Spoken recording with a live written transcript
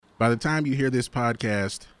By the time you hear this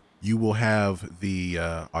podcast, you will have the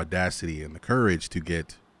audacity and the courage to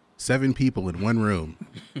get 7 people in one room.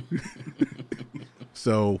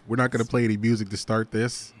 So we're not going to play any music to start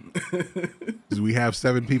this, because we have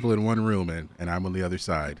 7 people in one room, and I'm on the other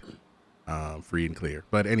side, free and clear.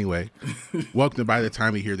 But anyway, welcome to By the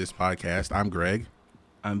Time You Hear This Podcast. I'm Greg.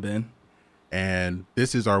 I'm Ben. And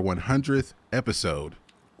this is our 100th episode.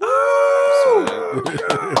 Woo!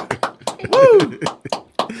 Woo!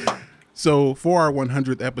 So for our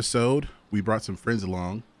 100th episode, we brought some friends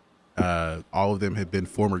along. All of them have been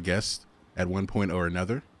former guests at one point or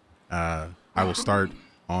another. I will start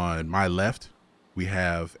on my left. We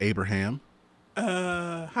have Abraham.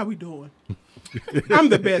 How we doing? I'm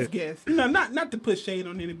the best guest. You know, not to put shade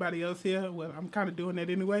on anybody else here. Well, I'm kind of doing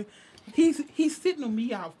that anyway. He's sitting on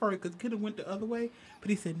me out first because could have went the other way,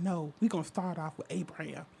 but he said no. We're gonna start off with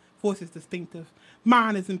Abraham. Voice is distinctive.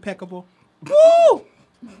 Mine is impeccable. Woo!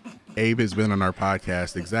 Abe has been on our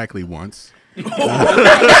podcast exactly once. They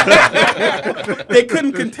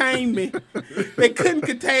couldn't contain me. They couldn't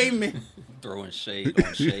contain me. Throwing shade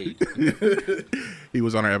on shade. He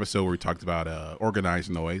was on our episode where we talked about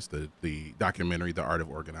organized noise, the documentary, The Art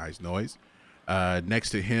of Organized Noise.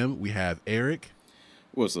 Next to him, we have Eric.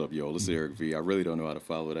 What's up, y'all? This is Eric V. I really don't know how to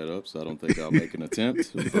follow that up, so I don't think I'll make an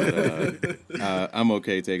attempt. But I'm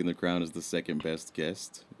okay taking the crown as the second best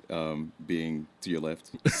guest, being to your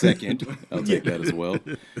left. Second, I'll take that as well.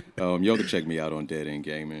 Y'all can check me out on Dead End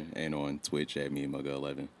Gaming and on Twitch at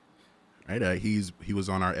MeMugga11. Right, he was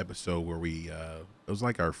on our episode where we it was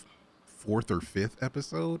like our 4th or 5th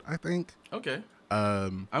episode, I think. Okay.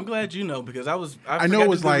 I'm glad you know, because I know it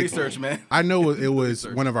was to do like research, man. I know it was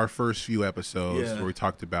one of our first few episodes Yeah. where we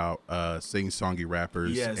talked about sing-songy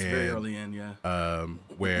rappers. Yes, and, very early in, yeah.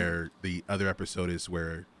 Where the other episode is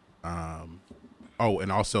where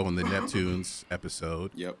and also in the Neptunes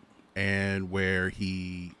episode. Yep. And where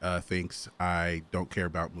he thinks I don't care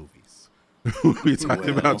about movies. We talked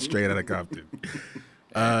about Straight Outta Compton.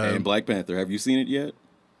 And Black Panther, have you seen it yet?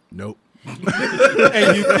 Nope.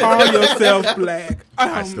 And you call yourself black.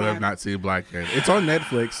 I still have not seen Black Panther. It's on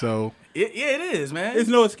Netflix, so It is, man. It's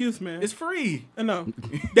no excuse, man. It's free. I know.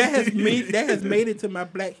 That has made it to my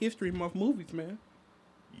Black History Month movies, man.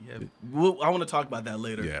 Yeah. I want to talk about that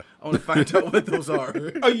later. Yeah. I want to find out what those are.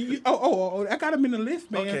 I got them in the list,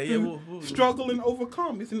 man. Okay, yeah, we'll struggle and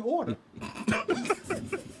overcome. It's in order.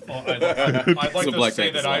 Well, I'd like So to Black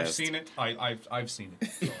say Panther's that I've last. seen it. I've seen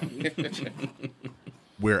it. So.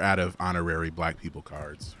 we're out of honorary Black people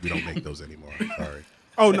cards. We don't make those anymore. Sorry.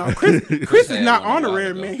 Oh no, Chris is Had not one a while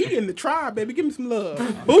honorary, ago. man. He in the tribe, baby. Give me some love.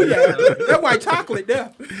 Booyah! That white chocolate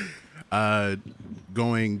there.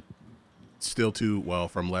 Going still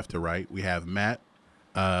from left to right, we have Matt.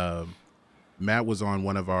 Matt was on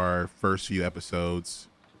one of our first few episodes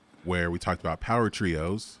where we talked about power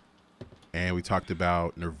trios, and we talked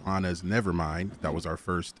about Nirvana's Nevermind. That was our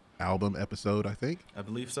first album episode, I think. I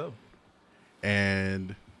believe so.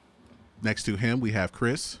 And next to him, we have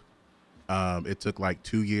Chris. It took like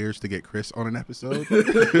 2 years to get Chris on an episode.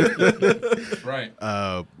 Right.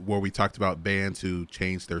 Where we talked about bands who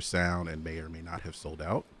changed their sound and may or may not have sold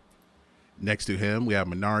out. Next to him, we have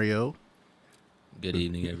Manario. Good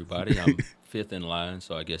evening, everybody. I'm 5th in line,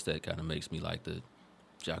 so I guess that kind of makes me like the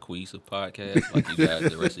Jacquees of podcasts. Like you guys,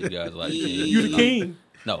 the rest of you guys like King. You the king.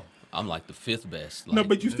 No, I'm like the 5th best. No, Like,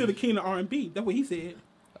 but you still the king of R&B. That's what he said.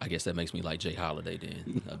 I guess that makes me like Jay Holiday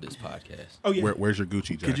then of this podcast. Oh yeah. Where's your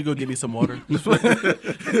Gucci jacket? Could you go get me some water?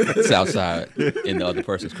 It's outside in the other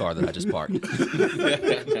person's car that I just parked.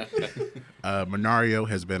 Manario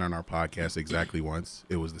has been on our podcast exactly once.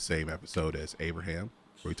 It was the same episode as Abraham,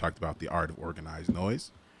 where we talked about the art of organized noise.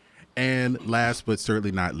 And last but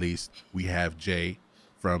certainly not least, we have Jay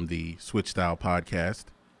from the Switch Style podcast.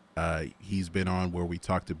 He's been on where we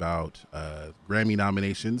talked about Grammy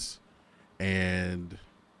nominations and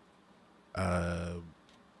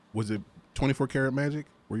was it 24 Karat Magic?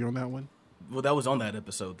 Were you on that one? Well, that was on that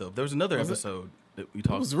episode, though. There was another episode that we It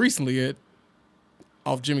talked was about. recently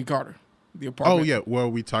off Jimmy Carter, the apartment. Oh, yeah. Well,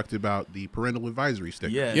 we talked about the parental advisory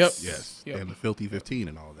sticker. Yes. Yep. Yes. Yep. And the Filthy 15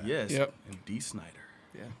 and all that. Yes. Yep. And D. Snyder.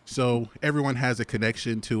 Yeah. So everyone has a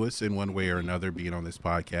connection to us in one way or another being on this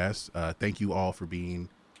podcast. Thank you all for being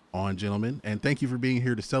on, gentlemen. And thank you for being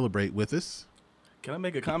here to celebrate with us. Can I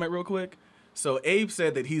make a comment real quick? So Abe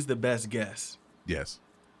said that he's the best guest, Yes.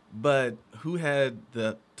 but who had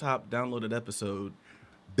the top downloaded episode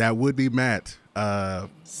That would be Matt.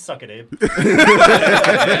 Suck it, Abe.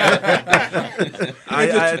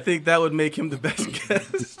 I think that would make him the best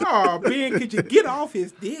guest. Oh, Ben, could you get off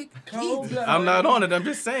his dick? Jesus. I'm not on it. I'm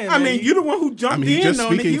just saying. I man. mean, you're the one who jumped he's in just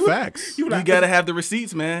on it. speaking You was- facts. you were You like, gotta have the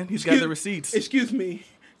receipts, man. He's got the receipts. Excuse me.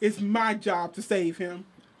 It's my job to save him.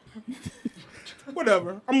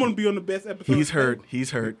 Whatever. I'm gonna be on the best episode. He's hurt.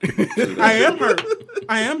 He's hurt. I am hurt.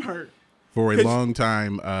 I am hurt. For a 'Cause- long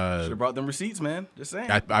time, Should have brought them receipts, man. Just saying.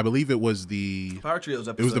 I believe it was the Power Trios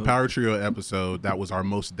episode. It was the Power Trio episode that was our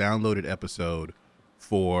most downloaded episode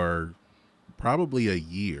for probably a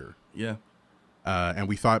year. Yeah. And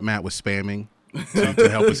we thought Matt was spamming to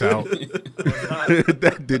help us out.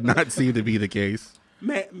 That did not seem to be the case.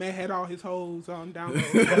 Matt had all his hoes on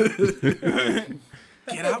download.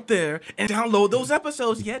 Get out there and download those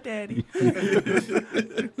episodes. Yeah, Daddy.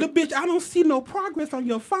 Look, bitch, I don't see no progress on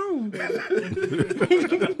your phone.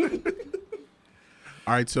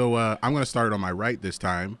 All right, so I'm going to start on my right this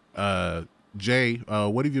time. Jay,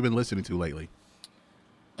 what have you been listening to lately?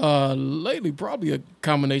 Lately, probably a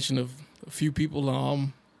combination of a few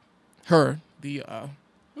people. Her, the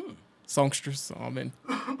songstress, and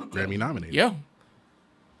Grammy nominated. yeah,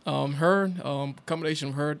 her, combination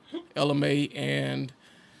of her, LMA, and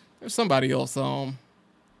there's somebody else. I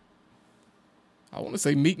want to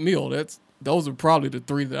say Meek Mill. Those are probably the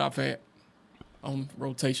three that I've had on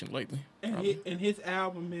rotation lately. And his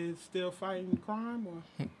album is Still Fighting Crime? Or?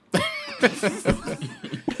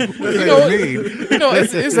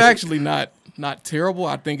 It's actually not terrible.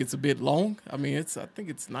 I think it's a bit long. I mean, I think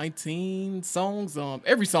it's 19 songs.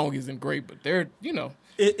 Every song isn't great, but they're,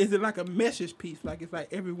 Is it like a message piece? Like it's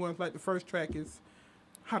like everyone's like the first track is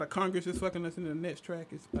how the Congress is fucking us, and the next track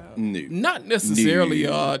is about. No. not necessarily.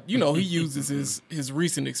 He uses his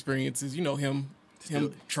recent experiences. Him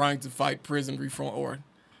trying to fight prison reform, or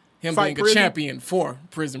him Fight being a prison? champion for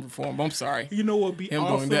prison reform. I'm sorry. You know what would be Him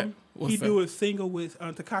doing awesome? that. What's He that? do a single with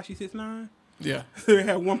Tekashi 6ix9ine. Yeah, So they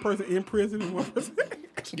have one person in prison and one person.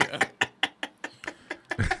 yeah.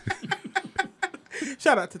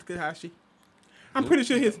 Shout out to Tekashi. I'm pretty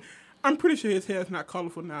sure his hair is not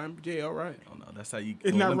colorful now in jail, right? Oh, no, that's how you.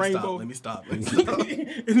 It's oh, not let me rainbow. Let me stop.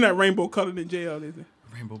 It's not rainbow colored in jail, is it?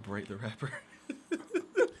 Rainbow Bright the rapper.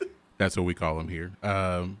 That's what we call him here.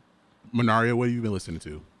 Monario, what have you been listening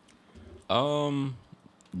to?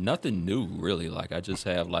 Nothing new really. Like I just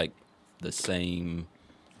have like the same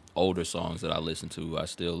older songs that I listen to. I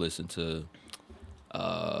still listen to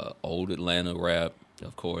old Atlanta rap,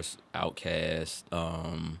 of course, Outkast,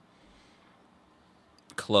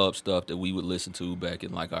 club stuff that we would listen to back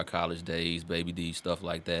in like our college days, Baby D, stuff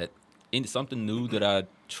like that. And something new that I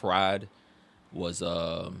tried was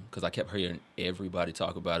because I kept hearing everybody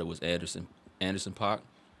talk about it, was Anderson .Paak.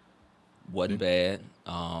 Wasn't bad.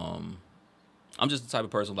 I'm just the type of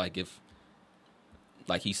person, like, if,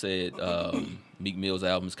 like he said, Meek Mill's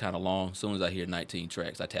album is kind of long. As soon as I hear 19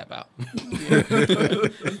 tracks, I tap out.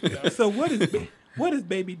 So what is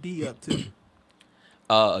Baby D up to?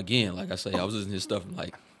 Again, like I say, I was listening to his stuff in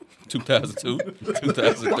like 2002,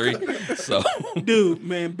 2003. So, Dude,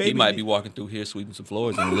 man, Baby he might D. be walking through here sweeping some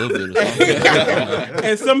floors in a little bit or something.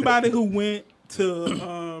 As somebody who went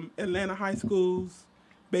to Atlanta high schools,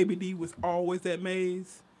 Baby D was always at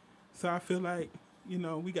Maze. So I feel like, we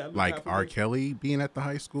got to look Like out for R. Baby. Kelly being at the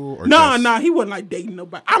high school? Or No, just- he wasn't like dating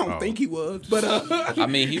nobody. I don't Oh. think he was, but I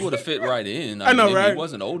mean, he would have fit right in. I know, mean, right? He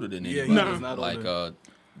wasn't older than Yeah, anybody. he was not Like, older.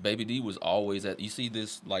 Baby D was always at, you see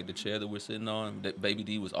this, like the chair that we're sitting on? That Baby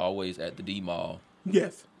D was always at the D Mall,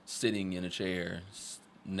 yes. sitting in a chair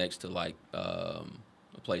next to like a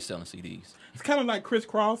place selling CDs. It's kind of like Chris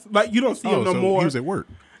Cross. Like you don't see him Oh, no so more. he was at work.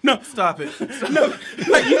 No, Stop it. like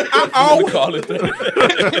Call it that.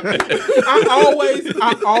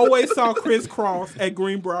 I always saw Chris Cross at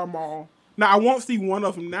Greenbrier Mall. Now I won't see one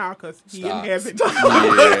of them now because he Stop. in heaven.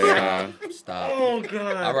 Yeah. Stop. Oh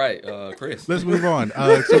God! All right, Chris. Let's move on.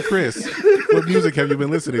 So, Chris, what music have you been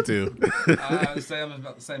listening to? I would say I'm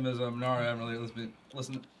about the same as Minari. I haven't really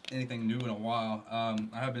listened to anything new in a while. I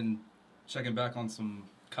have been checking back on some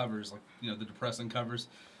covers, like the depressing covers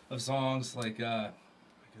of songs. Like I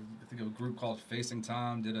think of a group called Facing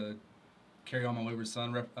Time did a "Carry On My Wayward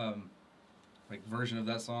Son" like version of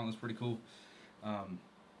that song. That's pretty cool.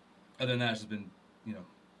 Other than that, it's just been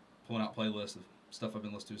pulling out playlists of stuff I've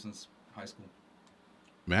been listening to since high school.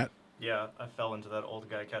 Matt? Yeah, I fell into that old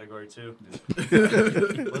guy category too.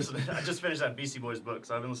 Listen, I just finished that BC Boys book,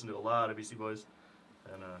 so I've been listening to a lot of BC Boys,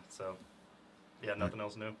 and so yeah, nothing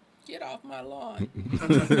else new. Get off my lawn.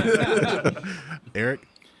 Eric?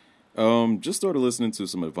 Just started listening to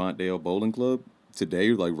some Avantdale Bowling Club.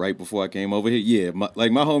 today, like right before I came over here. Yeah, my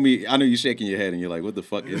homie. I know you're shaking your head and you're like, "What the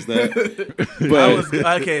fuck is that?"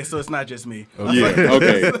 Okay, so it's not just me. Yeah.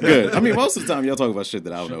 Okay. Good. I mean, most of the time y'all talk about shit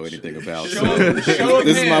that I don't know anything about. So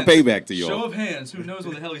this is my payback to y'all. Show of hands. Who knows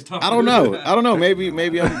what the hell he's talking I don't know.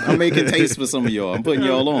 Maybe I'm making taste for some of y'all. I'm putting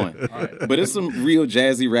y'all on. Right. But it's some real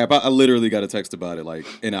jazzy rap. I literally got a text about it like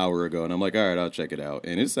an hour ago, and I'm like, all right, I'll check it out.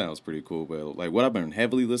 And it sounds pretty cool. But like what I've been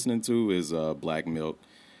heavily listening to is Black Milk.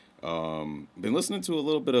 Been listening to a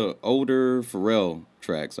little bit of older Pharrell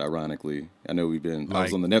tracks, ironically. I know I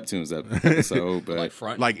was on the Neptunes episode, but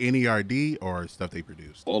like NERD or stuff they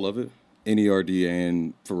produced. All of it. NERD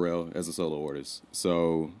and Pharrell as a solo artist.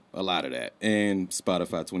 So a lot of that. And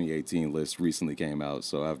Spotify 2018 list recently came out,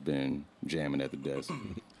 so I've been jamming at the desk.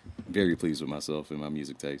 Very pleased with myself and my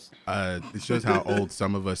music taste. It shows how old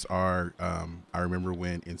some of us are. I remember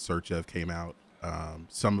when In Search Of came out.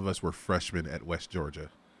 Some of us were freshmen at West Georgia.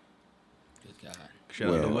 Good God.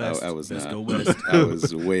 Shout out to West. I was Let's not. go West. I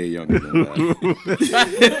was way younger than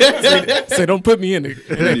that. Say, don't put me in that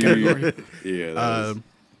category. Yeah.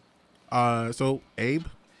 So Abe,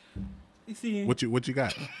 You see, what you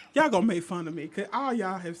got? y'all gonna make fun of me because all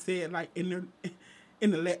y'all have said like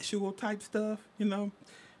intellectual type stuff, you know.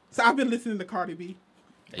 So I've been listening to Cardi B.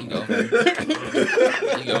 There you go. There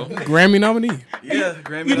you go. Grammy nominee. Yeah,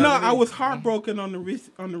 Grammy. You know, nominee. I was heartbroken on the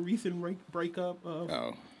recent breakup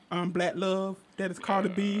of Black Love. That is Cardi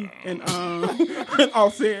B and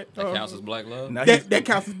Offset. That counts as Black Love? Now That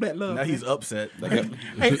counts as Black Love. Now he's upset. And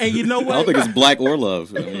you know what? I don't think it's black or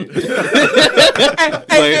love. I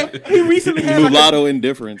mean, He recently had mulatto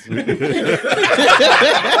indifference.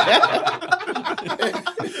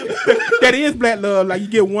 that is Black Love. Like you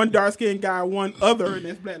get one dark skinned guy, one other, and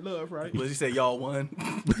that's Black Love, right? What did he say? Y'all won.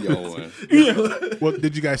 Yeah. Well,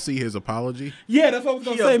 did you guys see his apology? Yeah, that's what I was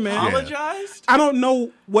gonna say, man. Apologized? I don't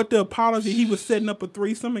know what the apology. He was setting up a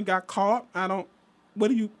threesome and got caught. What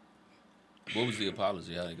do you? What was the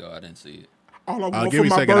apology? How'd it go? I didn't see it. All I want Give for me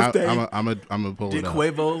a my second. birthday. I'm gonna pull Did it up.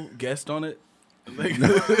 Quavo guest on it? Like,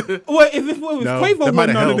 Well, if it was No, Quavo that might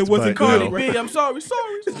wasn't have on it, it helped, wasn't but Cardi no. B. B, I'm sorry.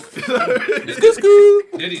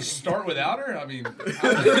 Did he start without her? I mean,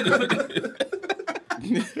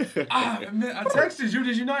 man, I texted you.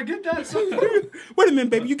 Did you not get that? Wait a minute,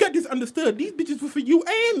 baby. You got this understood. These bitches were for you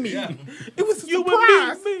and me. Yeah. It was a You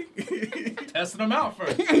surprise. and me. Testing them out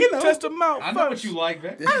first. You know, Test him out. I know what you like,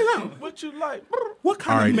 man. I don't know. What you like? What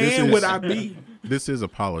kind All right, of this man is- would I be? This is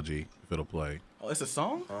apology. If it'll play. Oh, it's a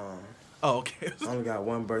song? Oh, okay. I only got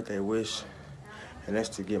one birthday wish, and that's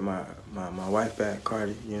to get my wife back,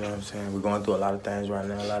 Cardi. You know what I'm saying? We're going through a lot of things right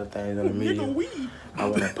now, a lot of things on the media. Nigga, we. I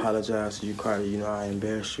want to apologize to you, Cardi. You know, I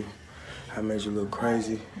embarrassed you. I made you look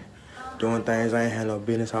crazy, doing things I ain't had no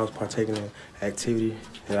business. I was partaking in activity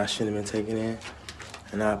that I shouldn't have been taking in.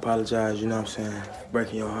 And I apologize, you know what I'm saying,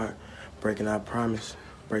 breaking your heart, breaking our promise,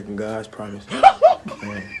 breaking God's promise,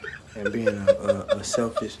 and being a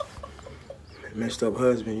selfish, messed up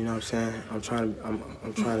husband, you know what I'm saying? I'm trying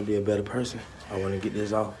to be a better person. I want to get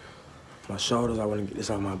this off my shoulders. I want to get this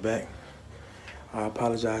off my back. I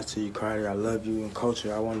apologize to you, Cardi. I love you and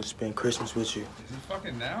Culture. I want to spend Christmas with you. Is it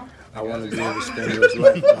fucking now? I want to be able to spend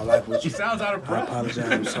my life with He you. sounds out of I breath.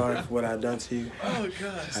 apologize. I'm sorry for what I done to you. Oh,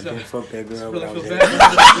 God. I didn't fuck that girl really when I was feel in bad. you know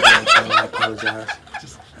what I'm saying? I apologize.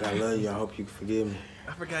 And I love you. I hope you can forgive me.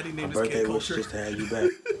 I forgot he My named his birthday kid wish Culture. just to have you back.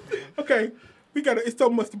 Okay, it's so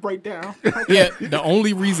much to break down. Yeah, the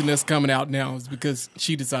only reason that's coming out now is because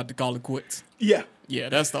she decided to call it quits. Yeah. Yeah,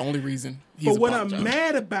 that's the only reason. But what I'm apologizing.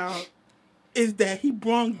 mad about is that he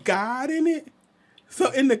brought God in it.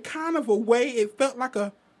 So in the kind of a way, it felt like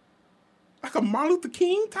a Martin Luther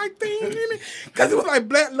King type thing in it, because it was like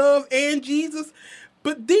Black Love and Jesus.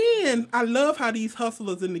 But then I love how these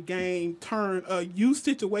hustlers in the game turn a you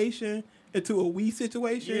situation into a we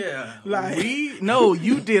situation. Yeah. Like No,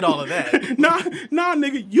 you did all of that. nah,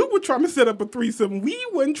 nigga, you were trying to set up a threesome. We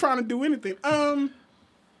wasn't trying to do anything.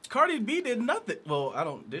 Cardi B did nothing.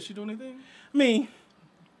 Well, did she do anything? I mean,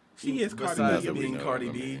 she is Cardi Besides B. being Cardi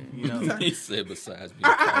B, you know. He said besides being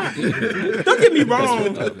Cardi B. Don't get me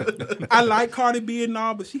wrong. I like Cardi B and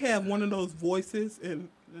all, but she has one of those voices, and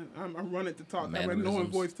I'm running to talk. I know her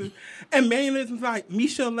voice too. And mannerisms like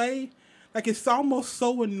Michelle, like it's almost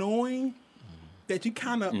so annoying that you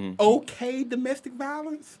kind of okay domestic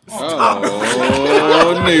violence. Oh, no.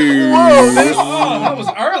 Oh, that was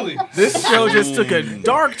early. This show just took a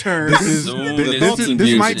dark turn. Soon as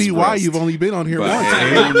This might be why you've only been on here But once.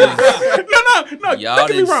 Amy- No, no. Y'all don't get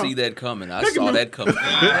me didn't wrong. see that coming. I Don't get saw me- that coming from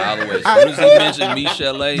a mile away. As soon as he mentioned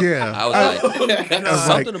Michelle A, Yeah. I was like, something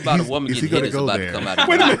like, about a is- woman is he getting hit gonna is go about there? to come out of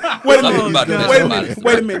Wait a his minute. mouth. Wait a Something minute. about Wait this a about his minute. mouth.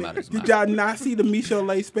 Wait a Come minute. out of his Did mouth. y'all not see the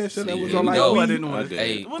Michelle special that See, was here on we like go. No, I Weed? didn't I watch did. it.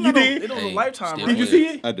 Hey, Well, You no, did? It was Hey, a Lifetime. still Did you good. see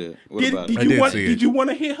it? I did. What Did, about did it? I you did want? see it. Did you want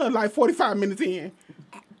to hit her like 45 minutes in?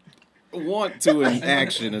 Want to and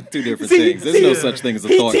action are two different See, things. There's see, no such thing as a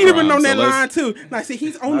He thought teetering crime. on So that let's- line too. Like, see,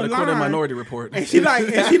 he's on Not the according to line. Minority Report. And she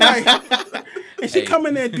Hey. come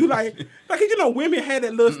in there and do like women had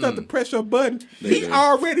that little stuff to press your button. They He do.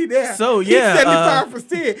 already there. So, He's yeah,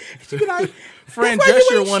 75%. She be like, Fran "That's why you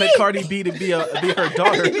Drescher ain't wanted shit." Cardi B to be her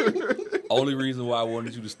daughter. Only reason why I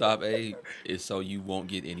wanted you to stop A is so you won't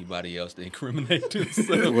get anybody else to incriminate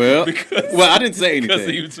yourself. Well, I didn't say because he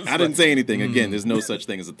anything. was just I didn't like, say anything. Again, there's no such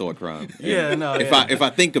thing as a thought crime. Yeah, no, If yeah. I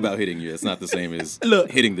think about hitting you, it's not the same as Look,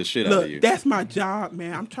 hitting the shit out of you. Look, that's my job,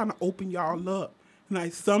 man. I'm trying to open y'all up.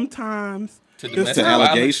 Like sometimes To the domestic To sound-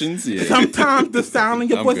 allegations, yeah. Sometimes the sound in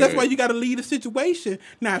your I'm voice. That's good. why you got to lead a situation.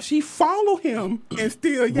 Now, if she follow him and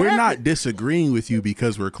still, We're not disagreeing with you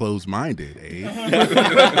because we're closed-minded, Abe.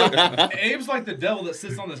 Abe's like the devil that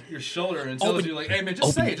sits on your shoulder and tells you, like, hey, man,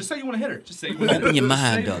 just say it. Just say you want to hit her. Just say you want to hit her. Open your Just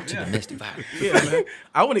mind say up it. to Yeah. domestic violence. Yeah, man.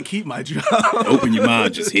 I want to keep my job. Open your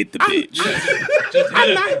mind, just hit the bitch.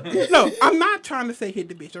 I'm not trying to say hit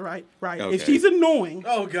the bitch. All right, right. Okay. If she's annoying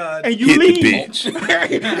Oh God. and you Hit the leave, bitch.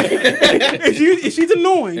 if she's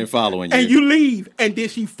annoying And following and you. you leave, and then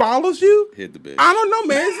she follows you, Hit the bitch. I don't know,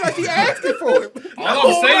 man. It's like she asking for it.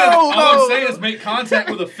 All I'm saying is make contact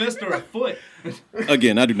with a fist or a foot.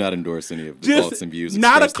 Again, I do not endorse any of the Just thoughts and views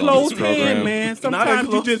not a expressed on this closed hand, program. man. Sometimes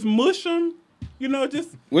you just mush them. You know, just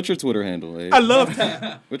What's your Twitter handle, Abe? I love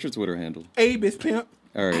that. What's your Twitter handle? Abe is pimp.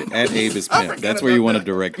 All right, at Abe is Pimp. That's where you want to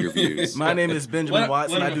direct your views. My name is Benjamin Let-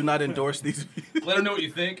 Watson. let I him- do not endorse these. Let her know what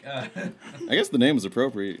you think. I guess the name is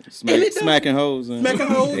appropriate. And it does. Smacking hoes. And Smacking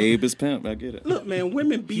hoes. Abe is Pimp. I get it. Look, man,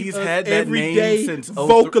 women beat He's us had that every name day, since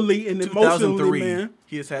vocally and emotionally, 2003. man.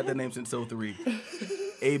 He has had that name since 03.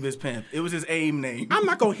 Abe is Pimp. It was his AIM name. I'm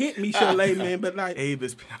not gonna hit Michelle A, man, but like Abe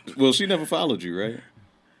is Pimp. Well, she never followed you, right?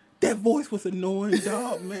 that voice was annoying,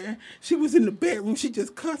 dog, man. She was in the bedroom, she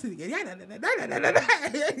just constantly.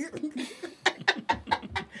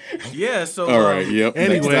 Yeah, so All right, yep.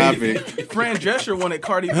 Anyway. Next topic. Fran Drescher wanted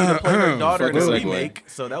Cardi B to play her daughter in a Fucking segue. remake,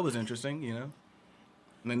 so that was interesting, you know.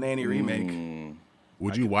 The Nanny remake.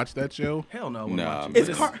 Would you watch that show? Hell no. I wouldn't Nah, watch it. man. It's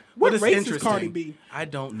But Car- but what it's race is interesting. Cardi B? I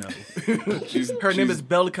don't know. She's- Her name she's- is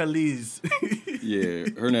Bella Khaliz. Yeah,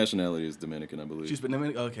 her nationality is Dominican, I believe. She's been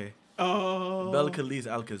okay. Uh, Bella Khaliz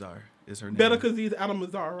Alcazar is her name. Better because he's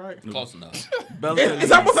Alamazar, right? Close enough. Bella It's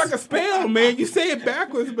Khaliz. almost like a spell, man. You say it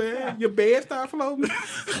backwards, man. Your bed start floating.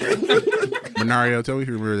 Menario, tell me if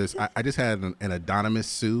you remember this. I just had an Adonis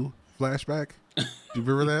Sue flashback. Do you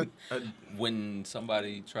remember that? When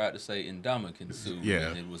somebody tried to say Indomitian Sue, Yeah.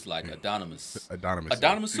 and it was like Adonymous. Adonis.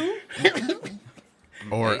 Adonymous Sue?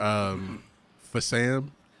 Or Fasam.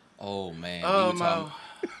 Oh man. Oh, we were talking-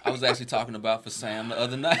 I was actually talking about for Sam the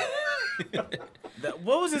other night.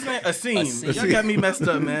 What was his name? Asim. Asim. Y'all got me messed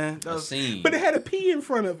up, man. That A was, scene. But it had a P in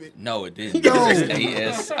front of it. No, it didn't. No.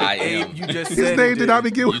 It's ASIM. you just His said name it did not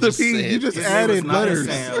didn't. begin You with a just P. said You just His name added was not letters.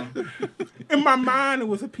 Sam. In my mind, it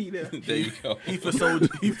was a P there. There you go. He for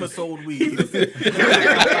sold weed.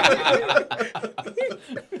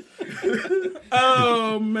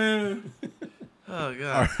 Oh man. Oh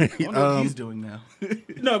god. All right, I wonder what he's doing now.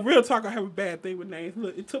 No, real talk. I have a bad thing with names.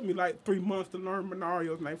 Look, it took me like 3 months to learn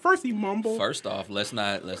Menario's name. First, he mumbled. First off, let's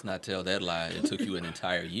not tell that lie. It took you an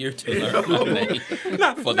entire year to learn my name.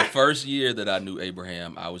 Nah, For the first year that I knew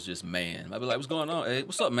Abraham, I was just man. I'd be like, "What's going on? Hey,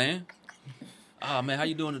 what's up, man? Oh man, how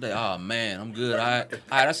you doing today? Oh man, I'm good. All right,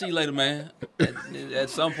 I'll see you later, man." At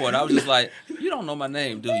some point, I was just like, "You don't know my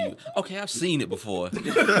name, do you?" Okay, I've seen it before. Dude,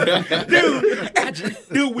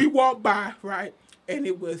 we walked by, right? And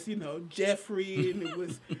it was, Jeffrey, and it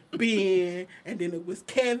was Ben, and then it was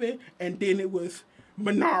Kevin, and then it was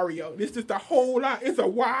Menario. This is the whole lot. It's a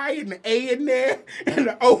Y and an A in there, and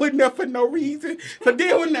an O in there for no reason. So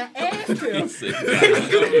then when I asked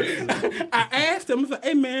him, I was like,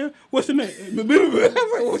 "Hey man, what's your name?" I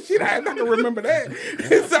was like, "Well, shit, I'm not gonna remember that."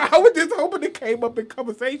 So I was just hoping it came up in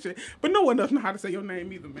conversation, but no one else know how to say your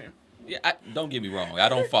name either, man. Yeah, don't get me wrong. I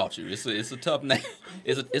don't fault you. It's a tough name.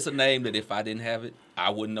 It's a name that if I didn't have it, I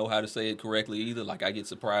wouldn't know how to say it correctly either. Like I get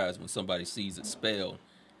surprised when somebody sees it spelled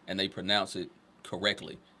and they pronounce it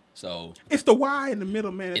correctly. So It's the Y in the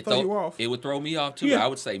middle, man, that throw you off. it would throw me off too. Yeah. I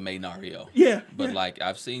would say Menario. Yeah, But yeah. like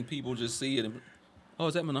I've seen people just see it and, oh,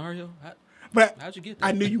 is that Menario? But How'd you get that?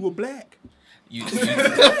 I knew you were black.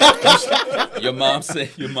 Your mom said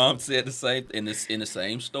the same in the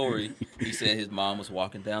same story. He said his mom was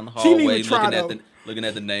walking down the She didn't hallway even try, looking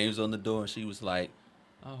at the names on the door, and she was like,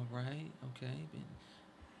 "All right, okay,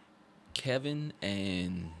 Kevin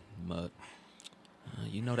and Mud.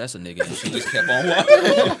 You know that's a nigga." And she just kept on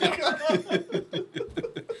walking.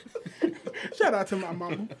 Shout out to my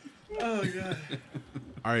mama. Oh god.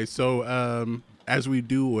 All right, so as we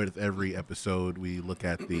do with every episode, we look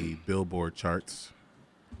at the Billboard charts.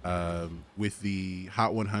 With the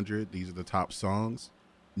Hot 100, these are the top songs.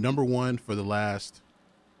 Number one for the last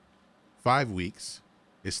 5 weeks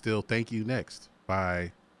is still "Thank You Next"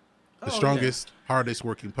 by the strongest, hardest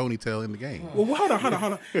working ponytail in the game. Well, hold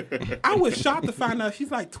on. I was shocked to find out she's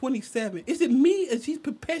like 27. Is it me? And she's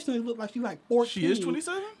professionally look like she's like 14. She is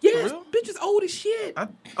 27? Yes, For real? bitch is old as shit.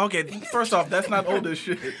 Okay, first off, that's not old as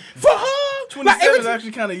shit. For her, 27 is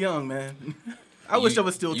actually kind of young, man. I wish I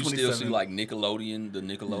was still 27. You still see like the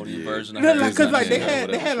Nickelodeon version of Yeah, her. because like they had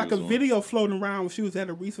whatever like she a was on. video floating around when she was at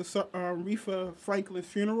Aretha Franklin's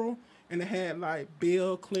funeral, and they had like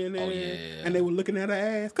Bill Clinton, Oh, yeah. and they were looking at her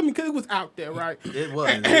ass. I mean, because it was out there, right? It was.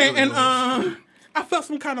 And, It really and was. I felt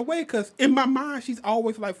some kind of way because in my mind she's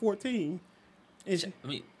always like 14. And she, I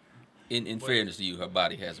mean, in fairness to you, her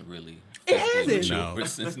body hasn't really. It hasn't. matured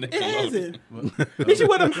since it Nickelodeon. hasn't. Did she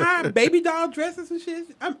wear them high baby doll dresses and shit?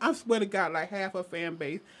 I swear to God, like half her fan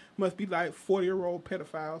base must be like 40-year-old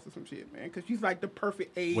pedophiles or some shit, man. Because she's like the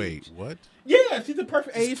perfect age. Wait, what? Yeah, she's the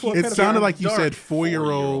perfect age for a It pedophile. sounded like you Dark. said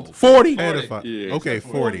 4-year-old 40. pedophile. Yeah, Okay, it's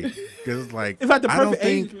 40. Because it's like It's like the I don't perfect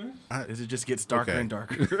age, think man. It just gets darker Okay. and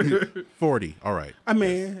darker. 40. All right. I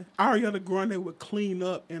mean, Ariana Grande would clean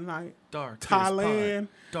up in like Dark. as Thailand. pie.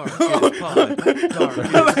 Dark as pie. Dark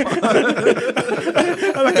as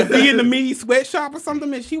pie. Like a Vietnamese sweatshop or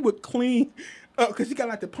something, and she would clean up because she got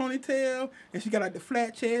like the ponytail and she got like the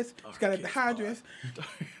flat chest. She got like the high dress.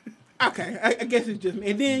 Okay, I guess it's just me.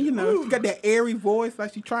 And then, she got that airy voice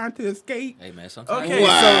like she trying to escape. Hey man, sometimes. Okay,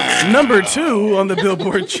 so number 2 on the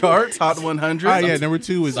Billboard charts, Hot 100. Yeah, number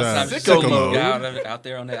 2 is Sometimes Sicko you Mode. out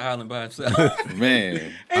there on that island by himself.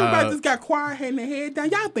 Man. Everybody just got quiet, heading their head down.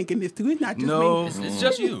 Y'all thinking this too. It's not just No. me. It's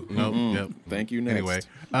just you. Nope. Yep. Thank you. Next. Anyway,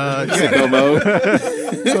 Sicko mode.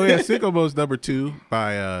 so yeah, Sicko Mode's number 2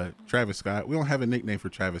 by Travis Scott. We don't have a nickname for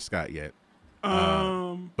Travis Scott yet,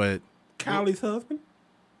 but Kylie's husband.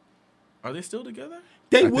 Are they still together?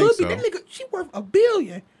 They I would be. think That nigga, she worth $1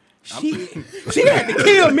 billion. She had to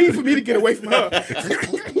kill me for me to get away from her.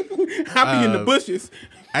 I'll be in the bushes.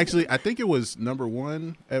 actually, I think it was number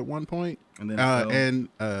 1 at one point. And then it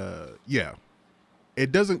fell. Yeah,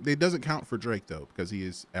 it doesn't count for Drake though because he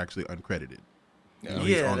is actually uncredited. He's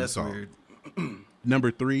Yeah, on the that's song. weird.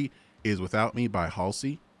 Number 3 is "Without Me" by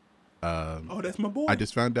Halsey. Oh, that's my boy. I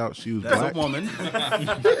just found out she was That's black. a woman.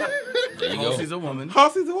 There you go. She's a woman.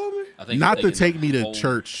 Halsey's a woman. I think Not you're the thinking "Take Me to Hov-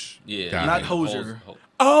 Church" Yeah, guy. Not Hov- Hosier.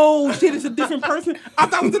 Oh shit, it's a different person. I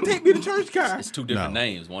thought it was the Take Me to Church guy. It's two different No.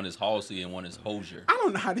 names. One is Halsey and one is Hosier. I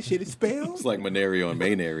don't know how this shit is spelled. It's like Monario and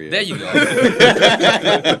Main area. There you go.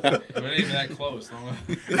 It ain't even that close.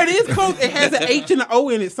 It is close. It has an H and an O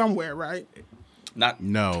in it somewhere, right? Not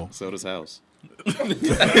No. So does House.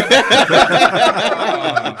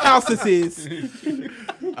 Houses is.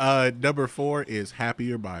 Number 4 is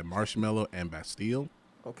 "Happier" by Marshmello and Bastille.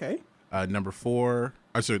 Okay. Number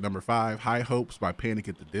 5, "High Hopes" by Panic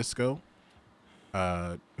at the Disco.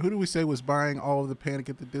 Who do we say was buying all of the Panic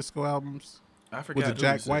at the Disco albums? I forgot. Was it who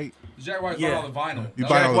Jack was White? Jack White Yeah. bought all the vinyl. You That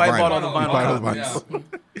buy was- all the White vinyl. bought all the You vinyl buy all the copies. vinyls.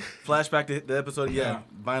 Yeah. Flashback to the episode. Yeah,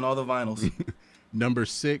 buying all the vinyls. Number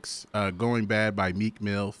 6, "Going Bad" by Meek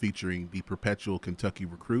Mill featuring the perpetual Kentucky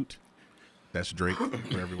recruit. That's Drake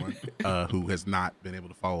for everyone who has not been able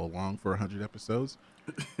to follow along for 100 episodes.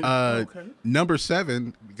 Number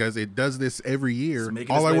 7, because it does this every year, It's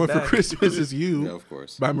making "All its I way Want for back. Christmas Is You" Yeah, of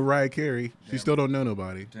course. by Mariah Carey. She still don't know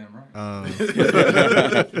nobody. Damn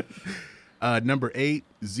right. Number 8,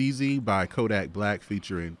 "ZZ" by Kodak Black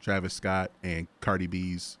featuring Travis Scott and Cardi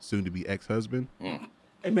B's soon-to-be ex-husband.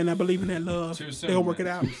 Hey man, I believe in that love. Too They soon, gonna work it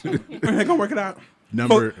man. out. They gonna work it out.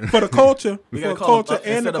 Number For the culture. We For gotta the call him culture and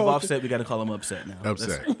the instead of culture. Offset. We gotta call him Upset now.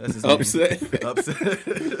 Upset. That's his name. Upset.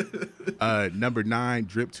 Upset. Number 9,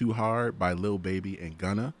 "Drip Too Hard" by Lil Baby and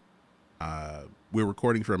Gunna. We're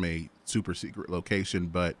recording from a super secret location,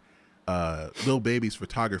 but Lil Baby's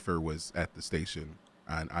photographer was at the station,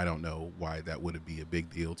 and I don't know why that would be a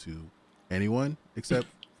big deal to anyone except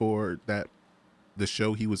for the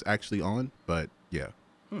show he was actually on. But yeah.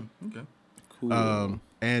 Okay. Cool.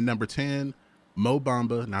 And number 10, "Mo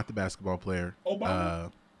Bamba," not the basketball player, Obama?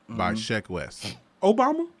 by Sheck West.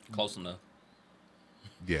 Obama? close enough.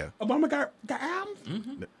 Yeah. Obama got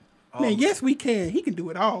albums? Man, yes, we can. He can do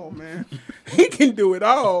it all, man. He can do it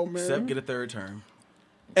all, man. Except get a third term.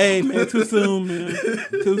 Hey, man, too soon, man.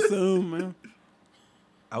 Too soon, man.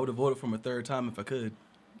 I would have voted for him a third time if I could.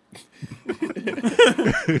 I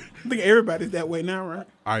think everybody's that way now, right?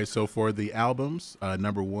 All right, so for the albums,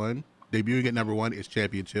 number 1, debuting at number 1 is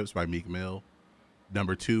Championships by Meek Mill.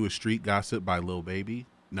 Number 2 is Street Gossip by Lil Baby.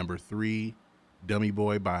 Number 3, Dummy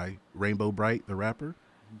Boy by Rainbow Bright, the rapper.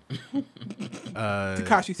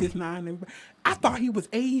 Tekashi 6ix9ine. I thought he was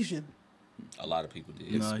Asian. A lot of people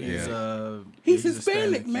did. No, He's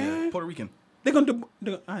Hispanic, man. Puerto Rican. They're gonna do.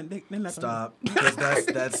 They're not Stop. Because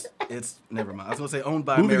that's it's never mind. I was gonna say owned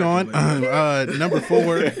by Moving American. on, number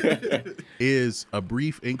 4 is A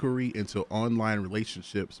Brief Inquiry into Online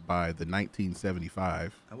Relationships by the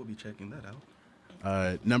 1975. I will be checking that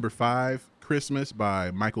out. Number 5, Christmas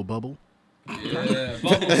by Michael Bubble. Yeah,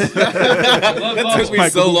 Bubbles. That took me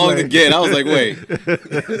so long to get. I was like, wait.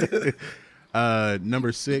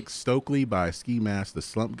 Number 6, Stokely by Ski Mask the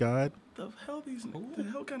Slump God. The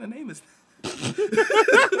hell kind of name is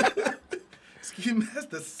that? Excuse me, that's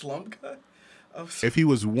the slump guy. If he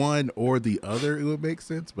was one or the other, it would make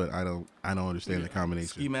sense, but I don't understand the combination.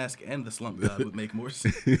 Ski Mask and the slump god would make more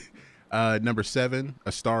sense. Number 7,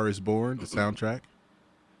 A Star Is Born, the soundtrack.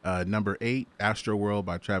 Number 8, Astro World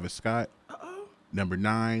by Travis Scott. Number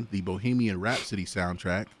 9, the Bohemian Rhapsody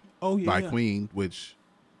soundtrack by Queen, which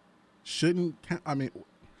shouldn't count. I mean,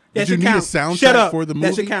 did you need a soundtrack for the movie?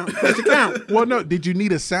 That should count. That should count. Well, no. Did you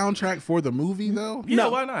need a soundtrack for the movie though? Yeah,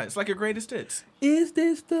 why not? It's like a greatest hits. Is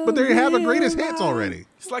this the? But they have a greatest real hits life? already.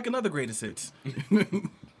 It's like another greatest hits. I mean,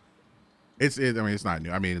 it's not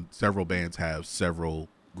new. I mean, several bands have several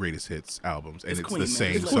greatest hits albums, and it's Queen, the man.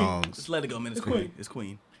 same It's Queen. songs. Just let it go, man. It's Queen. It's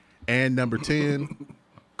Queen. And number 10,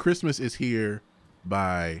 Christmas Is Here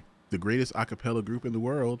by the greatest a cappella group in the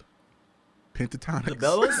world, Pentatonix. The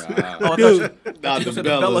Bellas? Nah, Dude, not the said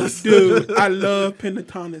Bellas. dude, I love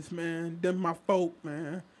Pentatonix, man. Them my folk,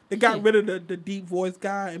 man. They got rid of the deep voice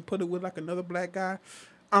guy and put it with like another black guy.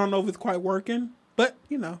 I don't know if it's quite working, but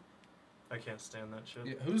you know. I can't stand that shit.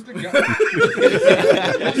 Yeah, who's the guy?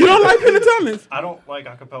 You don't like Pentatonix? I don't like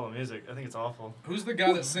acapella music. I think it's awful. Who's the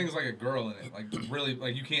guy that sings like a girl in it? Like really,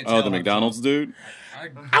 like you can't tell. Oh, the McDonald's dude? I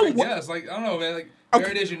guess. Like I don't know, man. Like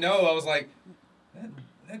Buried As You Know, I was like,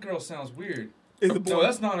 that girl sounds weird. It's a boy. No,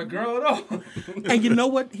 that's not a girl at all. And you know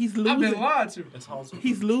what? He's I've been losing. lied to. It's wholesome.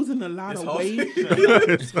 He's losing a lot of weight.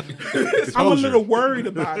 It's I'm a Hozier. little worried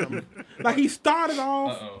about him. Like he started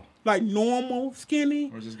off Uh-oh. like normal, skinny,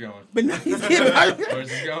 Where's this going? but now he's getting like Where's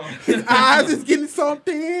this going? his eyes is getting so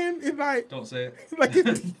thin. It's like Don't say it.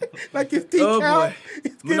 like his teeth Oh, out. boy.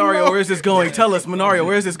 It's getting Minario, low. where's this going? Tell us, Minario,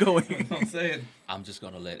 where's this going? Don't say it. I'm just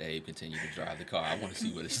gonna let Abe continue to drive the car. I want to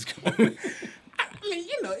see where this is going. I mean,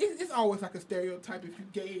 you know, it's always like a stereotype. If you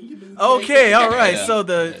gay, you lose. Okay, weight. all right. Yeah. So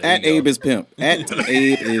the At Abe is pimp. At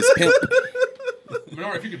Abe is pimp.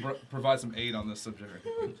 Menard, if you could provide some aid on this subject.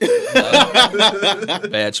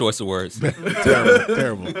 Bad choice of words.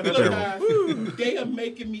 terrible. Look, guys, they are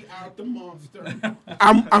making me out the monster.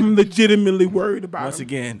 I'm legitimately worried about once him.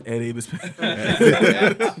 again, Ed Abe is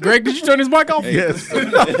Greg, did you turn his mic off? Yes, You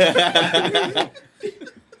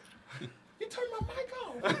turned my mic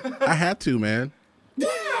on. I had to, man.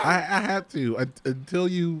 I had to until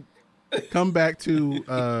you come back to.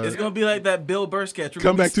 It's gonna be like that Bill Burr sketch. We're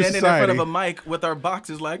Come gonna be back to standing in front of society. a mic with our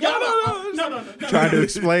boxes like, No. trying to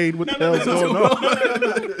explain what the hell is going on.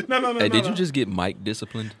 No. Hey, did you just get Mike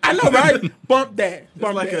disciplined? I know, right? Bump that. It's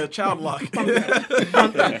Bump like that. a child lock.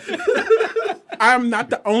 I'm not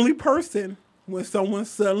the only person when someone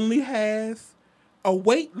suddenly has a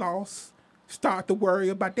weight loss start to worry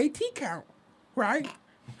about their T count, right?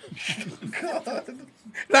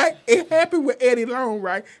 Like it happened with Eddie Long,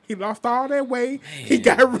 right? He lost all that weight. He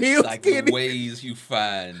got real Like the skinny. ways you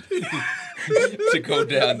find to go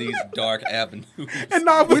down these dark avenues. And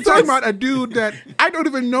all of We're a talking sudden, about a dude that I don't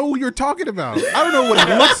even know who you're talking about. I don't know what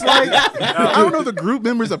he looks like. I don't know the group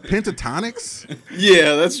members of Pentatonix.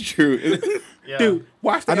 Yeah, that's true. Yeah. dude,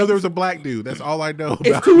 watch that. I know there was a black dude. That's all I know It's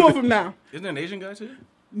about. two of them now. Isn't there an Asian guy too?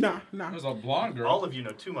 Nah. There's a blonde girl. All of you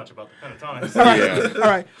know too much about the Pentatonix. All right, Yeah. all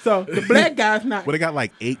right. So the black guy's not. But they got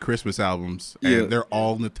like 8 Christmas albums, and Yeah. they're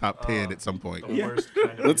all in the top 10 at some point. The worst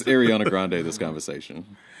kind of. Let's Ariana Grande this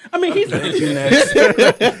conversation. I mean, he's.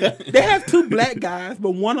 They have 2 black guys,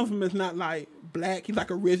 but one of them is not like black. He's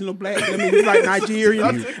like original black. I mean, he's like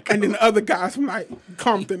Nigerian. And then the other guy's from like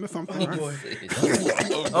Compton or something. Right?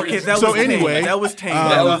 Okay, that So was anyway, tame. That was tame.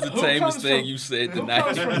 That was the Who tamest comes thing from- you said Who tonight.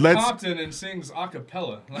 comes from Let's- Compton and sings a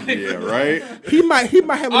cappella? Like, Yeah, right. He might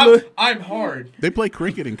have a little. I'm hard. They play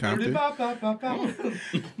cricket in Compton.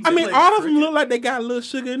 I mean, all of them look like they got a little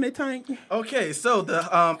sugar in their tank. Okay, so the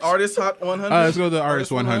Artist Hot 100. Let's go to the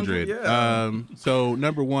Artist 100. Yeah. So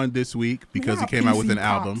number one this week, because he Y'all came out with PC an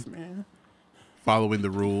cops, album man. following the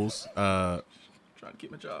rules. Trying to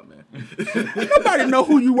keep my job, man. Nobody know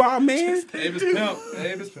who you are, man. Avis Pimp.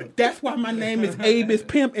 Avis Pimp. That's why my name is Avis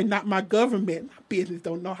Pimp and not my government. My business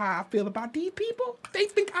don't know how I feel about these people. They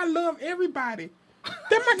think I love everybody.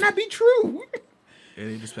 That might not be true.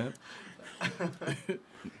 Avis Pimp.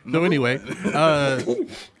 So anyway,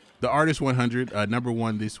 the Artist 100, number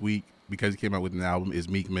one this week, because he came out with an album, is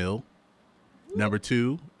Meek Mill. Number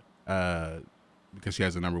two, because she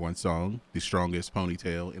has a number one song, The Strongest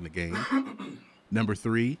Ponytail in the Game. Number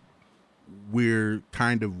three, we're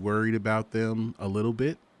kind of worried about them a little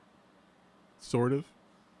bit, sort of.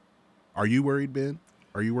 Are you worried, Ben?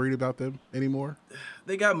 Are you worried about them anymore?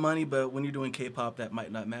 They got money, but when you're doing K-pop, that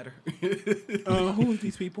might not matter. Who is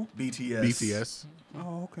these people? BTS. BTS,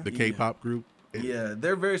 Oh, okay. the K-pop group. Yeah,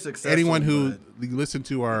 they're very successful. Anyone who but- listen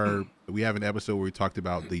to our, we have an episode where we talked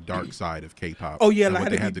about the dark side of K-pop. Oh yeah, and like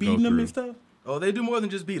what how they had they to be go beating them through. and stuff. Oh, they do more than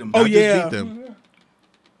just beat them. Oh Not just yeah. beat them.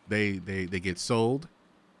 They get sold,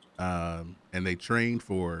 and they train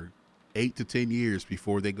for 8 to 10 years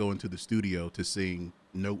before they go into the studio to sing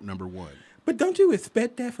note number one. But don't you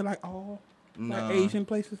expect that for like all like Asian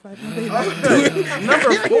places like that? They like,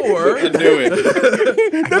 Number 4. I knew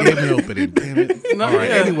it. I gave an opening, damn it. No, All right,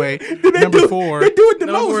 yeah. anyway, number four. they do it the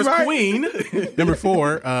Number 4 most, is right? Queen. Number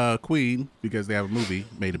 4, Queen, because they have a movie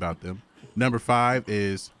made about them. Number 5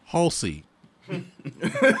 is Halsey,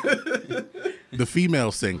 the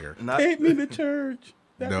female singer. Not, Take me to church.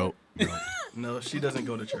 No. no, she doesn't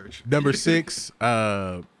go to church. Number 6,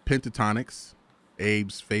 Pentatonics,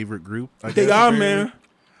 Abe's favorite group. I They guess, are, apparently. man.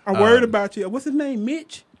 I'm worried about you. What's his name?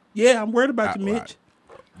 Mitch? Yeah, I'm worried about you, I- Mitch.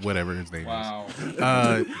 Whatever his name Wow. is.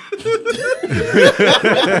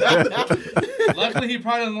 Luckily, he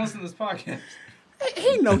probably doesn't listen to this podcast.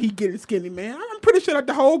 He know he getting skinny, man. I'm pretty sure that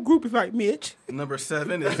the whole group is like Mitch. Number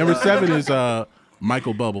 7 is Number 7 is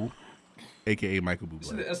Michael Bubble, a.k.a. Michael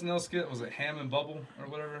See the Bublé. SNL skit? Was it Ham and Bubble or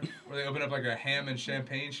whatever? Where they open up like a ham and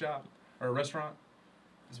champagne shop or a restaurant?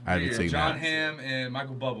 It's I haven't weird. seen John that. Hamm and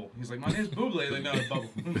Michael Bubble. He's like, my name's Bublé. Like, no, it's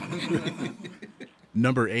Bubble.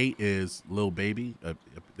 Number 8 is Lil Baby.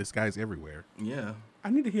 This guy's everywhere. Yeah. I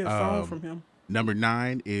need to hear a song from him. Number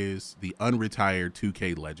 9 is the unretired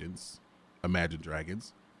 2K Legends, Imagine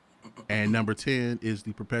Dragons. And number 10 is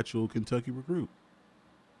the perpetual Kentucky Recruit.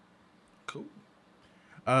 Cool.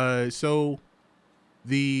 So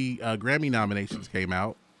the Grammy nominations came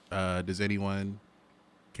out. Does anyone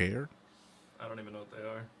care? I don't even know what they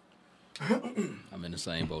are. I'm in the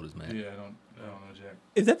same boat as Matt. Yeah, I don't know, Jack.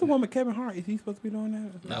 Is that the one with Kevin Hart? Is he supposed to be doing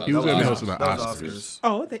that? No, He was that going to be was hosting the That was Oscars. Oscars.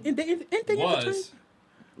 Oh, ain't they in between? Was.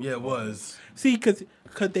 Yeah, it was. See, because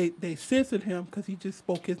they censored him because he just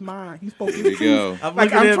spoke his mind. He spoke his There you truth. go. I'm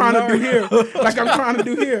Like looking I'm at trying to do Mario. here. Like I'm trying to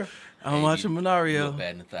do here. I'm watching You're Mario.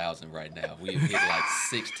 batting 1,000 right now. We have hit like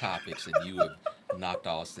 6 topics, and you have knocked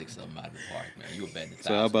all 6 of them out of the park, man. You were batting 1,000.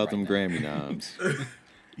 So how about them right now. Grammy noms?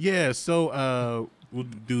 Yeah, so we'll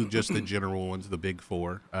do just the general ones, the big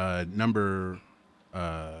 4. Number,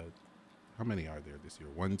 how many are there this year?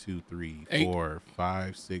 1, 2, 3, 8. 4,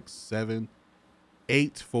 5, 6, 7,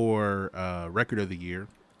 8 for record of the year.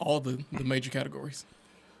 All the major categories.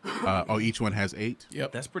 Each one has 8.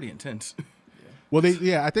 Yep. That's pretty intense. Well,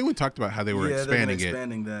 I think we talked about how they were yeah, expanding they're it,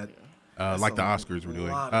 expanding that. like the That's a Oscars were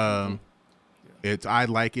doing. lot of It's "I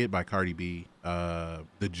Like It" by Cardi B, "The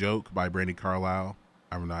Joke" by Brandi Carlile.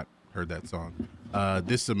 I've not heard that song.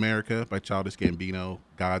 "This Is America" by Childish Gambino,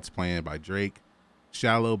 "God's Plan" by Drake,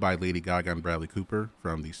 "Shallow" by Lady Gaga and Bradley Cooper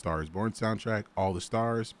from the Star Is Born soundtrack, "All the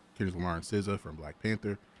Stars," Kendrick Lamar and SZA from Black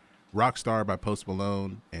Panther, "Rockstar" by Post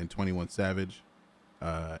Malone and 21 Savage,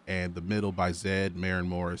 and "The Middle" by Zedd, Maren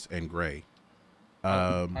Morris, and Gray.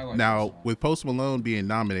 I like Now, that song. with Post Malone being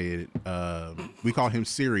nominated, we call him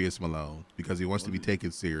Serious Malone because he wants to be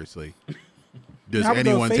taken seriously. Does Not with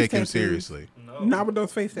those anyone face take him tattoos. seriously? No. Not with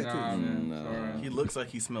those face tattoos. Nah, man. No. Sorry. He looks like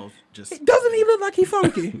he smells just. Doesn't he look like he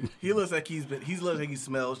funky? He looks like he looks like he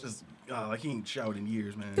smells just like he ain't showered in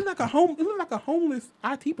years, man. He look like a homeless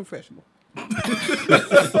IT professional.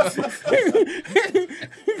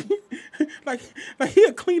 like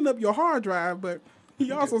he'll clean up your hard drive, but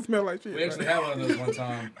he also smell like shit. We actually right? had one of those one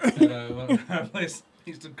time at one place.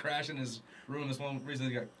 He used to crash in his ruined this one reason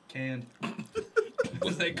he got canned.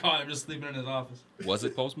 Because they caught him just sleeping in his office. Was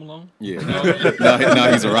it Post Malone? Yeah.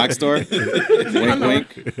 No, he's a rock star. Wink,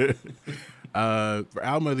 wink. For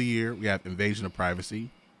album of the year, we have Invasion of Privacy.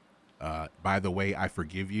 By the Way, I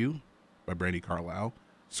Forgive You by Brandy Carlisle.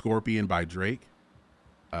 Scorpion by Drake.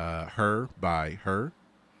 Her by Her.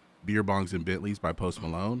 Beer Bongs and Bentleys by Post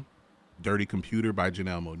Malone. Dirty Computer by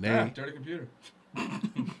Janelle Monáe. Dirty Computer.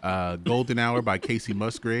 Golden Hour by Casey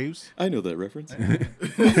Musgraves. I know that reference.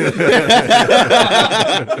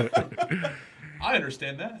 I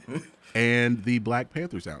understand that. And the Black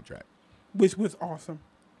Panther soundtrack. Which was awesome.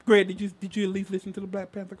 Greg, did you at least listen to the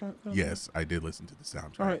Black Panther soundtrack? Yes, I did listen to the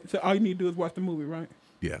soundtrack. All right, so all you need to do is watch the movie, right?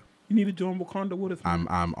 Yeah. You need to join Wakanda with us.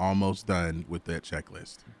 I'm almost done with that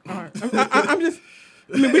checklist. All right. I mean,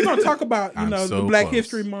 we're gonna talk about the so Black close.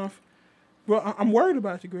 History Month. Well, I'm worried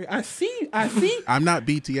about you, Greg. I see. I'm not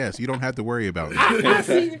BTS. You don't have to worry about me.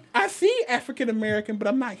 I see African American, but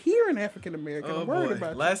I'm not hearing African American. Oh I'm worried boy!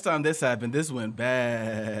 about Last time this happened, this went And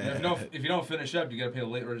bad. if you don't finish up, you got to pay a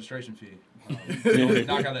late registration fee.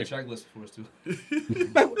 Knock out that checklist for us too. you.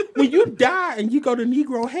 Like, when you die and you go to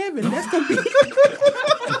Negro heaven, that's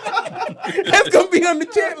gonna be on the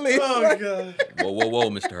chat list. Oh right? god! Oh, Whoa,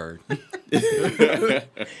 Mr. Hurd.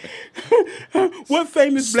 What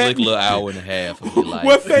famous black Slick little hour and a half of your life.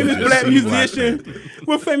 What famous Just black see Black musician?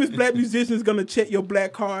 What famous black musician is gonna check your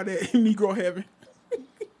black card at Negro heaven?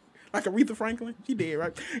 Like Aretha Franklin, she did,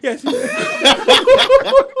 right? Yeah, she did.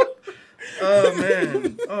 Oh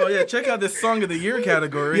man! Oh yeah! Check out this Song of the Year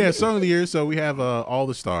category. Yeah, Song of the Year. So we have All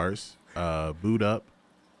the Stars, Boot Up,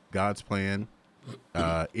 God's Plan,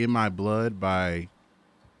 In My Blood by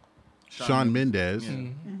Shawn Mendes,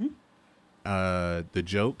 The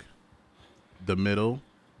Joke, The Middle,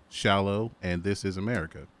 Shallow, and This Is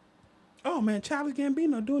America. Oh man, Childish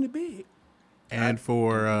Gambino doing it big. And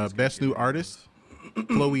for Best New Artist,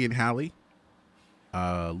 Chloe and Halle,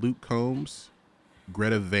 Luke Combs,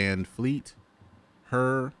 Greta Van Fleet,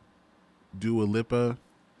 Her, Dua Lipa,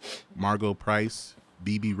 Margot Price,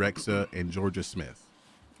 BB Rexa, and Georgia Smith.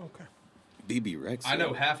 Okay. BB Rexa. I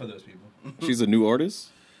know half of those people. She's a new artist.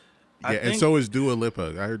 Yeah, I and think- so is Dua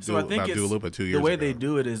Lipa. I heard So I about think Dua it's Lipa 2 years ago. the way they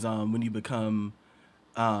do it is when you become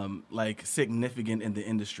like significant in the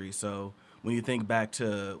industry. So when you think back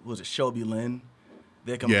to was it Shelby Lynn?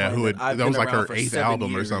 They complained who had- I've that been was like around her for 8th 7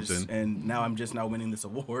 album or years, something. and now I'm just now winning this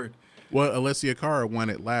award. Well, Alessia Cara won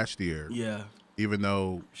it last year, Yeah, even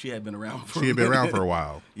though she had been around for she had a been around minute. for a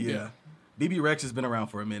while. Yeah. BB Rex has been around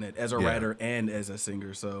for a minute as a Yeah. writer and as a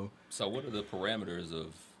singer. So So what are the parameters of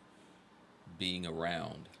being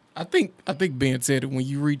around? I think Ben said it when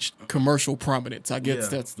you reach commercial prominence. I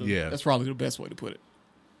guess Yeah. that's probably the best way to put it.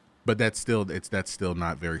 But that's still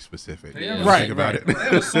not very specific. Yeah. When you Right, think about right. it. They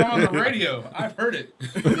have a song on the radio. I've heard it.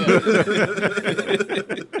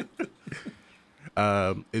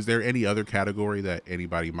 Is there any other category that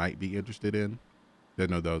anybody might be interested in?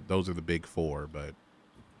 No, those are the big four. But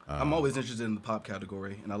I'm always interested in the pop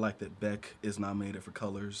category, and I like that Beck is nominated for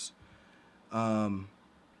Colors.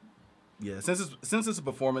 Yeah, since it's a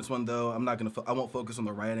performance one though, I'm not gonna. I won't focus on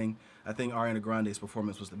the writing. I think Ariana Grande's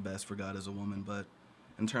performance was the best for God Is a Woman, but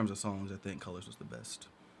in terms of songs, I think Colors was the best.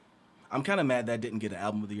 I'm kind of mad that didn't get an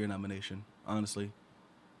Album of the Year nomination, honestly.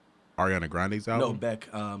 Ariana Grande's album. No, Beck.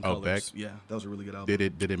 Colors. Beck? Yeah, that was a really good album.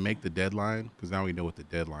 Did it make the deadline? Because now we know what the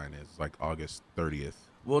deadline is. It's like August 30th.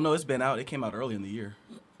 Well, no, it's been out. It came out early in the year.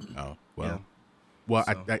 Oh well. Yeah. Well,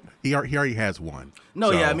 So. he already has one.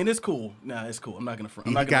 No, So, yeah, I mean it's cool. Nah, it's cool. I'm not gonna. I'm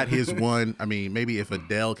he not got gonna, his one. I mean, maybe if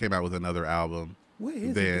Adele came out with another album, Where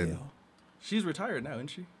is then Adele? She's retired now, isn't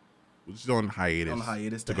she? she's on hiatus. On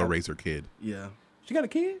hiatus to to go have- raise her kid. Yeah. She got a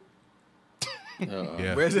kid?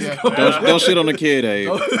 Yeah. Where's this Yeah. going? Don't shit on the kid, Abe.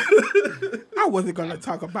 I wasn't gonna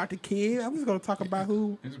talk about the kid. I was gonna talk about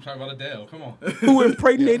who He's talking about Adele. Come on.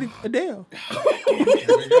 impregnated Adele.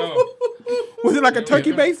 Here we go. Was it like a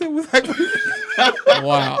turkey basin? Was like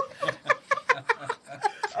Wow.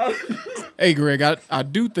 Hey, Greg, I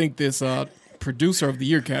do think this producer of the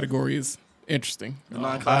year category is interesting.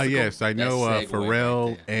 Non-classical. Yes, I know That segue Pharrell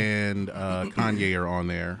right there. and Kanye are on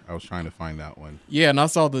there. I was trying to find that one. Yeah, and I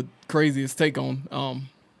saw the craziest take on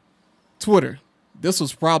Twitter. This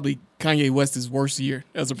was probably Kanye West's worst year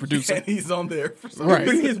as a producer. And he's on there for some Right.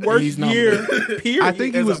 his worst He's year. nominated. Period. I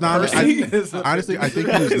think he As was a nominated. person. Honestly, I think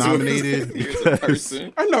he was nominated Here's a because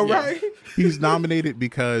person. I know, right? he's nominated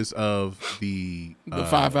because of the The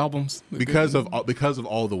 5 albums. because of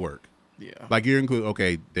all the work. yeah, Like you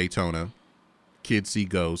include Daytona, Kids See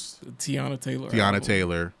Ghosts, the Tiana Taylor. Tiana album.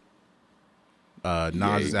 Taylor,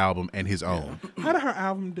 Nas' album, and his own. How did her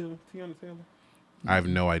album do, Tiana Taylor? I have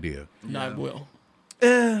no idea. Not well.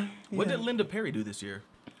 What did Linda Perry do this year?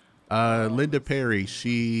 Linda Perry,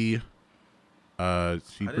 she know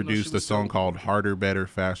she produced a was song so- called "Harder, Better,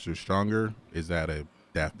 Faster, Stronger." Is that a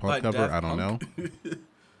Daft Punk By cover? Daft I don't Punk?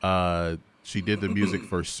 know. She did the music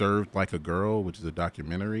for "Served Like a Girl," which is a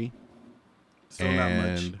documentary, Still not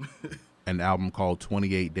much. and an album called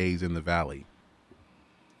 "28 Days in the Valley."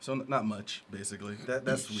 So not much, basically.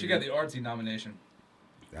 That's weird. She got the artsy nomination.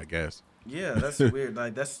 I guess. Yeah, that's weird.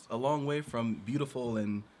 Like that's a long way from Beautiful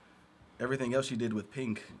and everything else she did with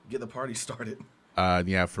Pink. Get the party started.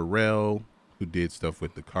 You have Pharrell, who did stuff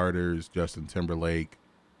with the Carters, Justin Timberlake,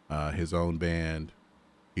 his own band.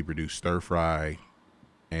 He produced Stir Fry,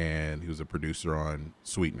 and he was a producer on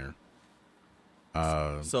Sweetener.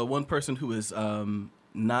 So one person who is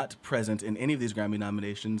not present in any of these Grammy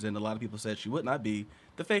nominations, and a lot of people said she would not be,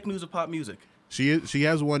 the fake news of pop music. She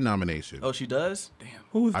has one nomination. Oh, she does? Damn.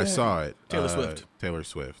 Who's that? I saw it. Taylor Swift. Taylor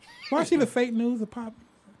Swift. Why is she the fake news of pop?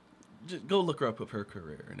 Just go look her up with her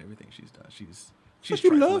career and everything she's done. She's But you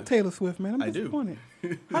trifling. love Taylor Swift, man. I'm I do. disappointed.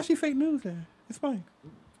 How's she fake news then? Explain.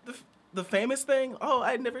 The famous thing, oh,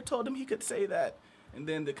 I never told him he could say that. And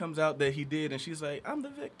then it comes out that he did, and she's like, I'm the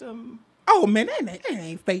victim. Oh man, that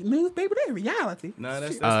ain't fake news, baby. That's reality. Nah,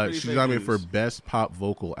 that's pretty She's fake nominated for news. Best Pop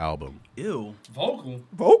Vocal Album. Ew. Vocal.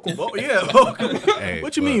 Vocal. Yeah, vocal. Hey,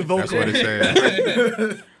 What you look, mean vocal? That's what it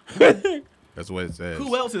says. That's what it says.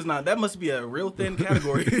 Who else is not? That must be a real thin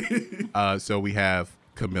category. So we have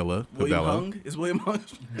Camila William Cabello. Hung? Is William Hung?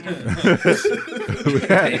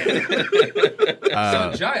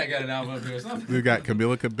 So Jaya got an album up here or something. We've got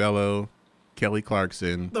Camila Cabello, Kelly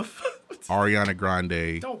Clarkson, The fuck? Ariana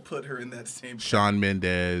Grande, Don't put her in that same. Shawn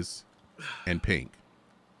Mendes, and Pink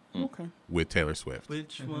Okay. with Taylor Swift.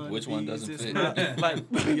 Which one? Which one of these doesn't is fit? not like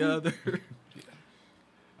the other.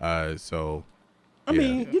 So I yeah.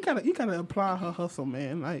 mean, you gotta apply her hustle,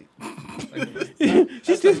 man. Like,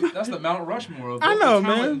 That's the Mount Rushmore of I vocal know,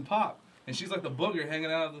 talent man. and pop. And she's like the booger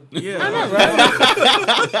hanging out of the. Yeah.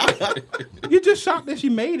 you're just shocked that she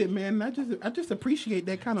made it, man. I just appreciate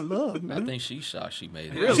that kind of love, I man. think she's shocked she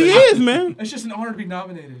made it. Really? She is, man. It's just an honor to be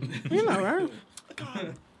nominated. You know, right?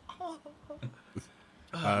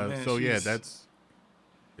 man, So yeah, she's- that's.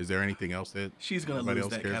 Is there anything else that She's gonna anybody lose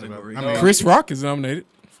else that cares category. about? I mean, Chris Rock is nominated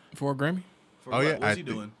for a Grammy. For oh what? yeah, What's he think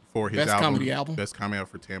doing? for his Best album, comedy album. Best comedy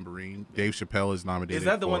album for Tambourine. Dave Chappelle is nominated. Is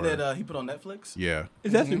that the one for- that he put on Netflix? Yeah,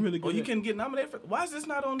 It's actually really good. Well, you can get nominated for. Why is this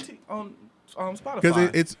not on Spotify?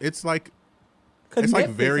 because it's like 'Cause it's like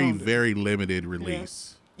Netflix very owns it. very limited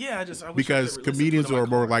release. yeah, I wish I Because could listen to comedians it in my are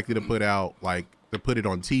more car. likely to put out to put it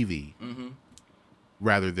on TV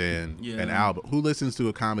rather than Yeah. an album. Who listens to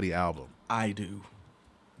a comedy album? I do.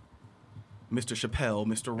 Mr. Chappelle,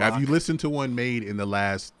 Mr. Rock. Have you listened to one made in the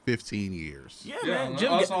last 15 years? Yeah, Yeah, man.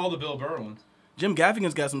 I saw all the Bill Burr ones. Jim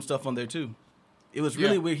Gaffigan's got some stuff on there too. It was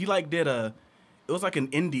really Yeah. weird. He did it was like an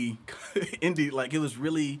indie, like it was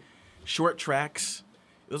really short tracks.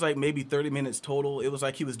 It was like maybe 30 minutes total. It was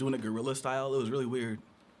like he was doing it guerrilla style. It was really weird.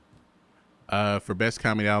 For best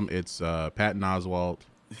comedy album, it's Patton Oswalt,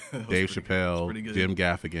 Dave Chappelle, pretty good. Jim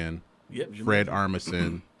Gaffigan, Yep. Jim Fred Gaffigan.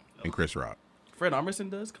 Armisen, and Chris Rock. Fred Armisen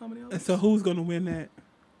does comedy albums? And so who's gonna win that?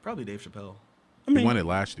 Probably Dave Chappelle. I He mean, won it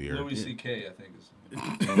last year. Louis C.K. I think is.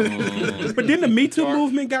 but then the Me Too Dark-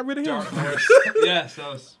 movement got rid of him. Dark Horse. Yes, that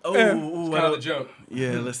was Oh, Yeah. kind of the joke.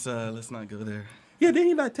 yeah. Let's not go there. Yeah, didn't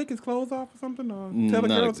he like take his clothes off or something, or tell the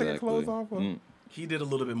Not girl to take her exactly. clothes off? Or... He did a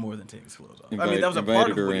little bit more than take his clothes off. I Invite- mean, that was a invited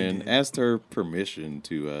part of her what he in, did. asked her permission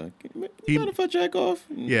to He- mind if I jack off?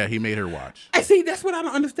 Yeah, he made her watch. I see. That's what I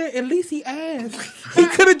don't understand. At least he asked. He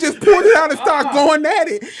could have just pulled it out and started going at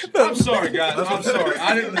it. I'm sorry, guys. I'm sorry.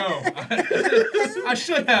 I didn't know. I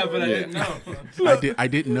should have, but I didn't know. I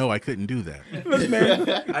didn't know I couldn't do that. Look, man.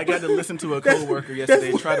 I got to listen to a coworker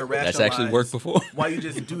yesterday try to rationalize. That's actually worked before. Why you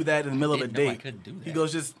just do that in the middle of a Didn't know I date? couldn't do He that.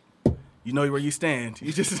 goes, just you know where you stand.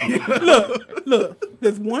 You just Look,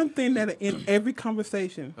 there's one thing that in every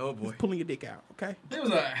conversation Oh, boy. is pulling your dick out, okay? There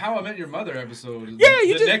was a How I Met Your Mother episode. Yeah,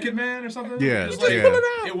 you the just- Naked Man or something. Yeah, It's you just pull it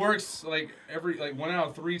out. It works like every 1 out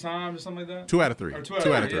of 3 times or something like that. 2 out of 3. Or 2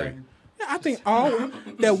 out of 3. yeah. Yeah, I think all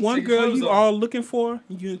that one Take girl clothes you off. all looking for,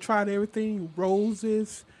 you tried everything,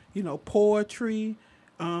 roses, poetry,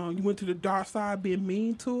 you went to the dark side being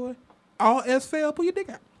mean to her. All else failed, pull your dick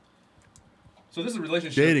out. So this is a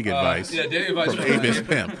relationship. Dating advice Yeah, dating advice. From Avis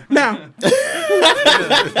Pimp. Now,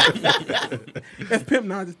 that's Pimp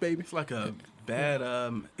Nodges, baby. It's like a bad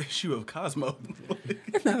issue of Cosmo.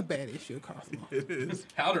 It's not a bad issue, Cosmo.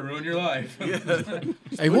 How to ruin your life.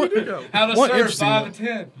 Hey, one How to One serve interesting 5 one. to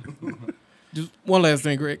 10. just one last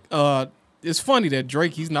thing, Greg. It's funny that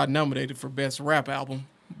Drake he's not nominated for best rap album,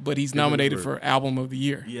 but he's nominated for Album of the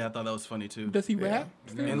Year. Yeah, I thought that was funny too. Does he rap?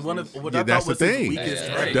 And one of what Yeah, I that's thought was the his thing. weakest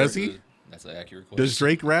Yeah, track. Does he? That's an accurate question. Does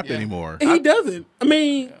Drake rap anymore? He doesn't. I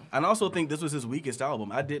mean, And I also think this was his weakest album.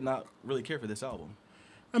 I did not really care for this album.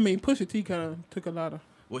 Pusha T kind of took a lot of.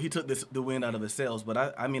 Well, he took the wind out of his sails,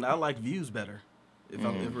 but I mean, I like Views better. If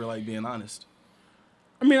we're like being honest.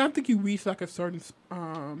 I mean, I think you reach like a certain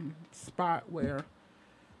spot where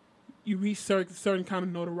you reach certain kind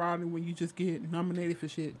of notoriety when you just get nominated for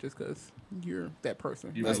shit just because you're that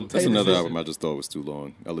person. You Like, really- That's Taylor another Swift. album I just thought was too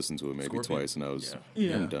long. I listened to it maybe Scorpion? twice, and I was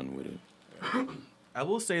Yeah. I'm done with it. I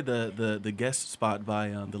will say the guest spot by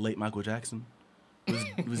the late Michael Jackson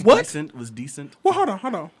was What? decent. Was decent. Well, hold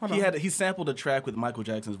on. He sampled a track with Michael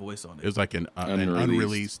Jackson's voice on It it. was like an Unreleased.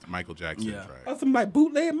 unreleased Michael Jackson Yeah. track. Some like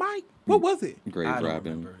bootleg Mike. What was it? Grave I don't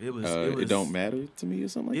Robin. remember. It was- It don't matter to me or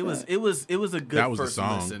something like It was that. it was a good That was the first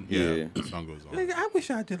song. listen. Yeah, Yeah. the song goes on. Nigga, I wish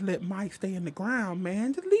I just let Mike stay in the ground,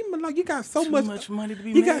 man. Just leave him alone. You got so Too much money to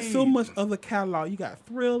be You got made. so much other catalog. You got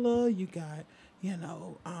Thriller. You got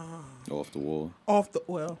Off the wall. off the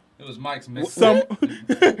well. It was Mike's mix. Some.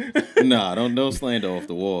 Nah, don't slander Off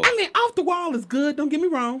the Wall. I mean, off the wall is good. Don't get me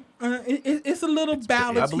wrong. It's a little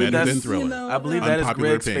ballad. I believe better that's than Thriller. I believe that is Unpopular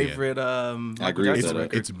Greg's opinion. favorite. Michael agree with Jackson that.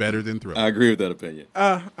 record. It's better than Thriller. I agree with that opinion.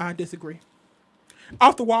 I disagree.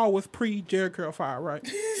 Off the wall was pre Jerry Curl Fire, right?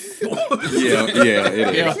 Yeah,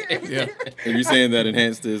 it is. Yeah. Are you saying that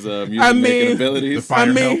enhanced his music I mean, making abilities? the fire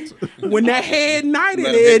I mean, helped. when that head ignited,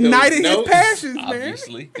 Let him it hit those ignited his notes. passions, man.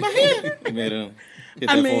 Obviously. He made him hit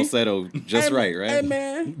I that mean, falsetto just Hey, right, right? Hey,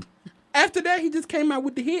 man. After that, he just came out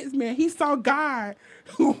with the hits, man. He saw God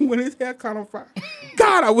when his hair caught on fire.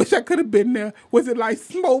 God, I wish I could have been there. Was it like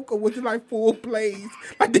smoke or was it like full blaze?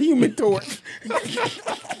 Like the Human Torch?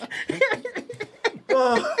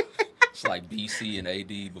 It's like BC and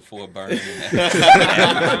AD before burning.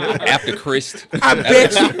 After Christ. I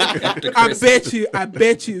bet you. After I Christ.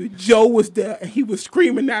 bet you Joe was there and he was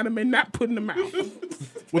screaming at him and not putting him out.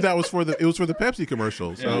 Well, it was for the Pepsi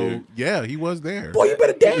commercial. So yeah, he was there. Boy, you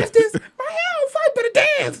better dance this. My hair on fire, you better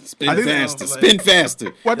dance. Spin faster, spin faster.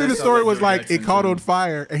 Well, I think the That's story how was Michael like Jackson it caught did. on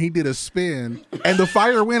fire and he did a spin and the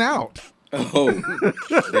fire went out. Oh,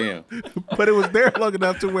 damn. But it was there long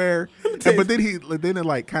enough to where, but then it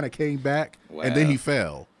like kind of came back and then Wow. he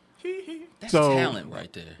fell. That's So- talent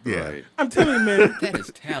right there. Yeah. Right. I'm telling you, man. That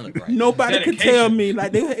is talent right there. Nobody could Dedication. tell me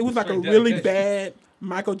like it was like a Straight really dedication. bad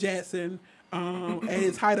Michael Jackson at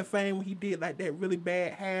his height of fame when he did like that really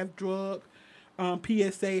bad half drug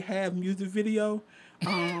PSA half music video.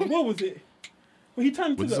 What was it? When he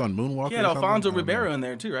turned Was to this the on Moonwalker? He had or something? Alfonso I don't know. Ribeiro in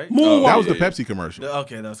there too, right? Moonwalker. That was the Yeah. Pepsi commercial.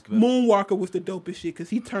 Okay, that's good. Moonwalker was the dopest shit because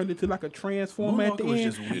he turned into like a transformer at the Moonwalker was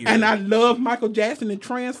end. just weird. And I love Michael Jackson and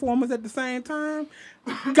Transformers at the same time.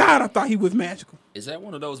 God, I thought he was magical. Is that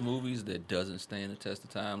one of those movies that doesn't stand the test of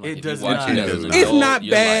time? It if does you watch not. it as an It's It's adult, not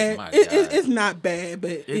you're bad. Like, my God. It's not bad,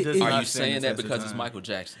 but It does it, not Are you stand saying the that test of because it's time. Michael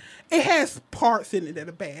Jackson? it has parts in it that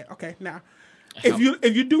are bad. Okay, now if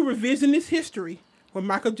you do revisionist history when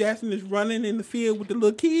Michael Jackson is running in the field with the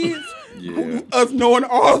little kids, Yeah. us knowing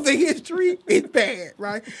all the history, it's bad,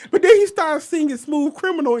 right? But then he starts singing "Smooth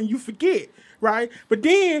Criminal" and you forget, right? But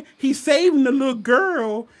then he's saving the little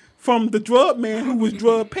girl from the drug man who was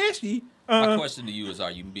drug Pesci. My question to you is: are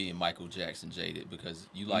you being Michael Jackson jaded because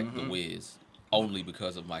you like Mm-hmm. The Wiz only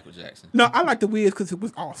because of Michael Jackson? No, I like the Wiz because it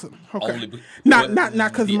was awesome. Okay, Only not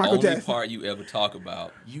because the of Michael only Jackson. part you ever talk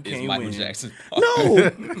about You is can't Michael win. Jackson.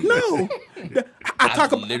 No. I I've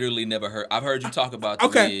talk about. literally never heard. I've heard you talk about The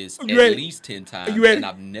Okay, Wiz you at ready? least 10 times, You ready? and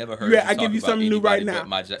I've never heard You you ready? I talk give you about something new right anybody now.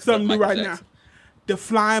 but Something new Michael right now. Jackson. The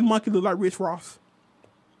flying monkey look like Rich Ross.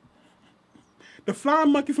 The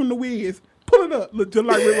flying monkey from the Wiz. Pull it up, look just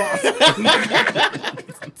like Rick Ross.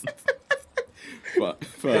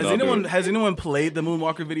 Has anyone played the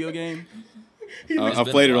Moonwalker video game? I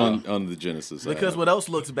played it on the Genesis. Because what else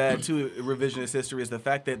looks bad too, revisionist history, is the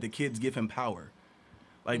fact that the kids give him power.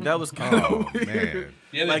 Like that was kind Oh of weird. man.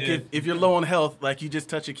 Yeah, they Like did. if you're low on health, like you just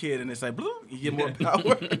touch a kid and it's like, bloop, you get more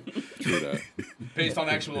power. True that. Based on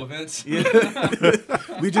actual events.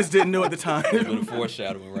 We just didn't know at the time. A little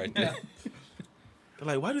foreshadowing right there. They're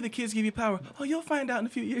like, why do the kids give you power? Oh, you'll find out in a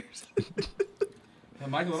few years.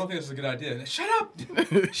 Michael, I don't think this is a good idea. Shut up!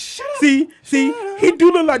 Shut up! See, he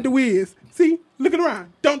do look like the Wiz. See, looking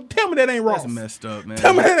around. Don't tell me that ain't Ross. That's messed up, man.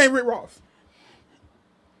 Tell me that ain't Rick Ross.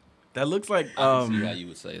 That looks like I can see how you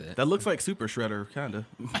would say that. that looks like Super Shredder, kinda.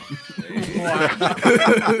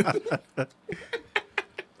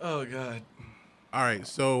 Oh God. All right,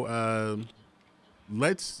 so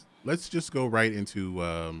let's just go right into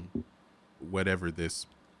whatever this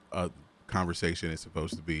conversation is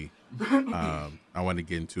supposed to be. I want to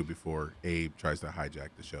get into before Abe tries to hijack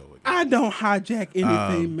the show again. I don't hijack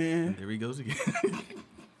anything, man. There he goes again.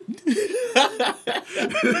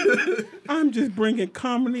 I'm just bringing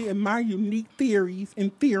comedy and my unique theories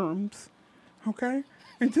and theorems, okay?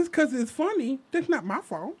 And just because it's funny, that's not my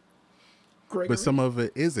fault. Gregory. But some of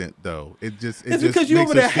it isn't, though. It's it's just because you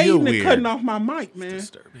makes over there us feel hating and weird. cutting off my mic, man.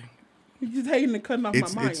 Disturbing. You just hating and cutting off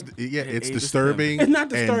It's my mic. it's Abe is disturbing. It's not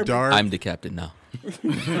disturbing. And dark. I'm the captain now. I'm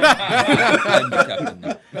the captain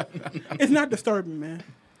now. It's not disturbing, man.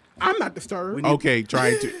 I'm not disturbed. Okay,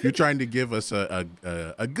 you're trying to give us a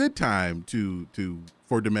good time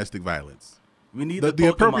for domestic violence. We need The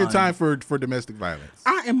appropriate Pokemon. time for domestic violence.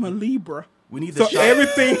 I am a Libra. We need the So shark.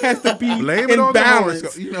 everything has to be Blame it in on the balance.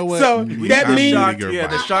 horoscope. You know what? So We that need means shark- Shark, your yeah,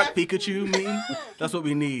 the mic. shark Pikachu meme. That's what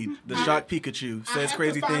we need. The shark Pikachu I says have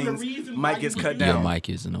crazy to find a things. reason Mike why gets you cut would Your down. mic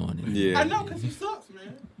isn't on. Yeah. I know because he sucks,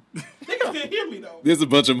 man. They can still hear me though. There's a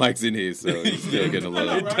bunch of mics in here, so you're still getting a I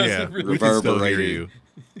know, little right? Yeah, we can still reverberate hear you.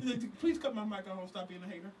 you. Please cut my mic off. Stop being a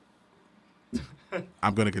hater.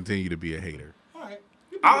 I'm going to continue to be a hater All right.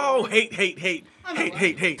 Oh, hate. I know,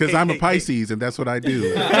 right? because I'm a Pisces and that's what I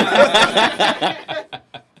do.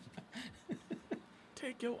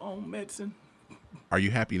 Take your own medicine. Are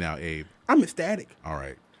you happy now, Abe? I'm ecstatic. All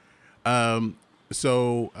right.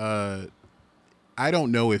 So I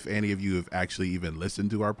don't know if any of you have actually even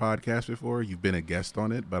listened to our podcast before. You've been a guest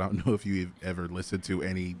on it, but I don't know if you've ever listened to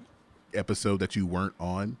any episode that you weren't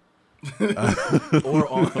on. Or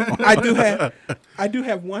on. I do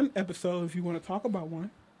have one episode if you want to talk about one.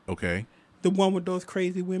 Okay. The one with those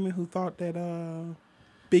crazy women who thought that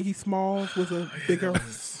Biggie Smalls was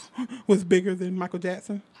was bigger than Michael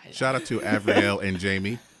Jackson. Shout out to Avriel and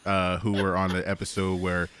Jamie, who were on the episode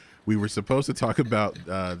where we were supposed to talk about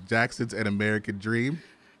Jackson's An American Dream.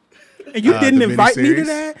 And you didn't the invite me to miniseries?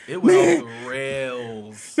 that? It was Man, off the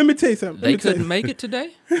rails. let me tell you something. They couldn't make it today.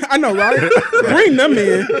 I know, right? Bring them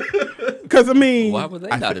in. Because, I mean, Why were they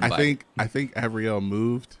not invited? I think Avriel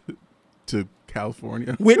moved to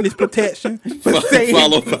California. witness protection for saying,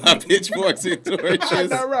 Followed by pitchforks and I torches.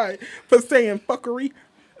 know, right, for saying fuckery.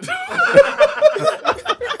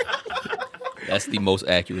 That's the most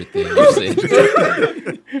accurate thing you said.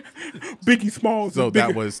 Biggie Smalls. So is bigger.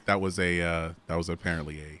 that was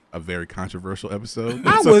apparently a very controversial episode.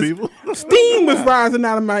 I Some was people. steam was rising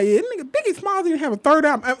out of my ear. Nigga, Biggie Smalls didn't have a third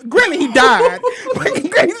album. Granted, he died.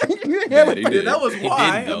 Granted, he didn't have a he third- did. That was He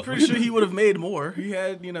why. didn't, though. I'm pretty sure he would have made more. He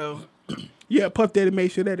had, Yeah, Puff Daddy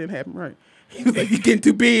made sure that didn't happen. Right? He was like, "You getting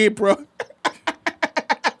too big, bro."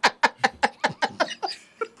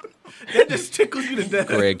 that just tickles you to death.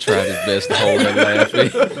 Greg tried his best to hold it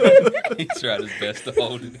laughing. He tried his best to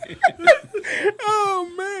hold it in.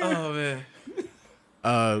 Oh man. Oh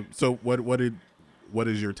man. So what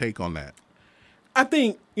is your take on that? I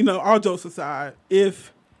think, all jokes aside,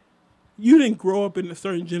 if you didn't grow up in a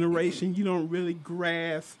certain generation, you don't really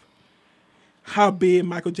grasp how big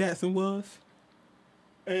Michael Jackson was.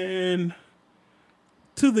 And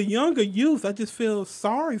to the younger youth, I just feel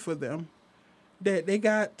sorry for them that they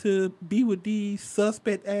got to be with these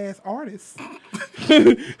suspect ass artists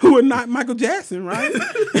who are not Michael Jackson, right?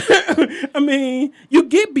 I mean, you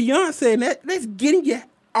get Beyonce and that's getting you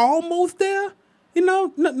almost there.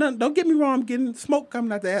 No, don't get me wrong. I'm getting smoke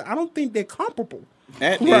coming out there. I don't think they're comparable.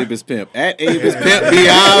 At Abe is Pimp. At Abe is Pimp.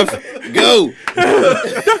 Beehive. Go.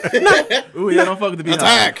 Ooh, yeah, don't fuck with the beehive.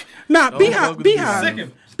 Attack. Nah, Don't fuck with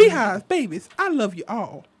the Beehive, babies. I love you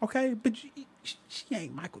all, okay? But she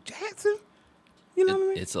ain't Michael Jackson. You know what I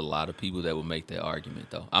mean? It's a lot of people that would make that argument,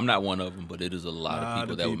 though. I'm not one of them, but it is a lot Lot of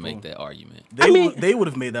people of that would people. make that argument. They would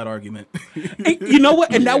have made that argument. And you know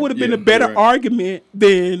what? And that would have been yeah, a better you're right. argument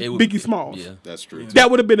than It would- Biggie Smalls. Yeah. That's true. That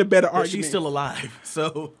would have been a better But argument. she's still alive.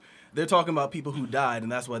 So they're talking about people who died,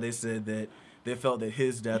 and that's why they said that they felt that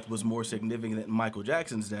his death was more significant than Michael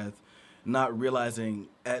Jackson's death, not realizing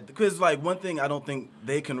because one thing I don't think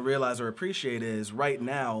they can realize or appreciate is right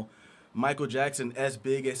now, Michael Jackson, as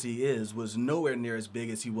big as he is, was nowhere near as big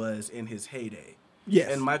as he was in his heyday.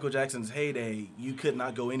 Yes. In Michael Jackson's heyday, you could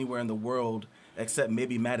not go anywhere in the world except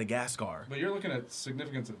maybe Madagascar. But you're looking at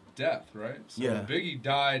significance of death, right? So Yeah. Biggie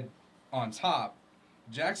died on top.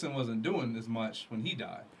 Jackson wasn't doing as much when he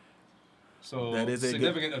died. So That is a good-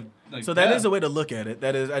 significant of So that death. is a way to look at it.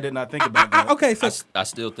 That is, I did not think about that. Okay, so I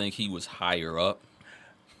still think he was higher up.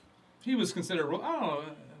 He was considered. I don't know.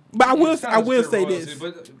 But I will- He's kinda I will considered say royalty, this.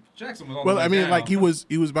 But Jackson was on Well, the way I mean, down. like he was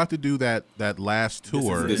about to do that last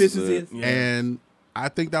tour, This this is is it. it. Yeah. and I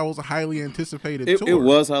think that was a highly anticipated It tour.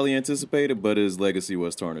 was highly anticipated, but his legacy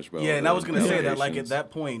was tarnished by all Yeah, and the I was gonna say that, like, at allegations.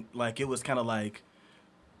 that point, like, it was kind of like,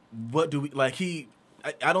 what do we, like,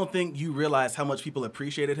 I don't think you realize how much people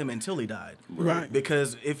appreciated him until he died. Right.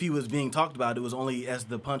 Because if he was being talked about, it was only as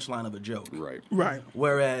the punchline of a joke. Right. Right.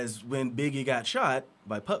 Whereas when Biggie got shot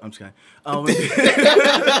by I'm just kidding.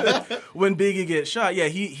 When Biggie gets shot, yeah,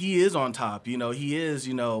 he is on top. You know, he is,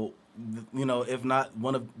 if not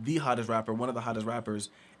one of the hottest rappers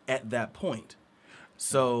at that point.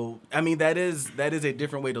 So, I mean, that is a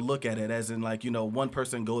different way to look at it, as in, like, one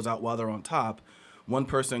person goes out while they're on top, one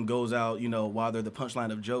person goes out, while they're the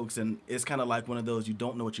punchline of jokes, and it's kind of like one of those you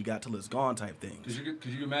don't know what you got till it's gone type things.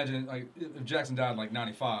 Could you imagine, like, if Jackson died like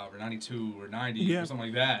 95 or 92 or 90 or something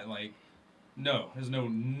like that? Like, no, there's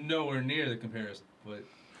nowhere near the comparison. But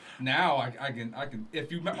now I can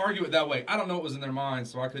if you argue it that way, I don't know what was in their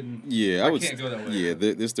minds, so I couldn't. Yeah, I can't go that way. Yeah,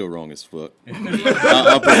 they're still wrong as fuck.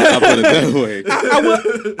 I'll put it that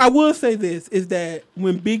way. I will say this is that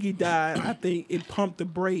when Biggie died, I think it pumped the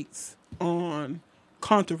brakes on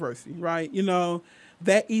controversy, right?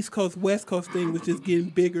 That East Coast West Coast thing was just getting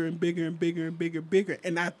bigger and bigger and bigger and bigger,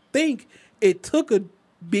 and I think it took a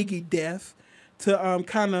Biggie death to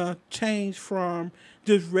kind of change from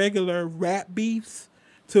just regular rap beefs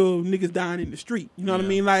to niggas dying in the street. You know what I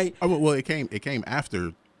mean? Like, well, it came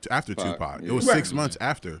after Tupac. It was 6 months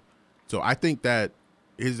after. So I think that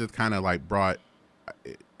his just kind of like brought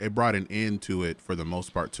an end to it for the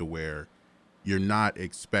most part, to where you're not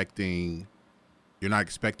expecting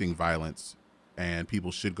violence, and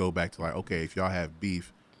people should go back to like, okay, if y'all have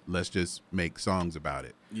beef, let's just make songs about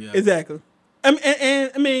it. Yeah, exactly.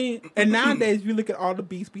 And nowadays, if you look at all the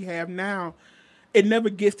beefs we have now, it never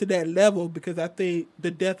gets to that level, because I think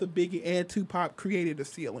the death of Biggie and Tupac created a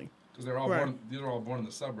ceiling. Because they're all born. These are all born in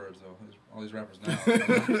the suburbs, though. All these rappers now.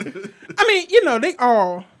 They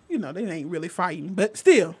all, they ain't really fighting, but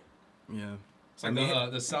still. Yeah. It's like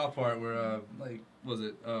the South Park where,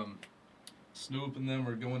 Snoop and them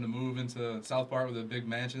were going to move into South Park with the big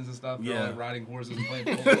mansions and stuff. They're all like riding horses and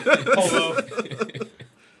playing polo.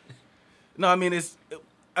 No,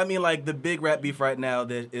 like the big rap beef right now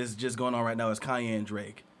that is just going on right now is Kanye and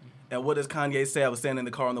Drake. And what does Kanye say? I was standing in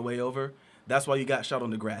the car on the way over. That's why you got shot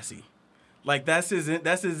on Degrassi. Like, that's his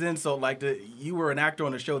insult. Like, you were an actor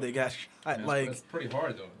on a show that got shot. Yeah, like, that's pretty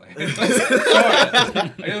hard though. Like,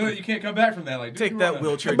 hard. Like, you can't come back from that. Like, take that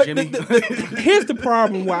wheelchair, Jimmy. Here's the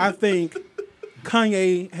problem why I think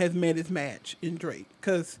Kanye has met his match in Drake,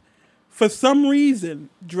 because for some reason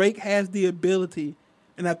Drake has the ability,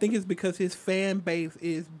 and I think it's because his fan base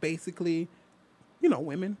is basically,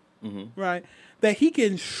 women, right? That he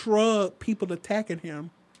can shrug people attacking him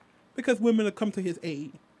because women will come to his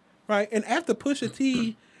aid, right? And after Pusha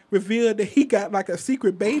T revealed that he got like a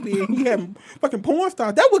secret baby and he had fucking porn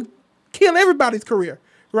stars, that would kill everybody's career,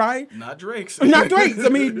 right? Not Drake's. Not Drake's.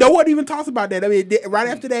 No one even talks about that. Right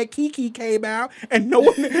after that, Kiki came out, and no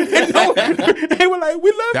one, they were like,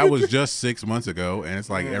 "We love you." That was just 6 months ago, and it's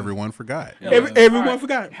like everyone forgot. Yeah, everyone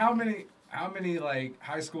forgot. How many like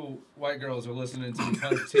high school white girls are listening to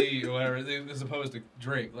Push T or whatever as opposed to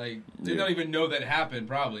Drake? Like, they don't even know that happened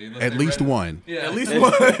probably. At least one. Yeah, at least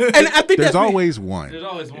one. And I think there's always one. There's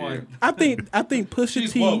always one. I think Pusha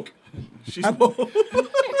She's T. woke. She's woke.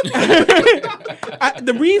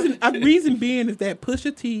 The reason being is that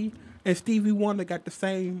Pusha T and Stevie Wonder got the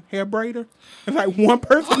same hair braider. It's like one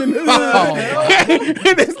person in the hood,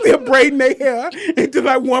 and they're still braiding their hair. It's just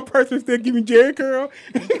like one person still giving Jerry curl.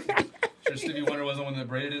 Sure, Stevie Wonder wasn't the one that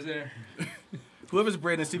braided his hair. Whoever's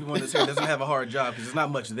braiding Stevie Wonder's hair doesn't have a hard job because there's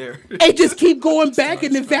not much there. They just keep going back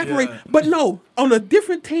and evaporate. Yeah. But no, on a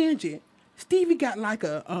different tangent, Stevie got like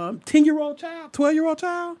a 10-year-old child, 12-year-old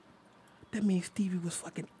child. That means Stevie was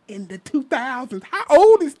fucking in the 2000s. How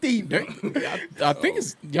old is Stevie? I think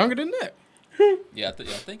it's younger than that. Yeah, I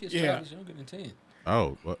think his child is younger than 10.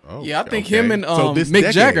 Oh, yeah, I think him and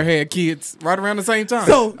Mick Jagger had kids right around the same time.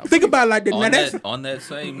 So think about it like that. On that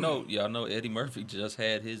same note, y'all know Eddie Murphy just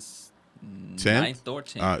had his 10th 9th or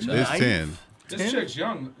 10th. It's 10. This chick's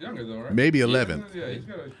younger though, right? Maybe 11th. Yeah, he's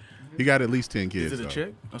got he got at least 10 kids. Is it a though.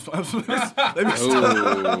 chick? Let me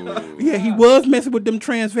stop. Yeah, he was messing with them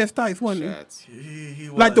transvestites, wasn't he?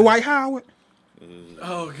 Was. Like Dwight Howard.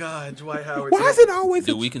 Oh God, Dwight Howard. Why is it always?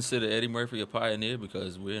 Do we consider Eddie Murphy a pioneer?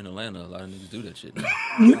 Because we're in Atlanta, a lot of niggas do that shit.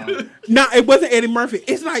 No, it wasn't Eddie Murphy.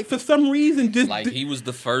 It's like for some reason, just like he was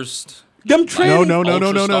the first. Them trans.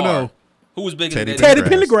 No. Who was bigger than Teddy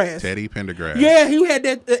Pendergrass? Teddy Pendergrass. Yeah, he had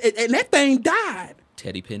that, and that thing died.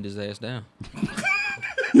 Teddy pinned his ass down.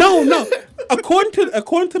 No. According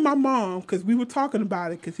to my mom, because we were talking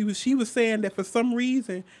about it, because she was saying that for some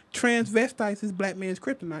reason transvestites is black man's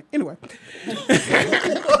kryptonite. Anyway,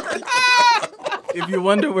 if you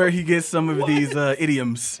wonder where he gets some of these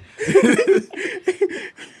idioms.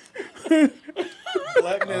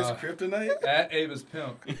 Blackness kryptonite. At Avis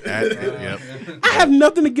Pimp. Yep. I have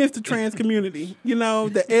nothing against the trans community. You know,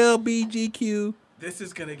 the LBGQ. This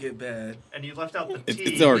is gonna get bad. And you left out the T.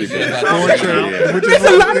 It's already been. Yeah. Which is There's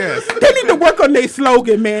a lot. yes. They need to work on their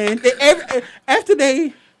slogan, man. After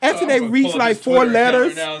they reach like 4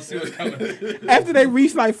 letters, Right now and see what's coming. after they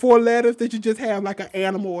reach like 4 letters, they should just have like an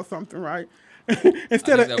animal or something, right?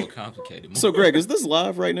 Instead I of think that would complicate it more. So, Greg, is this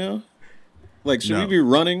live right now? Like, should No. we be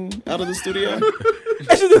running out of the studio?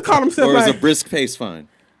 they should just call themselves Or is a like brisk pace fine?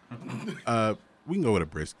 We can go with a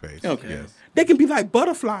brisk pace. Okay. Yes. they can be like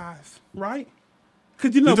butterflies, right?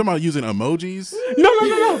 Because you know, You talking about using emojis? no,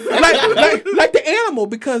 like the animal,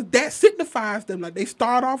 because that signifies them. Like they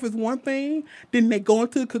start off as one thing, then they go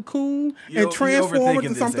into the cocoon and transform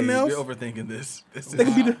into something else. You're overthinking this.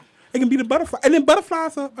 They can be the butterfly, and then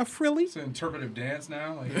butterflies are frilly. It's an interpretive dance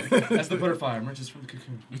now. Like, that's the butterfly emerges from the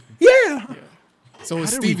cocoon. Yeah, So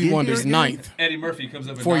it's How did we Stevie get Wonder's here again? ninth, Eddie Murphy comes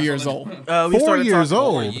up. And 4 knocks years on old. We 4 started years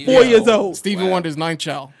talking- old. 4 years old. Stevie Wonder's ninth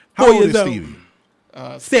child. How Four old is years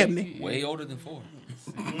old. Stevie? 70. Way older than 4.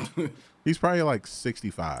 He's probably like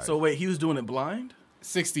 65. So wait, he was doing it blind?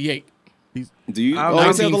 68. Do you I'm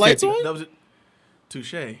always have the lights 1950. on? That was it.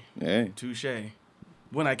 Touche. Hey, Touche.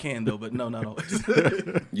 When I can though, but no, not always.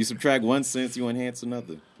 you subtract one sense, you enhance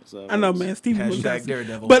another. That's how it I know, works. man. Stevie was Hashtag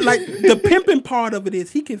Daredevil. But like the pimping part of it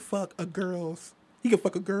is he can fuck a girl,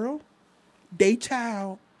 they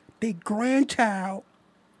child, they grandchild,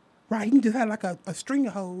 right? He can just have like a string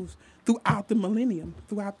of hoes throughout the millennium,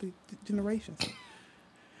 throughout the generations.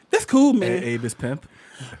 That's cool, man. Abe is pimp.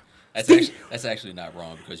 That's actually not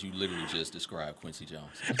wrong because you literally just described Quincy Jones.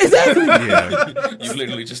 Exactly. yeah. You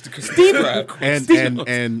literally just described Quincy Jones.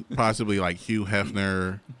 And possibly like Hugh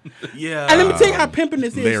Hefner. Yeah. And let me tell you how pimping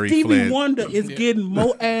this is. Larry Stevie Flint. Wonder is getting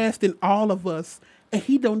more ass than all of us, and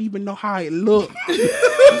he don't even know how it looks.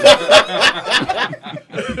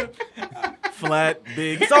 Flat,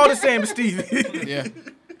 big. It's all the same as Stevie. Yeah.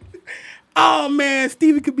 Oh man,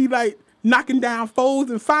 Stevie could be like knocking down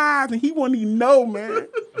 4s and 5s, and he won't even know, man.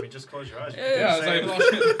 I mean, just close your eyes. Yeah, it's like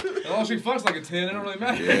as long as she fucks like a 10, it don't really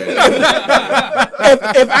matter.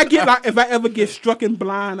 If I ever get struck in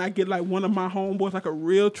blind, I get like one of my homeboys, like a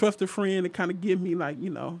real trusted friend, to kind of give me like, you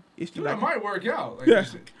know, is she Dude, like it might work out. Like, Yeah.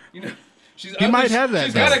 you know, she's He ugly. might have that.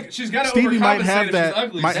 She's got to Stevie might overcompensate have if that. she's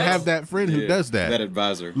ugly, Might so- have that friend who Yeah, does that. That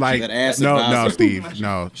advisor. Like that ass no, advisor. no, Steve,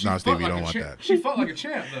 no, She no, fought Steve, you like don't a want champ. that. She fought like a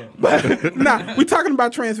champ, though. nah, we're talking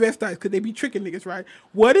about transvestites because they be tricking niggas, right?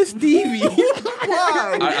 What is Stevie?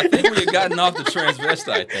 I think we had gotten off the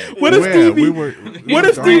transvestite thing. What if Where? Stevie? We were- What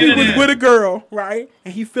if Darn Stevie it. was with a girl, right?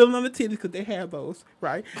 And he feeling on the titties because they have those,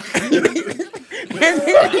 right? Because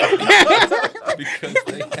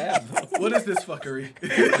they have them. What is this fuckery?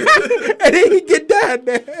 And then he get down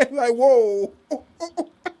there like, whoa.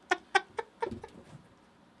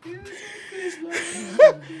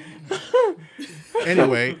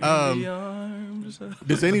 Anyway, The arms.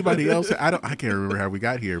 does anybody else? I can't remember how we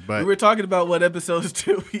got here, We but were talking about what episodes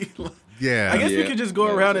do we like. yeah. I guess we Yeah. could just go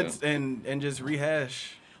Yeah, around yeah. and just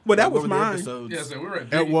rehash. Well, that like, was what were the mine. episodes. Yeah, so we were at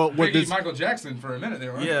And Biggie, what Biggie does- Michael Jackson for a minute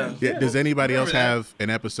there, right? Yeah. Yeah, does anybody else Remember that. have an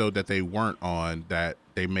episode that they weren't on that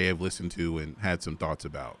they may have listened to and had some thoughts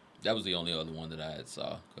about? That was the only other one that I had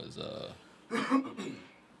saw because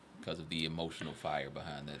of the emotional fire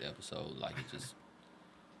behind that episode. Like it just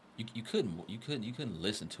you couldn't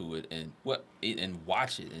listen to it and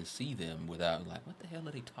watch it and see them without like what the hell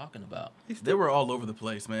are they talking about? They were all over the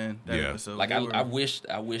place, man. That Yeah. episode. Like They were- I wish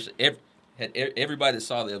everybody that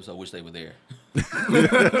saw the episode wish they were there.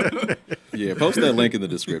 Yeah, post that link in the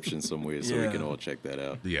description somewhere so we Yeah. can all check that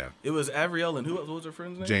out. Yeah, It was Avriel and who else? What was her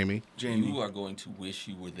friend's name? Jamie. Jamie. You are going to wish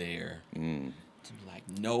you were there. Mm. To be like,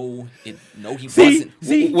 no, he See,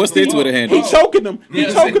 wasn't. What's their Twitter handle? He choking them. He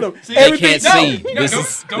Yeah, choking see- them. see, They Everything- can't No, see. no, This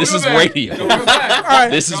don't is go back. radio. Don't go back. All right.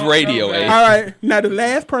 This is Don't radio, go eh? back. All right. Now the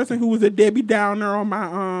last person who was a Debbie Downer on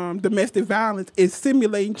my domestic violence is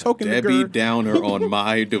simulating choking the Debbie girl. Downer on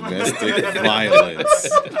my domestic violence.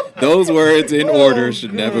 Those words in order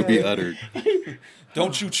should never be uttered.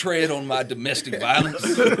 Don't you tread on my domestic violence.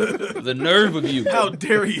 The nerve of you. How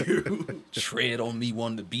dare you? Tread on me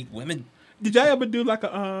wanting to beat women. Did y'all ever do like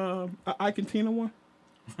a Ike and Tina one?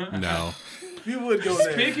 No, You would go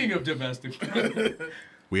there. Speaking of domestic,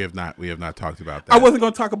 we have not. We have not talked about that. I wasn't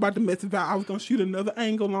gonna talk about domestic violence. I was gonna shoot another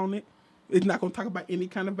angle on it. It's not gonna talk about any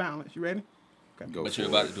kind of violence. You ready? Go But for you're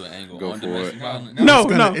it. about to do an angle Go on for domestic it. violence. No, It's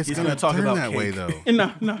gonna, no. It's He's gonna gonna talk turn about that way cake. though.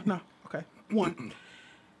 No. Okay. One.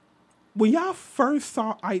 When y'all first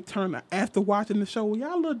saw Ike Turner after watching the show, were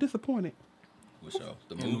y'all a little disappointed? Which show?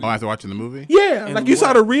 The movie. Oh, after watching the movie? Yeah, And like you saw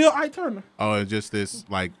what? the real Ike Turner. Oh, it's just this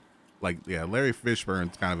like Larry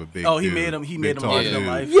Fishburne's kind of a big. Oh, he dude, made him. He made big him tall larger than dude.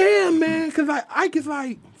 life. Yeah, man. Because Ike is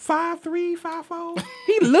like 5'3", 5'4".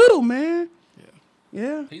 He little, man.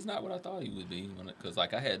 Yeah. He's not what I thought he would be, because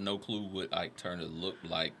like I had no clue what Ike Turner looked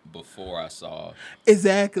like before I saw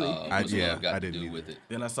Exactly. What's Love Got to didn't Do either. with it.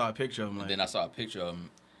 Then I saw a picture of him. Like, Then I saw a picture of him.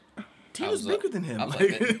 he I was bigger than him. I was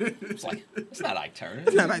Like, like, it's not Ike Turner.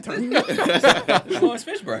 It's not like Turner. Lawrence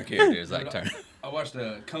Fishburne character is Ike Turner. I watched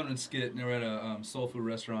a Conan skit, and they were at a soul food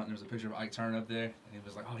restaurant, and there was a picture of Ike Turner up there, and he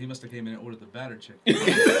was like, "Oh, he must have came in and ordered the batter chicken."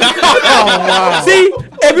 See,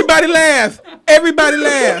 everybody laughs. Everybody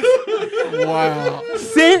laughs. Wow.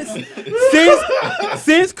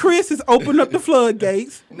 Since Chris has opened up the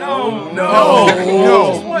floodgates. no.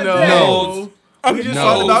 We just No.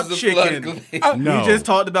 talked about The chicken. floodgates. No. We just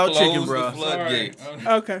talked about chicken, Close the bro. floodgates.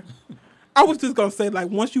 Okay. I was just gonna say, like,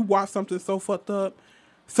 once you watch something so fucked up,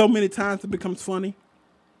 so many times it becomes funny.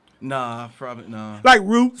 Nah, probably nah. Like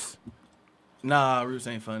Roots. Nah, Roots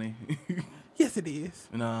ain't funny. Yes, it is.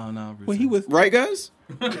 No, Roots. When he was Right, guys?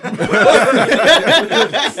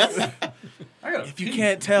 If you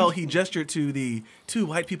can't tell, he gestured to the two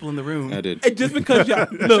white people in the room. I did. and just because y'all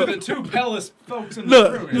To the look, two Pellis folks in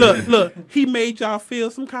the room. look, he made y'all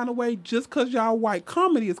feel some kind of way just because y'all white.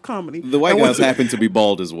 Comedy is comedy. The white And when- guys happen to be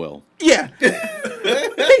bald as well. Yeah.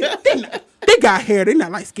 they got hair. They're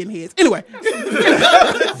not like skinheads. Anyway,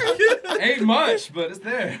 Ain't much, but it's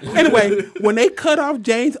there. when they cut off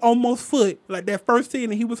James' almost foot, like that first scene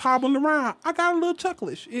and he was hobbling around, I got a little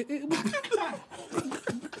chucklish. It was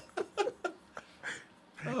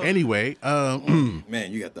Anyway,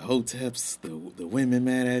 Man, you got the hoteps, the women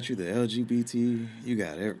mad at you, the LGBT. You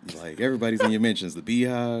got everybody's in your mentions. The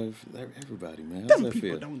Beehive, everybody, man. How's that people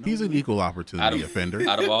feel? don't know. he's an equal opportunity offender.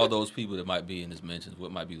 Out of all those people that might be in his mentions,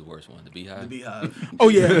 what might be the worst one? The Beehive? The Beehive. Oh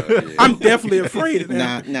yeah. I'm definitely afraid of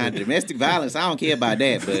that. Nah, domestic violence. I don't care about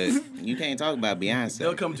that, but you can't talk about Beyonce.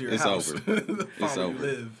 They'll come to your it's house. Over. The It's farm where you over.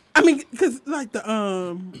 live. I mean, because like the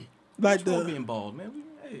What's wrong being bald, man?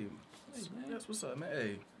 Hey, that's what's up, man.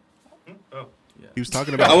 Hey. Oh, He was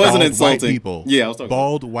talking about I wasn't bald insulting. white people. Yeah, I was talking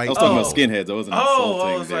bald about, white I was talking people. about skinheads. I wasn't Oh, I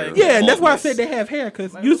insulting. was their like- yeah, and that's why I baldness. said they have hair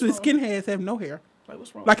because Like, usually what's wrong? skinheads have no hair. Like,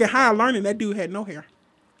 what's wrong? Like in Higher Learning, that dude had no hair.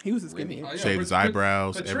 He was a Really? skinhead. Oh, yeah, Shaved his but-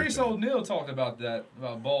 eyebrows, Patrice everything. O'Neal talked about that,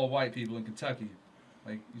 about bald white people in Kentucky.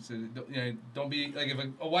 Like, you said, don't be, like, if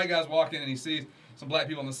a white guy's walking and he sees some black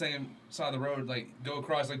people on the same side of the road, like, go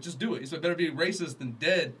across, like, just do it. He said, better be racist than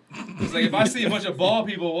dead. It's like, if I see a bunch of bald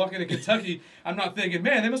people walking in Kentucky, I'm not thinking,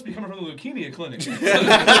 man, they must be coming from the leukemia clinic.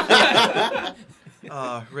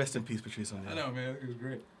 Rest in peace, Patrice O'Neal. I know, man. It was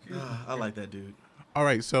great. I like that dude. All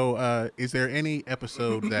right, so is there any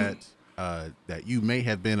episode that that you may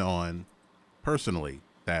have been on personally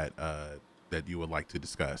that that you would like to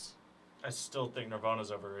discuss? I still think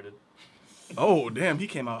Nirvana's overrated. Oh, damn, he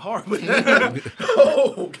came out hard with that.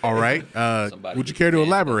 Oh, All right, Somebody would you gets care to banned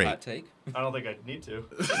for a elaborate? hot take, I don't think I need to.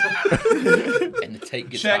 and the take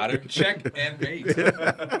gets hotter. Check and bait.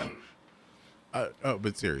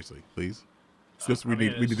 But seriously, please. Just we I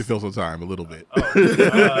mean, need to fill some time a little bit. No,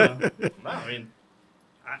 I mean,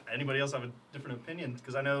 anybody else have a different opinion?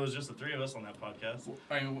 Because I know it was just the three of us on that podcast.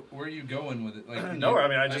 I mean, where are you going with it? Like, Nowhere. I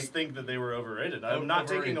mean, I like- just think that they were overrated. I'm not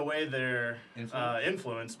taking Overrated. away their Influence?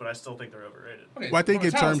 influence, but I still think they're overrated. Okay, Well, I think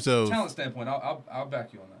from a in terms of- talent standpoint, I'll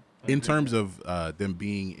back you on that. In terms of them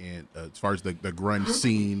being in, as far as the grunge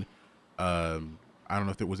scene, I don't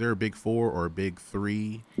know if there was a big four or a big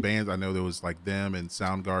three bands. I know there was like them and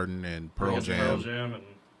Soundgarden and Pearl Pearl Jam. Jam and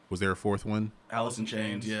Was there a fourth one? Alice in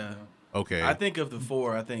Chains, yeah. Okay. I think of the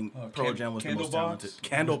four, I think Pearl Jam was the most Candlebox?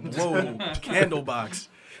 talented. Candlebox.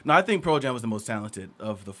 No, I think Pearl Jam was the most talented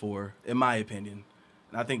of the four, in my opinion.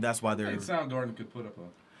 And I think that's why I they're. think Soundgarden could put up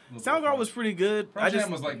a. Soundgarden was pretty good. Pearl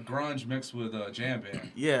Jam was like grunge mixed with jam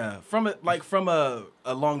band. Yeah, from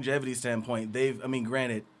a longevity standpoint,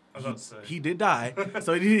 granted, I was about to say. he did die,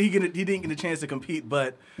 so he didn't get a chance to compete.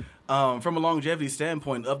 But from a longevity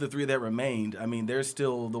standpoint, of the three that remained, I mean, they're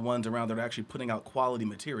still the ones around that are actually putting out quality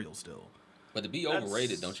material still. But to be That's-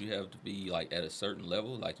 overrated, don't you have to be like at a certain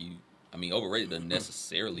level? Like overrated doesn't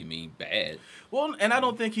necessarily mean bad. Well, and I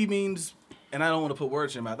don't think he means, and I don't want to put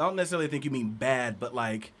words in your mouth. I don't necessarily think you mean bad, but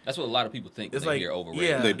like That's what a lot of people think when it's they like hear overrated.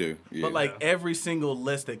 yeah, They do, yeah. But like every single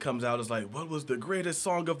list that comes out is like, what was the greatest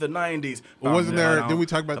song of the '90s? Well, wasn't there? Did we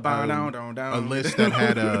talk about a list that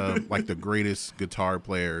had like the greatest guitar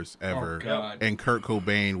players ever? God. And Kurt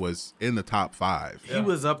Cobain was in the top 5. He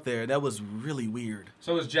was up there. That was really weird.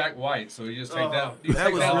 So was Jack White. So you just take Oh, that. You that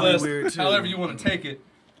take was that really list, weird, too. however you want to take it.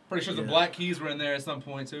 Pretty sure the Yeah. Black Keys were in there at some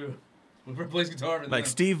point too. We plays guitar. Like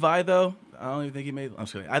Steve Vai, though, I don't even think he made. I'm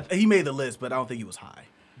just kidding. He made the list, but I don't think he was high.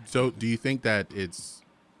 So, do you think that it's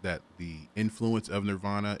that the influence of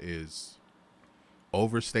Nirvana is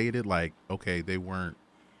overstated. Like, okay, they weren't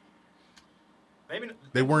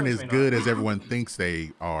as good as everyone thinks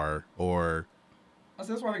they are, or That's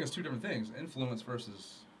why I think it's two different things: influence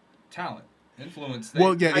versus talent. Influence.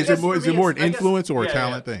 is it more an influence or a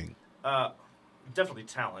talent thing? Definitely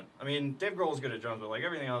talent. I mean, Dave Grohl's good at drums, but like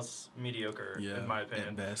everything else, mediocre in my opinion.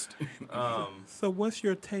 At best. So, what's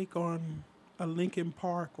your take on a Linkin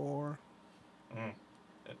Park or? Why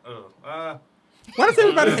does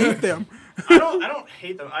everybody hate them? I don't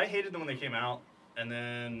hate them. I hated them when they came out, and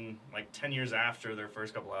then like 10 years after their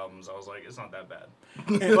first couple albums, I was like, it's not that bad.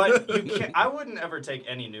 But you can't. I wouldn't ever take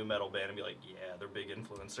any new metal band and be like, yeah, they're big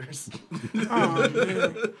influencers.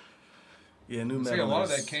 Yeah, new metal. metal. A lot of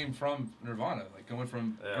that came from Nirvana, like going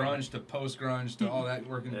from grunge to post grunge to all that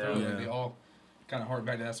working through. Like they all kind of hark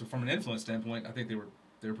back to that. So from an influence standpoint, I think they were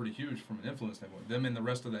pretty huge from an influence standpoint. Them and the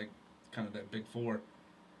rest of that kind of that big four.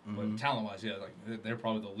 But talent-wise, like they're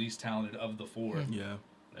probably the least talented of the four. Yeah.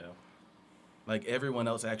 Like everyone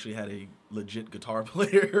else actually had a legit guitar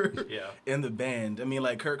player in the band. I mean,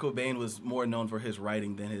 like Kurt Cobain was more known for his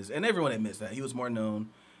writing than and everyone admits that. He was more known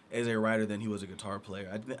as a writer than he was a guitar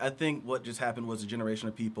player. I think what just happened was a generation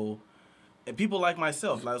of people, and people like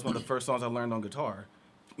myself, that was one of the first songs I learned on guitar.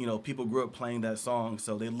 You know, people grew up playing that song,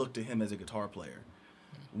 so they looked to him as a guitar player.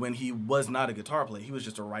 When he was not a guitar player, he was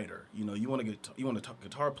just a writer. You know, you want a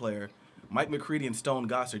guitar player, Mike McCready and Stone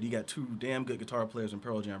Gossard, you got two damn good guitar players in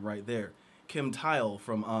Pearl Jam right there. Kim Tile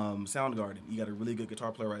from Soundgarden, you got a really good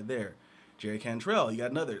guitar player right there. Jerry Cantrell, you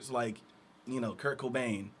got another. It's like, you know, Kurt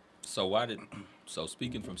Cobain. So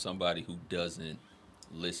speaking from somebody who doesn't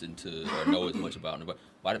listen to or know as much about Nirvana,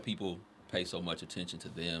 why do people pay so much attention to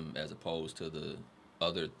them as opposed to the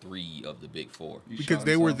other three of the big four? Because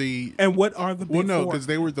they were the... And what are the big four? Because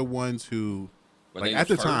they were the ones who, like at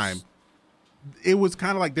the time, it was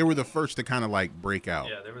kind of like they were the first to kind of like break out.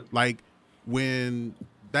 Yeah, they were... Like when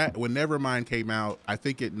Nevermind came out, I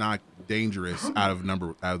think it knocked Dangerous out of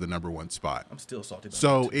the number one spot. I'm still salty about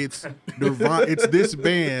So that. it's Nirvana. It's this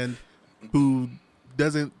band who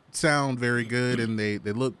doesn't sound very good, and they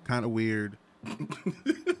look kind of weird.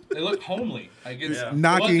 They look homely. I guess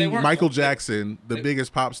knocking Michael Jackson, the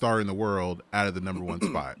biggest pop star in the world, out of the number one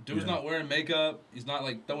spot. Dude's not wearing makeup. He's not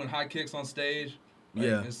like throwing high kicks on stage.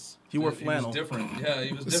 Like, he wore flannel. He was different. Yeah,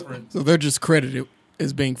 he was different. So they're just credited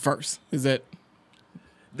as being first. Is that?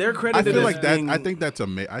 They're credited. I feel like that. I think that's a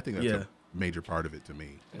major part of it to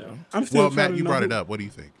me. Yeah. I'm still Matt, you brought it up. What do you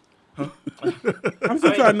think? I'm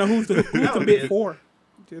still trying to know who's the big four.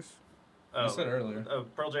 Just. I said earlier.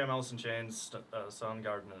 Pearl Jam, Alice in Chains,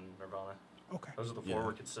 Soundgarden, and Nirvana. Okay. Those are the four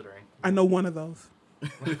we're considering. I know one of those.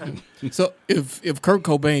 So if Kurt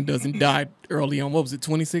Cobain doesn't die early on, what was it,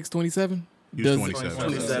 26, 27? He was 27.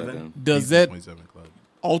 27. Does that 27 club.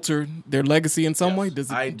 alter their legacy in some way?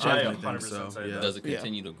 Does it? I definitely think 100% so. say Yeah. that. Does it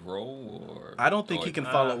continue to grow, or I don't think he can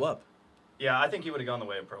follow up. Yeah, I think he would have gone the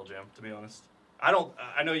way of Pearl Jam, to be honest. I know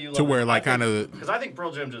you love To where, it. like, kind of... Because I think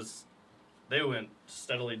Pearl Jam they went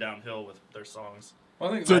steadily downhill with their songs.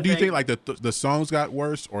 Well, So do you think like the songs got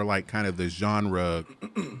worse, or like kind of the genre,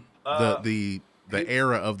 the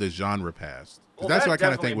era of the genre passed? 'Cause that's what I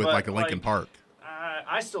kind of think with like a Linkin Park.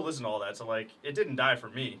 I still listen to all that, so like it didn't die for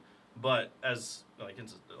me, but as like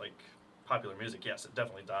popular music, yes, it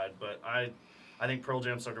definitely died. But I think Pearl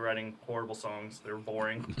Jam started writing horrible songs. They were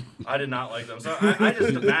boring. I did not like them. So I just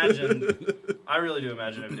imagine, I really do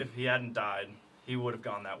imagine if he hadn't died, he would have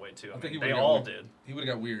gone that way too. I think they all did. He would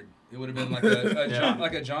have got weird. It would have been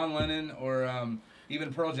like a John Lennon or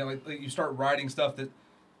even Pearl Jam. Like you start writing stuff and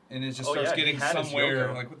it just starts getting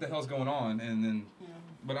somewhere. Like what the hell's going on? And then,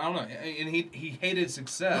 but I don't know. And he hated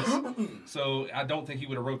success, so I don't think he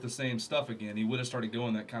would have wrote the same stuff again. He would have started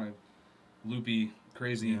going that kind of loopy,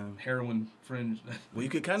 crazy heroin fringe. Well, you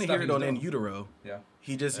could kind of hear it on In Utero. Yeah.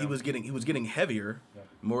 He was getting heavier,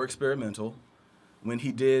 more experimental. When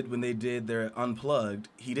they did their Unplugged,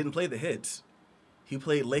 he didn't play the hits. He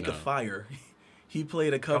played Lake of Fire. He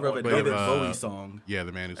played a cover of a David Bowie song. Yeah,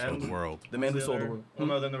 The Man Who Sold the World. The Man Who Sold the World. Well,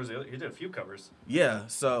 no, then there was he did a few covers. Yeah.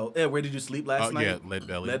 So, Where Did You Sleep Last Night? Yeah, Lead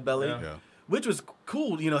Belly. Lead Belly. Yeah. Which was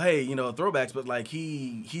cool, throwbacks, but like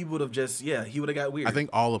he would have he would have got weird. I think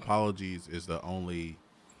All Apologies is the only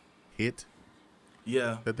hit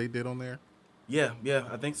that they did on there. Yeah,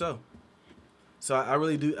 I think so. So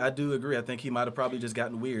I do agree. I think he might have probably just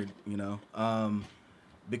gotten weird,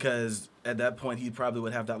 because at that point he probably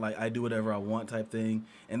would have that like I do whatever I want type thing.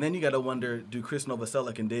 And then you got to wonder, do Chris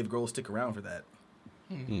Novoselic and Dave Grohl stick around for that?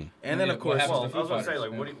 Mm-hmm. And then of course, I was going to say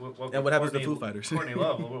like what happens to Foo Fighters? Courtney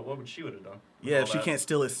Love, what would she would have done? Yeah, if she can't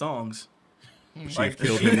steal his songs. She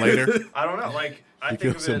killed him later. I don't know. Like I She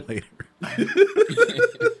think kills of him it. later.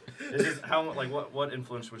 It's just how like what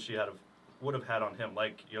influence would have had on him,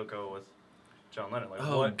 like Yoko with John Lennon? Like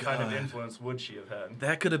what kind of God. influence would she have had?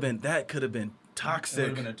 That could have been It would toxic.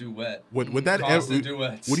 have been a duet. Would that ever? Constant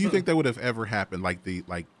duets. What do you think that would have ever happened? Like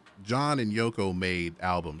John and Yoko made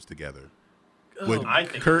albums together. Would I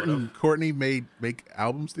think it Kurt and would've. Courtney make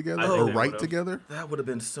albums together I think or they write would've. together? That would have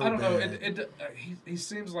been so I don't know. bad. He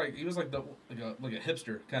seems like he was like like a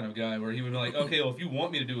hipster kind of guy where he would be like, okay, well, if you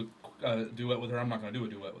want me to do a duet with her, I'm not going to do a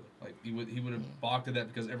duet with her. Like he would have balked at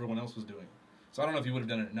that because everyone else was doing it. So I don't know if he would have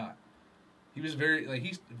done it or not. He was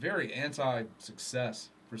he's very anti-success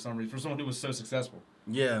for some reason, for someone who was so successful.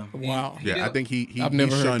 Yeah. Wow. He Yeah, did- I think he I've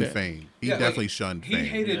never heard shunned that. fame. He Yeah, like, definitely shunned He fame.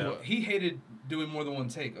 hated doing more than one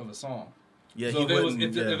take of a song. Yeah, So he if it was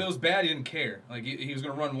wouldn't. if it was bad, he didn't care. Like he was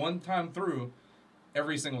gonna run one time through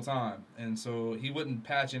every single time, and so he wouldn't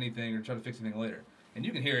patch anything or try to fix anything later. And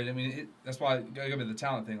you can hear it. I mean, that's why I go to the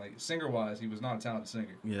talent thing. Like singer wise, he was not a talented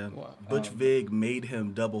singer. Yeah. Wow. Butch Vig made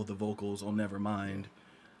him double the vocals on Nevermind.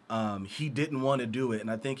 He didn't want to do it,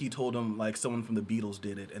 and I think he told him like someone from the Beatles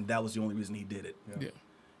did it, and that was the only reason he did it. Yeah.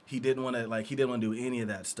 He didn't want to do any of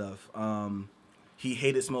that stuff. He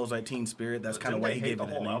hated Smells Like Teen Spirit. That's kind of Didn't why they he hate gave the it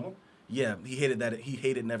that whole name. album? Yeah, he hated that. He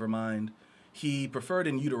hated Nevermind. He preferred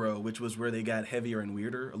In Utero, which was where they got heavier and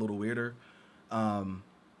weirder, a little weirder.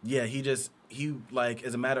 Yeah, he like,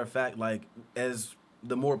 as a matter of fact, like as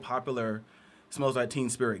the more popular Smells Like Teen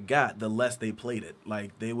Spirit got, the less they played it.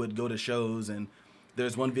 Like they would go to shows, and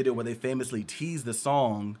there's one video where they famously tease the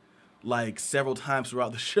song like several times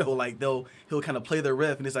throughout the show. Like he'll kind of play the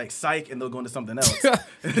riff, and it's like psych, and they'll go into something else.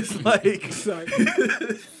 It's like,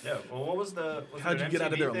 Yeah. Well, what was the? Was how'd it you an get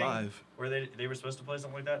out of MTV there thing alive? Where they were supposed to play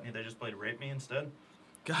something like that, and they just played "Rape Me" instead.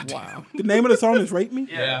 God damn. Wow. The name of the song is "Rape Me."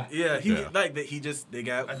 Yeah. Yeah, he Yeah. like that. They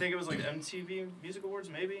got. I think it was like the MTV Music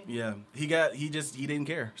Awards, maybe. Yeah, he didn't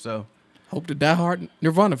care. So Hope the diehard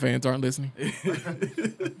Nirvana fans aren't listening.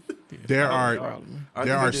 There Are there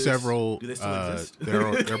they are just- several. do they still exist? There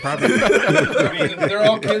are probably. I mean, they're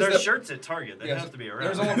all kids. Their that, shirts at Target. They have to be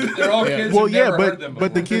around. They're all kids. Well, who've yeah, never heard them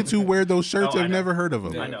but the before. kids who wear those shirts Oh, I have know. never heard of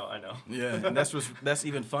them. I know. yeah, and that's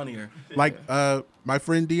even funnier. Like my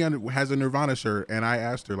friend Dion has a Nirvana shirt, and I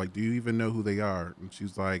asked her like, "Do you even know who they are?" And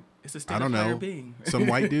she's like, It's a state "I don't of higher know, being. some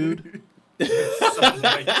white dude."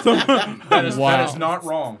 that Wow. is not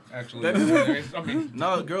wrong, actually. I mean,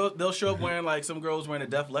 No, girls, they'll show up wearing like some girls wearing a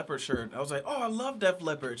Def Leppard shirt. I was like, oh, I love Def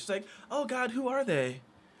Leppard. She's like, oh God, who are they?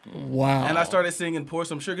 Wow. And I started singing "Pour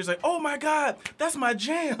Some Sugar." She's like, oh my God, that's my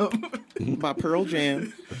jam. My Pearl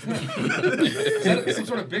Jam. is that some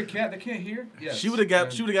sort of big cat that can't hear? Yes. She would have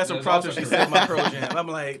got some That's props if also she said my Pearl Jam. I'm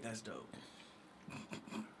like, that's dope.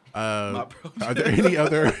 My Pearl Are there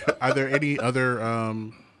any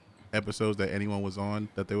other episodes that anyone was on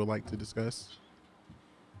that they would like to discuss?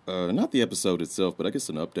 Not the episode itself, but I guess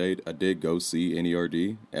an update. I did go see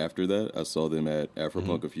NERD after that. I saw them at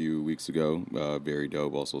Afropunk a few weeks ago. Very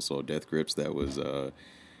dope. Also saw Death Grips. That was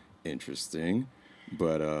interesting.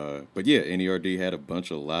 But yeah, NERD had a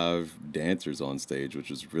bunch of live dancers on stage, which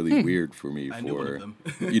was really weird for me. I knew one of them.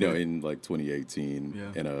 In like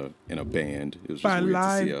 2018 Yeah. in a band. It was just By weird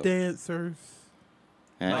to see. live dancers.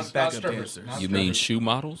 Huh? Like backup strippers. dancers. Not You strippers. mean shoe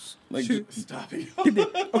models? Like Stop it. Okay.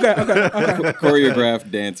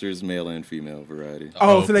 choreographed dancers, male and female variety.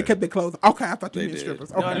 Oh, so they okay. kept their clothes. Okay, I thought you They meant did.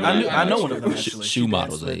 strippers. No, Okay. I know one of them actually. Shoe She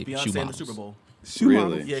models, danced with Abe. Beyonce Shoe in the models. Super Bowl. Shoe Really?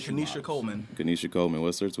 models. Yeah, Kanisha Coleman. Kanisha Coleman,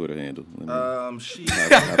 what's her Twitter handle? Let me She.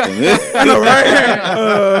 hop on this. I know,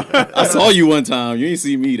 right? I saw you one time. You ain't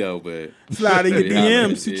see me though, but Slide in your Yeah,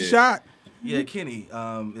 DMs, shoot your yeah. shot. Yeah, Kenny.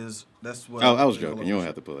 That's what. I was joking. You don't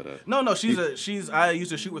have to pull it up. No, she's. I used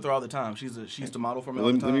to shoot with her all the time. She used to model for me all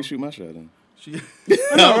Let the me, time. let me shoot my shot then. She.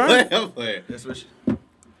 I'm playing. That's what. She,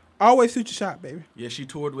 Always shoot your shot, baby. yeah, she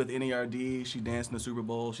toured with NERD. She danced in the Super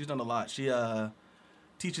Bowl. She's done a lot. She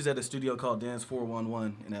teaches at a studio called Dance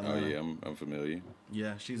 411 in Oh Atlanta. yeah, I'm familiar.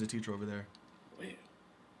 Yeah, she's a teacher over there.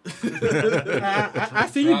 I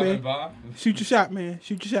see you, Robin man. Bob. Shoot your shot, man.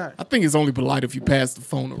 Shoot your shot. I think it's only polite if you pass the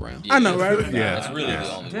phone around. I know, right? Yeah. That's really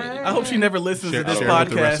the only way. I hope she never listens Share, to this share podcast with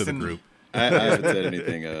the rest of the and group. I haven't said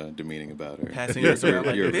anything demeaning about her. passing it around.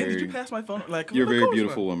 Like, you're babe, did very, you pass my phone? Like, you're a of very course,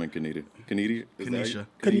 beautiful man. woman, Kanita. Kanita? Is that Kanisha.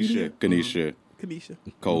 right? Kanisha. Kanisha Kanisha.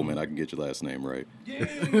 Coleman. I can get your last name right.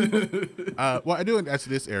 Well, I do want to ask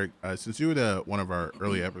you this, Eric. Since you were one of our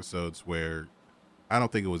early episodes where I don't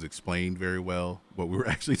think it was explained very well what we were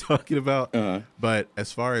actually talking about, but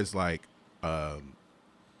as far as like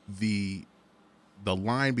the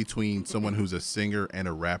line between someone who's a singer and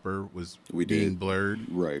a rapper was We being did. blurred,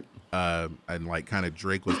 Right. and like kind of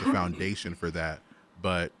Drake was the foundation for that.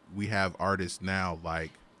 but we have artists now.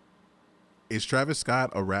 Like, is Travis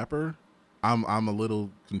Scott a rapper? I'm a little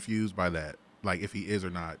confused by that. Like, if he is or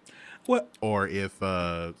not, What or if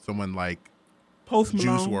someone like Post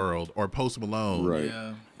Malone? Juice World or Post Malone, Right.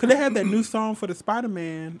 Yeah. Cause they had that new song for the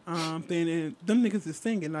Spider-Man thing, and them niggas is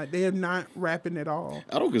singing like they're not rapping at all.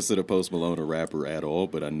 I don't consider Post Malone a rapper at all,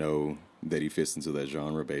 but I know that he fits into that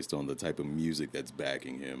genre based on the type of music that's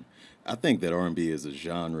backing him. I think that R&B as a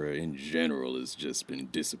genre in general has just been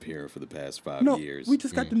disappearing for the past 5 No, years. we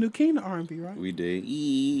just got the new king of R&B, right? We did.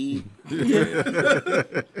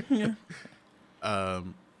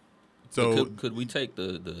 So could we take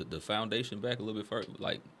the foundation back a little bit further?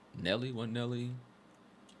 Like Nelly, wasn't Nelly?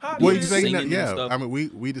 what you saying? Singing That, and yeah, stuff. I mean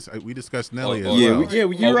we discussed Nelly Or- as Yeah,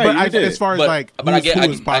 well. you're But right. I, we did. as far as But- like but I who's, guess-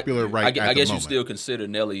 who is popular right I at guess the you moment. still consider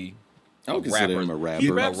Nelly. I would consider him a rapper.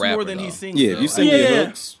 He raps rapper, more than he though. sings. Yeah, if though. you sing Yeah. your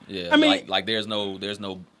hooks. Yeah, I mean- like there's no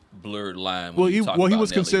blurred line. Well, When he you talk he about was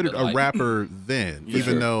Nelly, considered but, a like, rapper then, Yeah.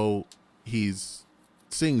 even Sure. though he's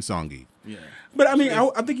sing-songy. Yeah. But I mean, I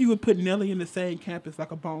think you would put Nelly in the same camp as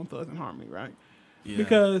like a Bone Thugs and Harmony, right? Yeah.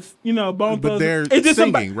 Because Bone But Thugs, they're it's just singing,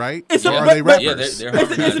 somebody- right? it's Or some- are but- they but- rappers? Yeah,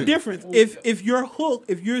 they're It's a difference. If your hook,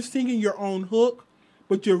 if you're singing your own hook,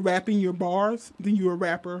 but you're rapping your bars, then you're a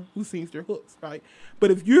rapper who sings their hooks, right?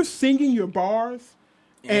 But if you're singing your bars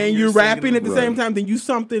and you're you're rapping singing at the the- same time, then you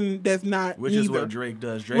something that's not Which either. is what Drake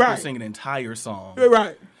does. Drake Right. will sing an entire song.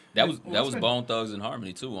 Right. that was Well, it's been- Bone Thugs and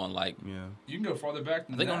Harmony too. On like Yeah. You can go farther back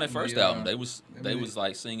than I think on that. their first The, album, they they- was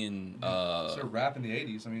like singing. sort of rap in the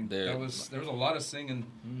 '80s. I mean, There- there was a lot of singing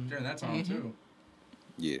during that time too.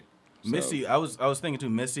 Yeah. So, Missy, I was thinking too.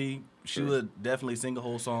 Missy, she Sure. would definitely sing a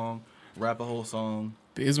whole song, rap a whole song.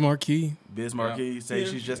 Biz Markie. Biz Markie say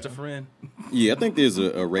Yeah. she's just a friend. Yeah, I think there's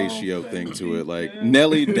a ratio thing to it. Like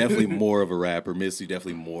Nelly, definitely more of a rapper. Missy,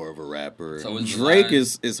 definitely more of a rapper. So is the Drake line-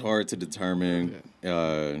 is hard to determine.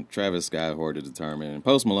 Travis Scott hard to determine.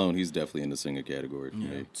 Post Malone, he's definitely in the singer category for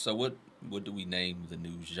me. So what do we name the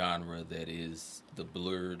new genre that is the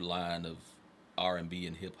blurred line of R&B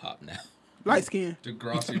and hip hop now? Light skin.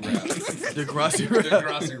 Degrassi rap. Degrassi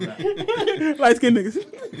Degrassi rap. Light skin niggas.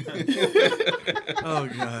 Oh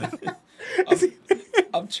god.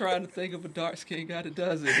 I'm trying to think of a dark skinned guy that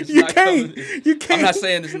does it. It's You not can't. coming- You can't. I'm not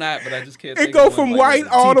saying it's not, but I just can't. It think go of one from like white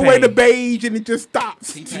that. all the way to T-Pain. beige, and it just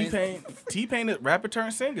stops. T-Pain. T-Pain is rapper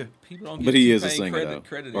turned singer. People don't But give he is a T-Pain singer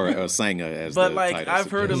credit though, or enough. a singer as But the like title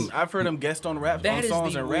I've heard suggests. him guest on rap That on is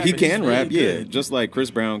songs the and rap. He and he's can really rap, yeah. good. Just like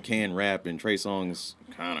Chris Brown can rap, and Trey Songz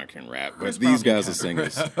kind of can rap. Chris But these Brown guys are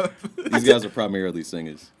can singers. These guys are primarily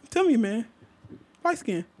singers. Tell me, man. Light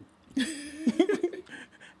skin.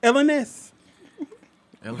 LNS.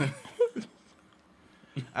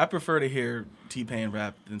 I prefer to hear T-Pain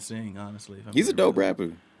rap than sing, honestly. if I'm He's a being dope real.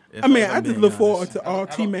 rapper. I mean, if I I'm just being look forward honest. to all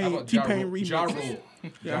How T-Pain about Ja T-Pain Rule? remixes. Ja Rule.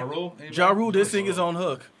 Ja Rule. Anybody? Ja Rule did sing his own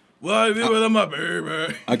hook. Why be with my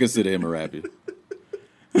baby? I consider him a rapper.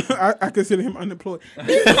 I consider him unemployed.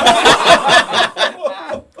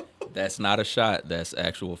 That's not a shot. That's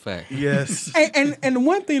actual fact. Yes. And the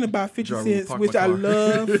one thing about 50 Ja Rule, Cent, park which my I car.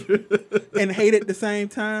 love and hate at the same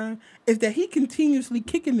time, is that he continuously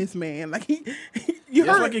kicking this man. Like you It's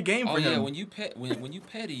heard like a game for Oh yeah, him. when you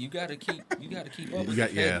petty, you gotta keep up. You with got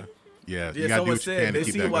the yeah. petty. Yeah, you Yeah, gotta do someone what you said can they to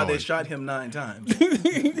keep see that why going. they shot him 9 times.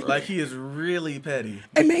 Like he is really petty.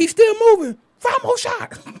 Hey man, he's still moving. 5 more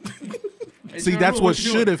shots. See, Ja that's Rule, what you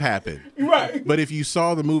doing? should have happened. Right. But if you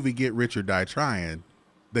saw the movie Get Rich or Die Trying,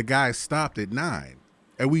 the guy stopped at 9.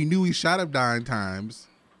 And we knew he shot him 9 times,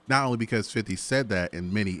 not only because 50 said that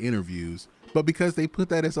in many interviews, but because they put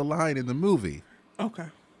that as a line in the movie. Okay.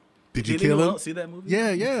 Did you Did kill anyone him? see that movie?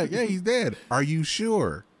 Yeah, he's dead. Are you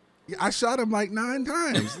sure? Yeah, I shot him like 9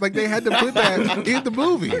 times. Like they had to put that in the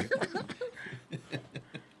movie.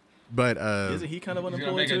 But Isn't he kind of He's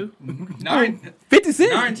gonna unemployed make too? 9 50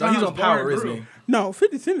 Cent. 9 No, he's times on Power, born isn't through. he? No,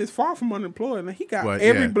 50 Cent is far from unemployed. Like, he got What?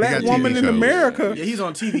 every Yeah, he black got TV woman in shows. America Yeah, he's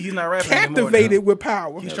on TV. He's not rapping anymore. captivated though. with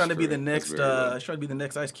power. He's trying to be the true. next. That's very real. He's trying to be the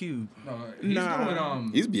next Ice Cube. No, he's Nah.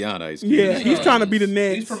 doing He's beyond Ice Cube. Yeah, he's trying to be the He's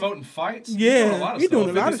next. promoting fights. Yeah, he's doing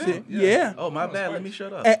a lot of 50 shit. Cent. Yeah. Oh my bad. Let me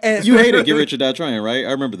shut up. And- You hated Get Rich or Die Trying, right?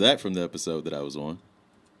 I remember that from the episode that I was on.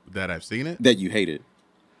 that I've seen it. That you hated.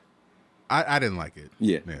 I didn't like it.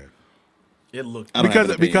 Yeah. It looked. I don't have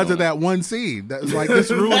an opinion Because on of that one scene. That was like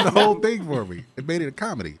this ruined the whole thing for me. It made it a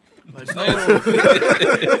comedy.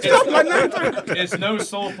 It's no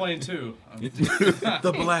Soul Plane 2.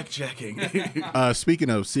 the blackjacking. Speaking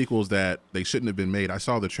of sequels that they shouldn't have been made, I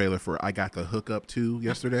saw the trailer for I Got the Hookup 2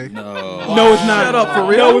 yesterday. No. No, it's not. Shut up, for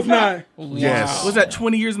real? No, it's not. Yes. Was that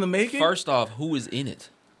 20 years in the making? First off, who is in it?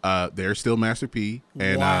 There's still Master P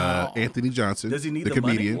and Wow. Anthony Johnson, Does he need the the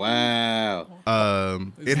money? comedian. Wow.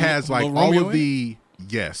 It has like Lil all Romeo of the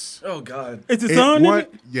yes. Oh God. It's his son. In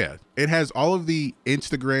it? Yeah, it has all of the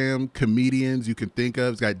Instagram comedians you can think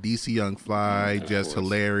of. It's got DC Young Fly, Just course.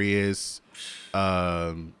 Hilarious.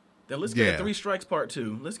 Then let's get Yeah. a 3 Strikes Part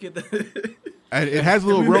 2. Let's get that. And it has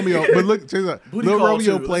Little Romeo, but look, check this out. Booty Little Call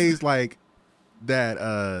Romeo too. plays like that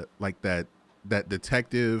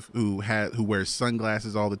detective who wears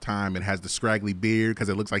sunglasses all the time and has the scraggly beard because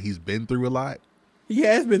it looks like he's been through a lot.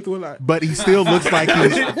 Yeah, it's been through a lot. But he still looks like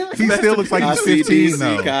he's 15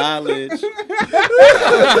 though. College.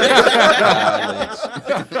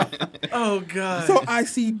 Oh God. So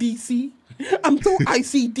ICDC. I'm so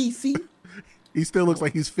ICDC. He still looks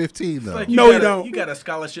like he's 15 though. Like No, got he a- don't. You got a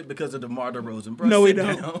scholarship because of DeMar DeRozan, bro. No, he Sit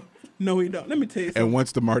don't. down. No, he don't. Let me tell you something. And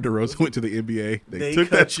once DeMar DeRozan went to the NBA, They took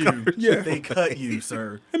that cut you. scholarship. Yeah. They cut you,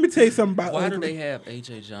 sir. Let me tell you something about Why do Ugly. they have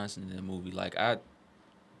AJ Johnson in the movie? Like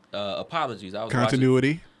apologies, I was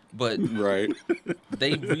Continuity. watching, Right. but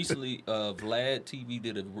they recently Vlad TV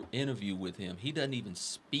did an interview with him. He doesn't even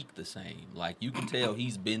speak the same. Like you can tell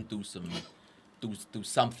he's been through through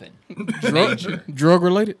something major. Drug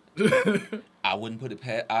related? I wouldn't put it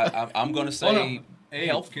past. I'm gonna Hold say on. Abe,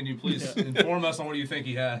 health. can you please inform us on what you think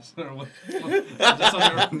he has? Or just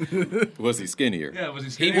on your- Was he skinnier? yeah, was he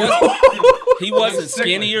He skinny? wasn't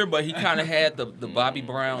Sickly. skinnier, but he kind of had the Bobby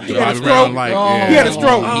Brown. He had a Bobby stroke. Brown, like, yeah. He had a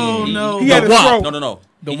stroke. Oh, no. He had a WAP. stroke. No.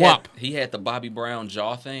 The he WAP. He had the Bobby Brown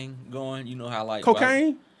jaw thing going. You know how like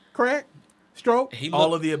Cocaine, crack, stroke. He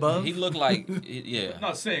All of the above? He looked like yeah. I'm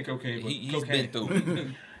not saying cocaine, but He's cocaine. been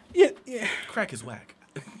through. Yeah. Crack is whack.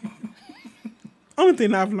 Only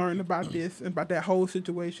thing I've learned about this, about that whole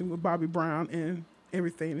situation with Bobby Brown and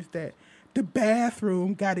everything, is that the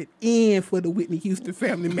bathroom got it in for the Whitney Houston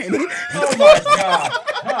family, man. Oh my God.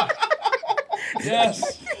 Huh.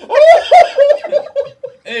 Yes.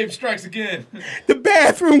 Abe strikes again. The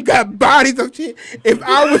bathroom got bodies of shit. If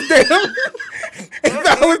I was there,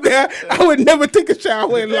 I would never take a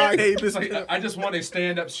shower in life. Hey, It's like, I just want a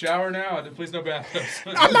stand-up shower now. Please no bathtubs.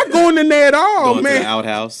 I'm not going in there at all, Going to the man.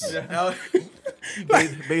 outhouse.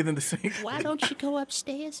 Bathe in the sink. Why don't you go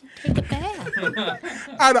upstairs and take a bath?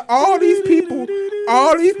 Out of all these people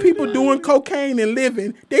doing cocaine and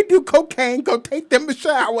living, they do cocaine, go take them a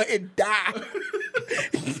shower and die.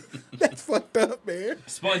 That's fucked up, man.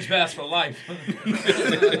 Sponge baths for life.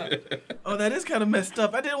 Oh, that is kind of messed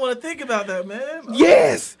up. I didn't want to think about that, man.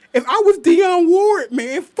 Yes. If I was Dionne Ward,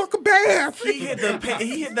 man, fuck a bath. He hit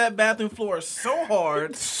that bathroom floor so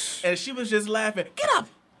hard, and she was just laughing. Get up!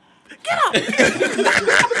 Get up!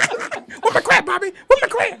 Where's my crap, Bobby? Where's my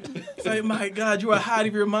crap? It's like, my God, you are out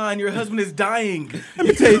of your mind. Your husband is dying. Let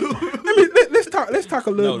me tell you. Let's talk a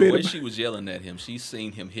little No, the bit. way about- she was yelling at him, she's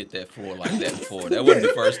seen him hit that floor like that before. That wasn't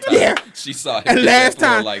the first time Yeah. she saw him And hit last that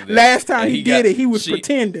floor time, like that. last time And he did it, he was she-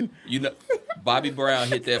 pretending. You know, Bobby Brown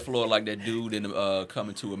hit that floor like that dude in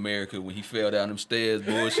Coming to America when he fell down them stairs,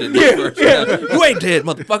 bullshit. Yeah, The first time. You ain't dead,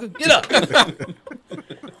 motherfucker. Get up.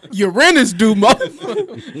 Your rent is due,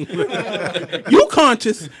 motherfucker. You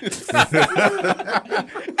conscious?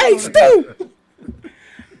 Hey, Stu.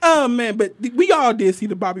 Oh man, but we all did see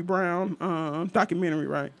the Bobby Brown documentary,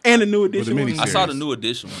 right? And the new edition. mini one. I saw the new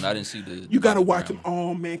edition one. I didn't see the. You gotta Bobby watch Brown them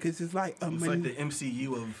all, man, because it's like It's like the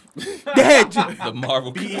MCU of they had you. one. The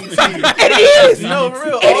Marvel. BET. It is. No, for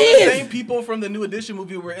real. It All the is. same people from the new edition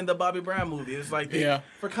movie were in the Bobby Brown movie. It's like, Yeah.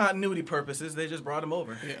 for continuity purposes, they just brought him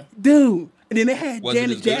over. Yeah. Dude. And then they had Was it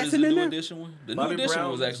Janet as good as Jackson the in new there. edition one? The Bobby new edition Brown-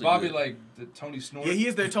 one was actually Bobby good. like the Tony Snort. Yeah, he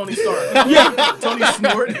is their Tony Stark. Yeah. Tony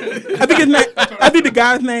Snort. I think his name. I think the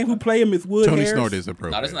guy's name who played him is Wood Tony Harris. Snort is No,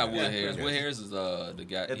 appropriate. that's not Wood Harris. Wood Harris is the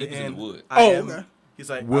guy. At He the was in end, the wood. I Oh, am. okay. He's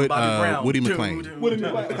like, Wood- I'm Bobby Brown. Woody Dude, McClain. dude. Woody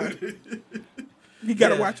McClain. You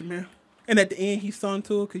gotta watch it, man. And at the end, he sung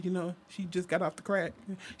to her because she just got off the crack.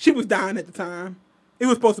 She was dying at the time. It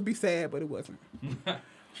was supposed to be sad, but it wasn't.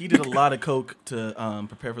 He did a lot of coke to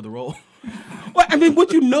prepare for the role. Well, I mean,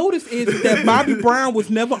 what you notice is that Bobby Brown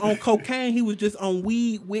was never on cocaine. He was just on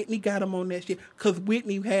weed. Whitney got him on that shit because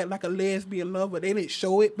Whitney had like a lesbian lover. They didn't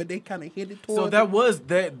show it, but they kind of hit it towards So him. that was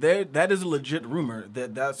that is a legit rumor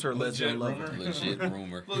that's her lesbian lover. rumor? Legit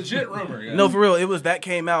rumor. Legit rumor. Yeah. No, for real, that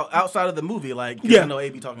came out outside of the movie. Like, 'cause Yeah. I know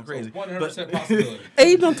AB talking crazy. 100% possibility.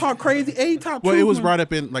 A don't talk crazy. A talk. Well, it truth, was man. brought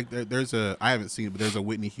up in like there's a I haven't seen it, but there's a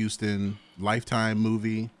Whitney Houston Lifetime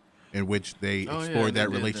movie in which they Oh, yeah, explored they that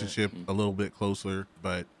did that. relationship a little bit closer.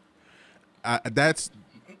 But that's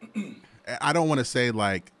I don't want to say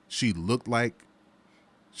like she looked like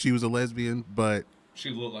she was a lesbian, but She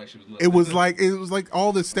looked like she was. It was like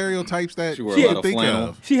all the stereotypes that She wore you a lot could of think flannel.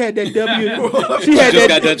 of. She had that W. She just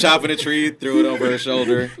got done chopping a tree, threw it over her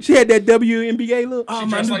shoulder. She had that WNBA look. Oh, She my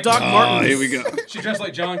dressed new like Doc Martens. Here we go. She dressed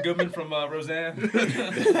like John Goodman from Roseanne.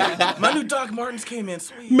 My new Doc Martens came in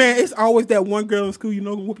sweet. Man, it's always that one girl in school you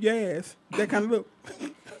know can whoop your ass. That kind of look.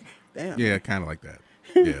 Damn. Yeah, kind of like that.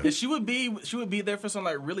 Yeah. And she would be there for some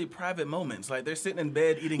like really private moments. Like they're sitting in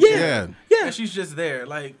bed eating Yeah. dinner, Yeah. and she's just there.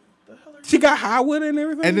 Like the hell are She got high with it and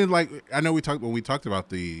everything. And then, like, I know we talked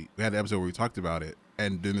about we had the episode where we talked about it,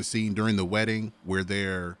 and then the scene during the wedding where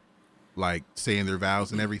they're like saying their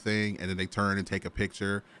vows and everything, and then they turn and take a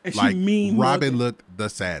picture. And she like mean Robin mugging. looked the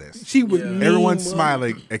saddest. she was Yeah. mean Everyone's mugging.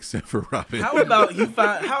 smiling except for Robin. How about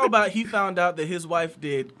he found out that his wife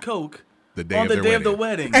did coke the day on the their day of the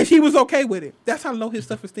wedding. wedding? And she was okay with it. That's how low his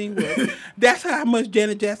self-esteem was. That's how much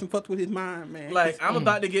Janet Jackson fucked with his mind, man. Like I'm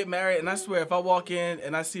about to get married, and I swear if I walk in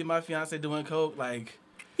and I see my fiance doing coke, like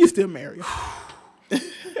you still married.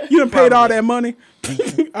 You done paid all that money. All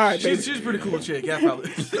right, baby. she's a pretty cool chick. Yeah, probably.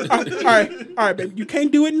 All right, baby. You can't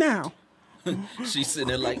do it now. She's sitting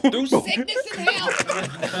there like, through sickness and health.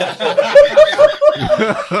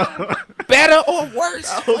 Better or worse?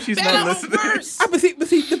 I hope she's not listening. But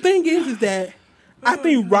see, the thing is that I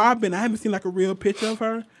think Robin, I haven't seen like a real picture of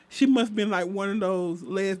her. She must have been like one of those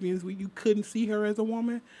lesbians where you couldn't see her as a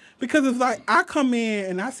woman. Because it's like I come in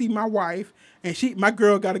and I see my wife and my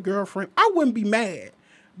girl got a girlfriend. I wouldn't be mad.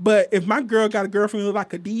 But if my girl got a girlfriend who look like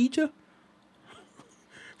Khadijah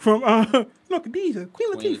from Khadijah,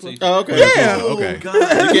 Queen Latifah. Oh, okay. Yeah. Okay.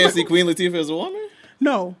 God. You can't see Queen Latifah as a woman?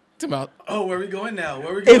 No. It's about Oh, where we going now?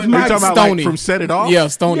 Where we If going? my- You're talking about Stony. like from Set It Off? yeah,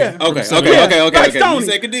 Stony. Yeah. Okay, Yeah. okay. Like You Stoney.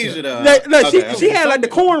 said Khadijah, though. Like, Okay, she had like the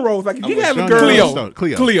cornrows. Like if you with have a No, girl, no,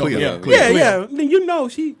 Cleo. Cleo. Yeah. yeah, then you know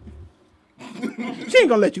she ain't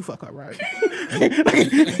gonna let you fuck her, right?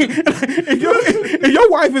 if your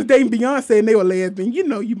wife is dating Beyonce and they were lesbian, you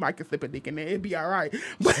know you might can slip a dick in there, it'd be all right.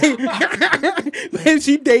 But if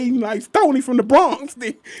she dating like Stoney from the Bronx,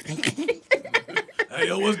 then Hey,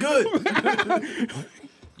 yo, what's good?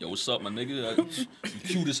 Yo, what's up, my nigga? You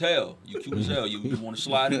cute as hell. You cute as hell. You want to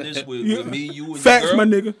slide in this with me, you, and facts, your girl?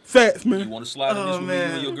 my nigga, facts, You man. want to slide in this Oh with me, you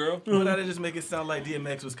and man, your girl? But I didn't just make it sound like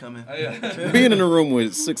DMX was coming. Being in a room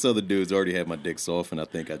with 6 other dudes already had my dick soft, and I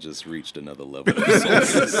think I just reached another level of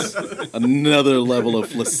softness. Another level of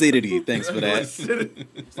flaccidity. Thanks for that.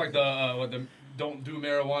 It's like the don't do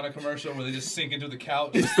marijuana commercial where they just sink into the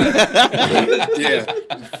couch. Yeah.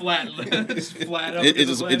 flat, just flat up.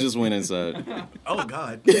 It just went inside. Oh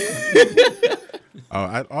God. All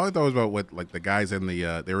I thought was about what like the guys in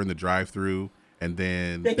the they were in the drive-through and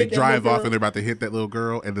then They they hit that drive little off girl. and they're about to hit that little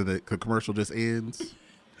girl and then the commercial just ends.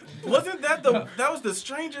 Wasn't that that was the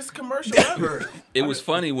strangest commercial ever? It was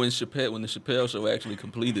funny when the Chappelle Show actually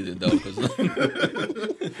completed it though, because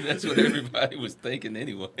that's what everybody was thinking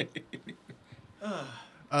anyway.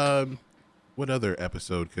 What other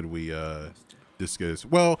episode could we discuss?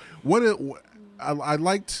 Well, I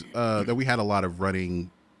liked that we had a lot of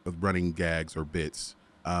running gags or bits.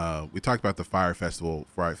 We talked about the Fire Festival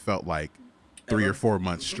where I felt like 3 or 4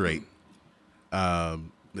 months straight.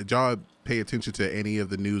 Did y'all pay attention to any of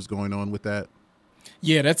the news going on with that?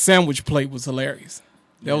 Yeah, that sandwich plate was hilarious.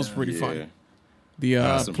 That was pretty funny. The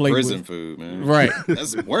Some plate prison was, food, man. right.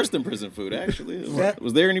 That's worse than prison food, actually.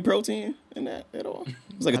 Was there any protein in that at all? It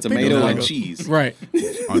was like a think it tomato was and like a- cheese. Right.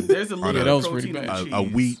 There's a On little a- that was protein pretty in bad. the A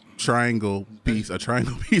cheese. wheat triangle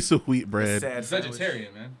piece of wheat bread. Sad sandwich.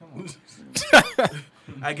 Vegetarian, man. Come on.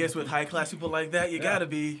 I guess with high class people like that, you gotta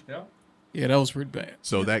be. Yeah. Yeah, that was pretty bad.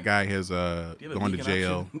 So that guy has have a gone to vegan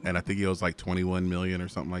jail, and I think he owes like 21 million or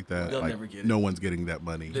something like that. They'll Like, never get it. no one's getting that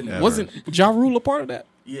money. They never- ever. Wasn't Ja Rule a part of that?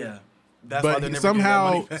 Yeah. That's why they're But never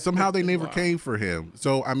somehow getting that money. they never came for him.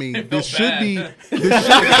 So I mean, It this felt should be. bad.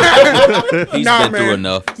 He's Nah, been through man.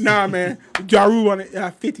 enough. Nah, man. Ja Rule on it.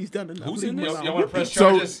 50's done enough. Who's Leave in him this? alone. Y'all want to press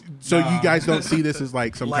So charges? you guys don't see this as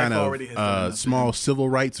like some Life kind already has done of enough. small civil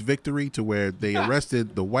rights victory to where they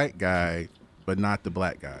arrested the white guy, but not the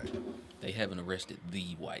black guy. They haven't arrested the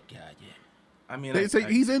white guy yet. I mean, They say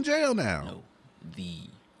he's in jail now. No, the.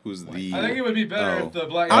 Who's the? I think it would be better if the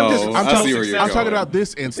black. I'm Oh, I see where you're I'm going. talking about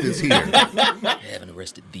this instance here. They haven't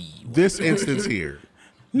arrested the. White This instance here.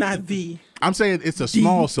 Not the. I'm saying it's a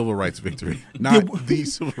small civil rights victory, not the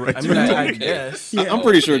civil rights I mean, victory. I guess. Yeah. I'm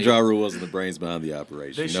pretty sure Ja Rule wasn't the brains behind the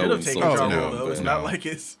operation. They should have taken Oh, Ja no, Rule, though. It's but not no. like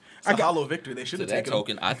it's a hollow victory. They should To have that taken him.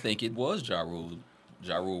 token, I think it was Ja Rule.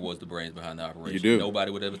 Ja Rule was the brains behind the operation. You do. Nobody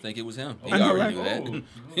would ever think it was him. He I know, already right? knew that.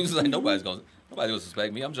 He was like, nobody will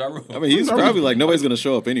suspect me. I'm Ja Rule. I mean, he's probably like, nobody's gonna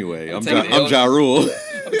show up anyway. I'm taking Ja L's. Rule.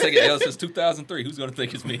 I've been taking L since 2003. Who's gonna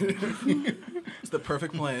think it's me? the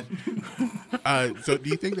perfect plan. So do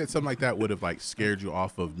you think that something like that would have like scared you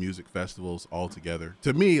off of music festivals altogether?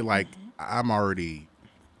 To me, like I'm already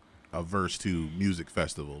averse to music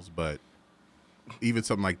festivals, but even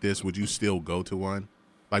something like this, would you still go to one?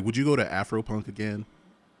 Like, would you go to Afropunk again?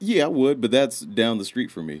 Yeah, I would, but that's down the street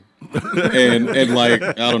from me, and like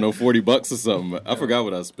I don't know, $40 or something. I forgot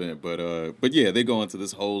what I spent, but yeah, they go into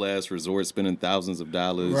this whole ass resort, spending thousands of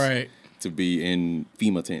dollars, Right. to be in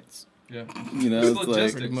FEMA tents. Yeah. You know, It's it's like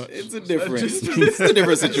logistics. it's a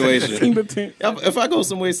different situation. FEMA tent. If I go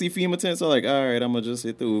somewhere and see FEMA tents, I'm like, all right, I'm gonna just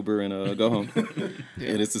hit the Uber and go home.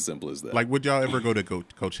 And it's as simple as that. Like, would y'all ever go to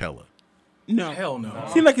Coachella? No. Hell no.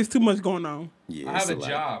 Seems like it's too much going on. yeah, I it's have a lot.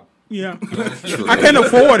 job. Yeah. True. I can't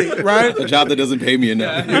afford it, right? A job that doesn't pay me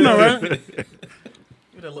enough. I know, right? Would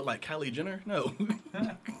that look like Kylie Jenner? No.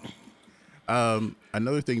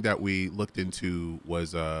 Another thing that we looked into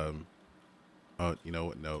was, you know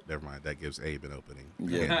what? No, never mind. That gives Abe an opening.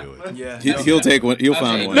 Yeah. Can't do it. Yeah. He'll take one. He'll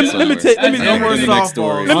find one. Let me somewhere. take. Let me No more In the next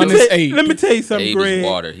story. softballs. Honest Abe. let me tell you something, Abe is Greg.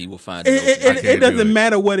 water. He will find it. It can't do doesn't it.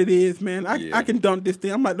 matter what it is, man. I Yeah. can dunk this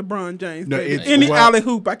thing. I'm like LeBron James. No, baby. it's- Any well- alley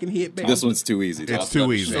hoop I can hit, baby. This one's too easy. It's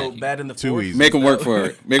too easy. So bad in the Too fourth. easy. Make him work for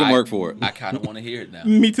it. Make him work for it. I kind of want to hear it now.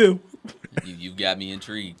 Me too. You got me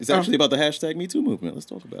intrigued. It's actually about the hashtag Me Too movement. Let's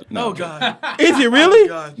talk about it. Oh God. Is it really?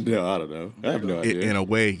 God. No, I don't know. I have no idea. In a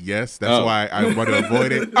way, yes. That's Oh. why I want to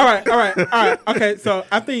avoid it. All right. Okay, so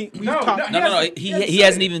I think we talked. No. He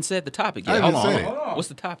hasn't even said the topic I yet. haven't Hold on. said it. Hold on. What's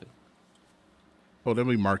the topic? Hold on,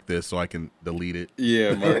 let me mark this so I can delete it.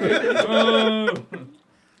 Yeah, Mark.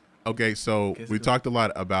 Okay, so we talked a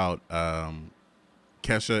lot about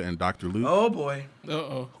Kesha and Dr. Luke. Oh boy.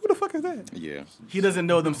 Uh-oh. Who the fuck is that? Yeah. He doesn't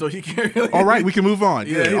know them, so he can't really. All right, we can move on.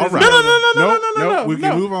 Yeah, Yeah, he all doesn't- right. No. We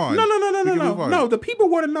can move on. No. We can move on. No, the people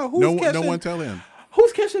want to know who's No, Kesha. no one tell him.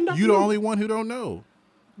 Who's Kesha and Dr. You the Luke? only one who don't know.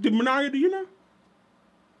 Did Menaria, do you know?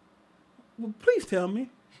 Well, please tell me.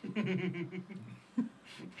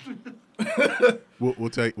 We'll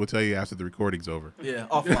tell you after the recording's over. Yeah,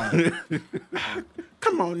 offline.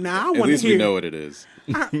 Come on now, I At want to least hear. we know what it is.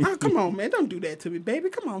 Come on, man, don't do that to me, baby.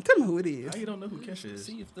 Come on, tell me who it is. How you don't know who Kesha is?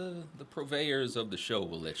 See if the purveyors of the show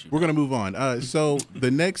will let you. We're gonna move on. So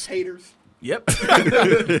the next, Haters. Yep.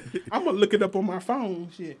 I'm gonna look it up on my phone.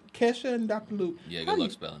 Shit, Kesha and Dr. Luke. Yeah, good luck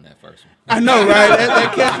spelling that first one. I know, right?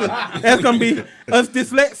 That Kesha. That's gonna be us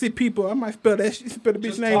dyslexic people. I might spell that. Spell the bitch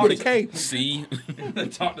Just name with a K. See,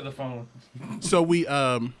 Talk to the phone. so we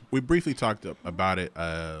briefly talked about it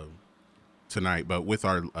tonight, but with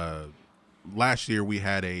our last year we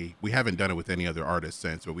haven't done it with any other artist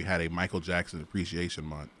since, but we had a Michael Jackson Appreciation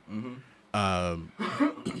Month.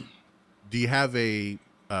 Do you have a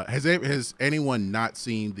has anyone not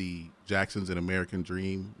seen the Jacksons and American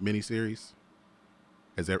Dream miniseries?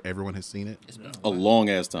 Everyone has seen it? it's been A long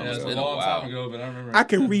ass time Yeah, it's ago. a been a long while. time ago, but I remember. I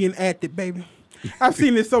can reenact it, baby. I've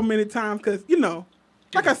seen it so many times because, you know,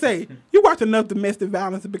 like I say, you watch enough domestic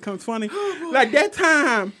violence, it becomes funny. Like that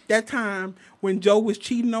time when Joe was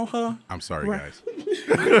cheating on her. I'm sorry, Right.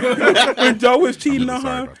 guys. When Joe was I'm cheating really on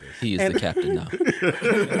sorry her. about this. He is the captain now.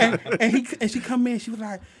 And she come in, she was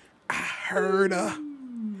like, I heard her.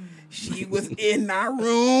 She was in our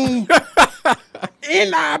room,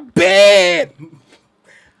 in our bed.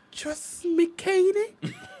 Trust me, Katie.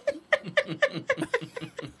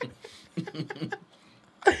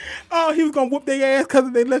 Oh, he was gonna whoop their ass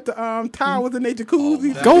because they left the towels in their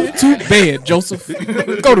jacuzzi. Go to bed, Joseph.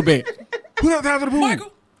 Go to bed. Put up down to the pool.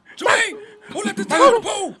 Michael, Jermaine, pull up the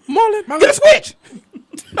pool. Marlon, get a switch.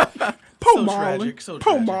 Poor So Marlon. tragic, so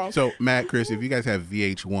Poor tragic. Marlon. So Matt, Chris, if you guys have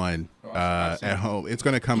VH1 at home, it's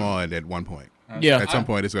gonna come on at one point. Yeah. At some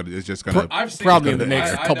point, it's just gonna. I've seen Probably it. in the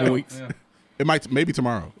next I couple know, weeks. yeah. It might maybe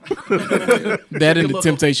tomorrow. That and the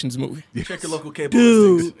Temptations movie. Check your local cable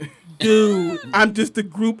Dude, listings. dude, I'm just a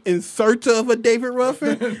group in search of a David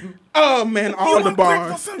Ruffin. Oh man, all the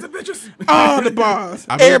bars, Sons of bitches. all the bars.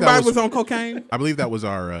 I believe that Everybody was- was on cocaine. I believe that was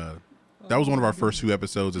our. That was one of our first 2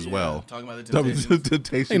 episodes as well. Talking about the That was Temptations. the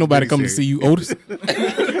Temptations Ain't nobody coming to miniseries. see you, Otis.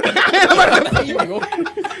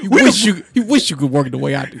 You wish you could work the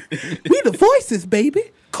way I do. We the voices, baby.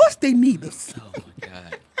 Of course they need us. Oh my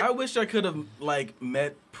god. I wish I could have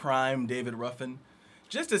met prime David Ruffin,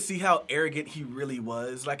 just to see how arrogant he really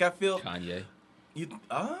was. Like I feel Kanye. you,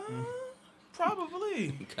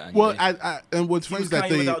 probably. Kanye. Well, and what's funny was is that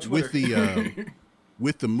Kanye without with Twitter.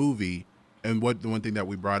 with the movie, and the one thing that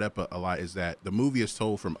we brought up a lot is that the movie is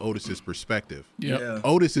told from Otis's perspective. Yep. Yeah,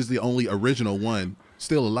 Otis is the only original one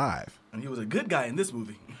still alive. and he was a good guy in this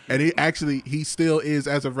movie. And he still is,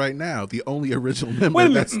 as of right now, the only original member Wait a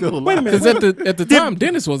minute. that's still alive. Wait a minute. Because at the time,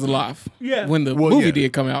 Dennis was alive. Yeah. When the Well, movie yeah.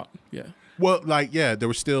 did come out. Yeah. Well, there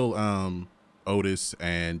was still Otis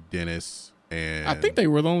and Dennis, and I think they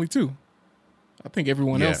were the only two. I think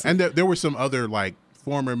everyone else. And there were some other like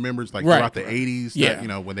former members like Right. throughout the 80s. Yeah. That, you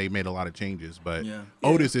know, when they made a lot of changes, but Yeah.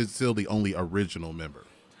 Otis is still the only original member.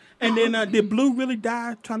 And then did Blue really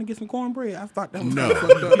die trying to get some cornbread? I thought that was No.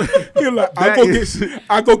 fucked up. He was like, That is-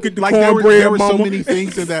 I go get the Like there cornbread, were so mama. many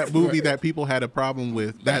things in that movie that people had a problem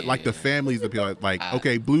with. That like the families of people like,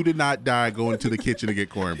 okay, Blue did not die going to the kitchen to get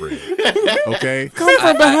cornbread. Okay, Come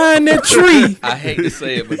from behind that tree. I hate to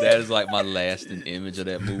say it, but that is like my lasting image of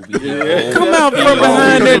that movie. Come out from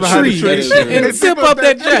behind that behind the tree tree. and sip up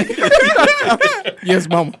that jack. Yes,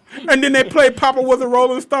 mama. And then they played Papa was a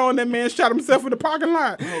Rolling Stone. That man shot himself in the parking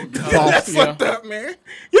lot. That's Yeah. fucked up, man.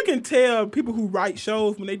 You can tell people who write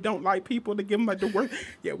shows when they don't like people, they give them like the worst.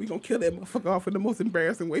 Yeah, we gonna kill that motherfucker off in the most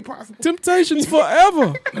embarrassing way possible. Temptations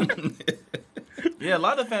forever. Yeah, a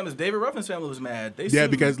lot of the families. David Ruffin's family was mad. They yeah,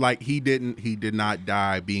 sued. because like he did not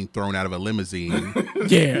die being thrown out of a limousine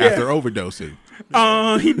Yeah. after overdosing.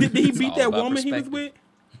 Did he beat all that about woman he was perspective. with?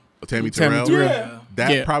 Tammy Tammy Terrell, Terrell. Yeah.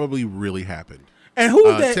 that Yeah. probably really happened. And who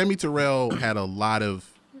was that? Tammy Terrell had a lot of.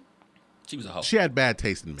 She was a hoe. She had bad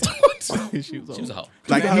taste in men. She was She was a hoe.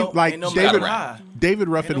 Like Ain't no- like ain't no David lie. David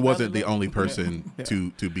Ruffin Ain't no wasn't the lie. only person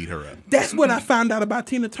to beat her up. That's what I found out about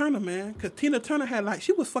Tina Turner, man. Because Tina Turner had like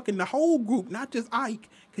she was fucking the whole group, not just Ike.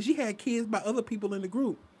 Because she had kids by other people in the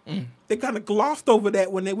group. They kind of glossed over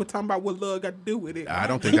that when they were talking about what love got to do with it. I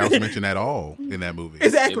don't think that was mentioned at all in that movie.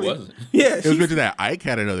 Exactly. It wasn't. Yeah. It was mentioned that Ike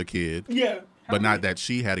had another kid, yeah. but not that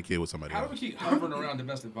she had a kid with somebody How do else. we keep hovering around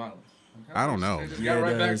domestic violence? Like, I don't know. They just Yeah, got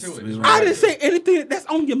right it back does. to it. It's I right. didn't say anything that's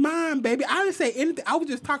on your mind, baby. I didn't say anything. I was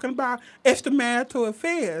just talking about extramarital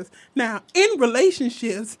affairs. Now, in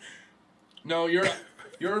relationships, No, your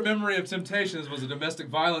memory of Temptations was a domestic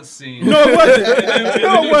violence scene. no, it wasn't. And then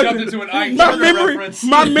No, it you jumped wasn't. into an Ike My Turner memory, reference.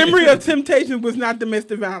 my memory of Temptation was not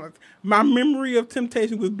domestic violence. My memory of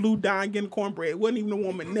Temptation was Blue dying getting cornbread. It wasn't even a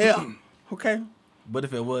woman there. Okay. But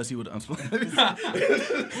if it was, he would have.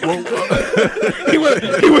 He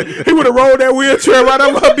would have rolled that wheelchair right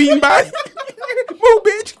over her beating body. Move,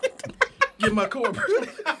 bitch. Get my cornbread.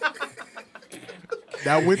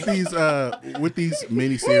 Now with these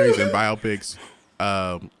miniseries and biopics,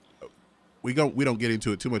 we don't get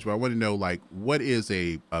into it too much, but I want to know like what is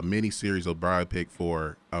a miniseries or biopic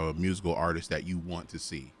for a musical artist that you want to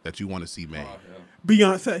see made?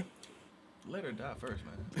 Beyonce. Let her die first,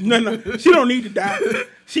 man. No, she don't need to die.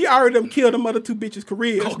 She already done killed them other two bitches'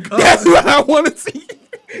 careers. That's what I want to see.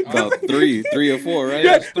 About three or four, right?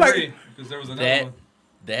 Yeah. Three, because there was another That one.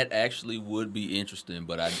 that actually would be interesting,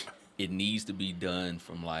 but it needs to be done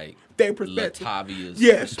from like Their perspective. Latavia's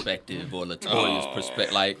Yes. perspective or Latoya's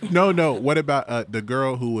perspective. Like No. What about the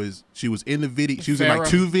girl who was in the video? She was in like Farrah.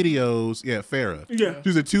 2 videos. Yeah, Farrah. Yeah. She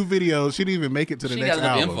was in 2 videos. She didn't even make it to the she next got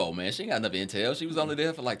enough album. info, man. She ain't got enough intel. She was only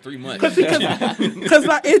there for like 3 months. Because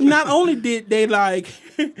like it not only did they like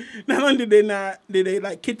not only did they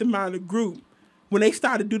like kick them out of the group, when they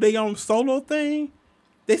started to do their own solo thing,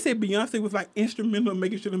 they said Beyonce was like instrumental in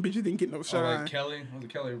making sure them bitches didn't get no Oh, shine. like Kelly. Was it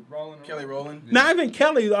Kelly Rowland? Kelly Rowland. Not even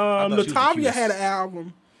Kelly, thought she was the Latavia cutest. had an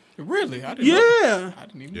album. Really? I didn't know. Yeah. I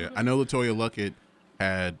didn't even Yeah, know. I know Latoya Luckett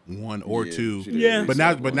had 1 or Yeah, 2. she did. Yeah.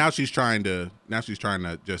 But now she's trying to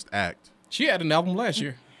just act. She had an album last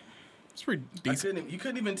year. It's pretty You decent.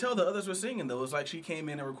 couldn't even tell the others were singing though. It was like she came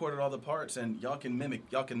in and recorded all the parts, and y'all can mimic.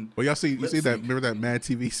 Y'all can. Well, you see that? Lip-sync. Remember that Mad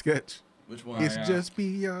TV sketch? Which one? It's yeah. just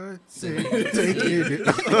Beyonce taking it.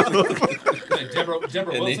 Like Deborah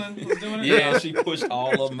And Wilson was doing it? yeah, she pushed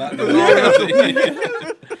all of them out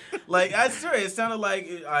the Like I swear, it sounded like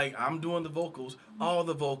I'm doing the vocals, all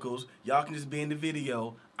the vocals. Y'all can just be in the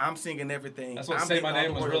video. I'm singing everything. That's what I'm Say getting My all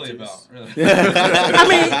Name the was really royalties. about. Really. I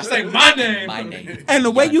mean, Say my name. My name. and the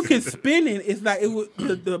way you can spin it is like it was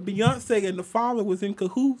the Beyonce and the father was in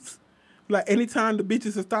cahoots. Like anytime the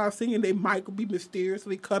bitches would start singing, they mic would be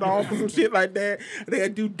mysteriously cut off or some shit like that.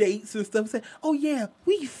 They'd do dates and stuff. Say, "Oh yeah,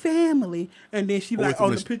 we family," and then she like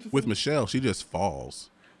on the pictures with Michelle, she just falls.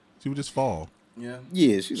 She would just fall. Yeah.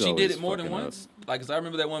 Yeah, she's She always did it more than fucking up. once. Like, 'cause I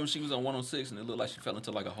remember that one when she was on 106 and it looked like she fell into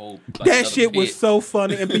like a whole. Like, that another shit was pit. so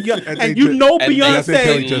funny, and Beyonce, And and they you ju- know And Beyonce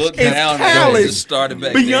Beyonce just- looked is down and callous. just started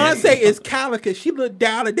back Beyonce then. is callous because she looked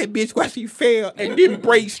down at that bitch while she fell and didn't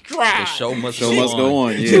break The stride. show must Show must go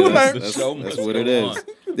on. Yeah, She was that's, like- that's, Show that's must what it go is. on.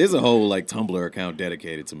 There's a whole like Tumblr account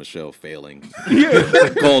dedicated to Michelle failing,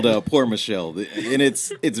 called "Poor Michelle," and it's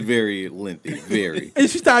very lengthy, very. And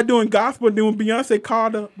she started doing gospel. And then when Beyonce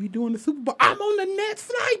called her, we doing the Super Bowl. I'm on the next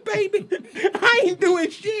flight, baby. I ain't doing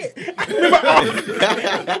shit.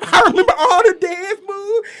 I remember all the dance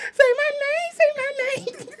moves. Say my name. Say my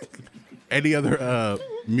name. Any other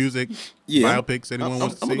music Yeah, biopics anyone I'm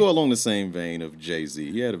wants to gonna see? go along the same vein of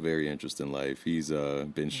Jay-Z. He had a very interesting life. He's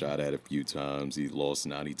been shot at a few times. He lost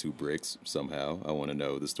 92 bricks somehow. I want to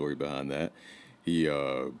know the story behind that. He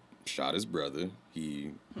shot his brother.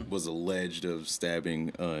 He was alleged of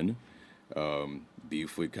stabbing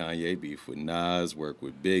beef with Kanye, beef with Nas, worked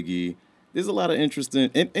with Biggie. There's a lot of interesting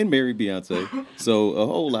and married Beyonce. So a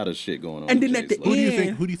whole lot of shit going on. And with then at Jay's the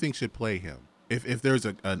life. Who do you think should play him? If there's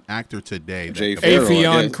an actor today, that Jay could- Farrell, I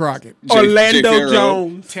Afion guess. Crockett. Orlando Farrell.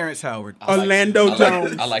 Jones. Terrence Howard. Orlando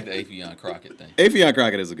Jones. I like the Afion Crockett thing. Afion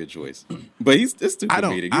Crockett is a good choice, but it's too I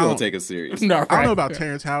don't- comedic. You I won't don't- take it serious. No, I don't know right. about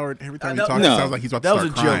Terrence Howard. Every time he No, talks, it no. sounds like he's about That to was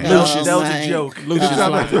a start joke. crying. That was a joke.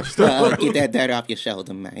 Lucius Lloyd. Get that dirt off your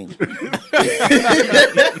shoulder, man.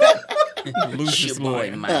 Lucius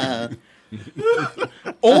Lloyd.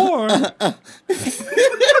 Or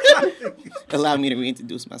Allow me to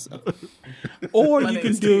reintroduce myself. or My you name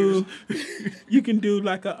can is do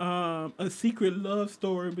like a secret love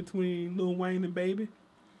story between Lil Wayne and Baby.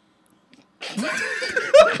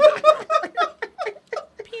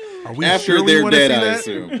 Are we After sure we they're wanna dead, see I that?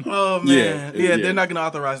 assume. Oh man, Yeah, yeah. they're not gonna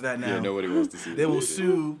authorize that now. Yeah, nobody wants to see. They will that.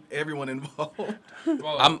 sue everyone involved.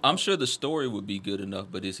 Well, I'm sure the story would be good enough,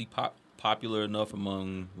 but is he popular enough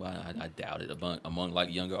among? Well, I doubt it. Among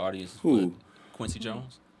like younger audiences. Who? But Quincy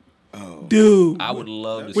Jones. Dude, I would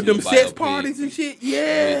love to with see them a sex biopic parties and shit.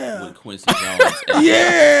 Yeah. with Quincy Jones. And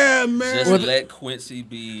Yeah, man. Just let Quincy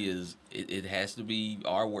be it has to be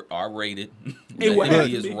R rated. It would Let have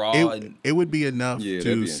be to as be. raw and It would be enough Yeah,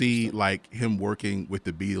 that'd to be see interesting. like him working with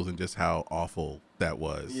the Beatles and just how awful that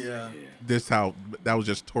was. Yeah. That was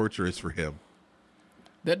just torturous for him.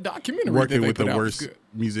 That documentary Working that they with the put out was worst good.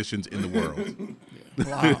 musicians in the world.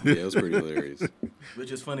 Wow. Yeah, it was pretty hilarious.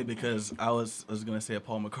 Which is funny because I was gonna say a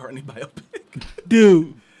Paul McCartney biopic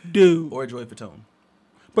Dude. or Joy Fatone.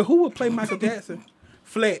 But who would play Michael Jackson?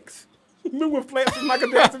 Flex. Remember when Flex was Michael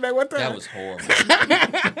Jackson that one time? that was horrible.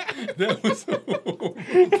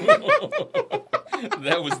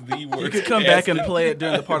 That was the worst. You could come back and play it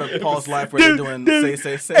during the part of Paul's life where they're doing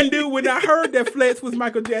say. And dude, when I heard that Flex was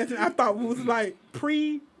Michael Jackson, I thought it was like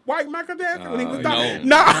pre-white Michael Jackson when he was dark.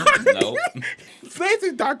 no. No. No. Flex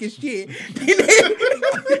is dark as shit. They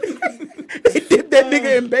dipped that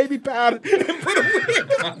nigga in baby powder and put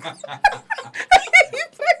him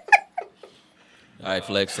All right,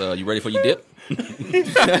 Flex. You ready for your dip?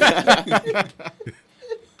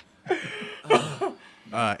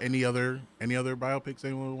 Any other biopics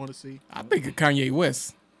anyone want to see? I think a Kanye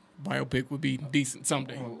West biopic would be decent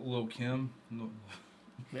someday. Lil Kim.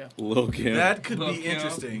 Lil Kim. That could Lil' be Kim.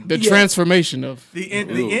 interesting. The Yeah. transformation of The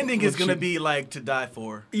ending is gonna be like To Die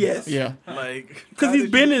For. Yes. yeah. Like Because he's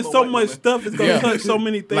been in so much stuff, it's going to Yeah. touch so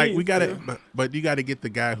many things. Like we got to, but you got to get the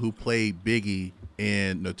guy who played Biggie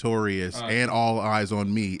in Notorious and All Eyes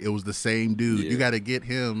on Me. It was the same dude. Yeah. You got to get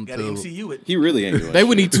him Got to to. MCU it. He really ain't doing They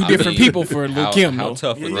would shit. need two different people for Lil how, Kim, How though.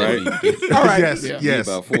 tough would Right. that be? All right. Yes, Yeah. yes.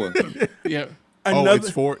 About 4. Yeah. Oh, Another, it's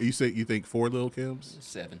 4. You think 4 Lil Kims?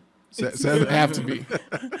 7. 7. Have to be.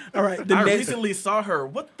 all right. The I next, recently saw her.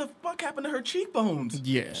 What the fuck happened to her cheekbones?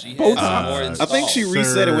 Yeah. She Both had more I think she installed.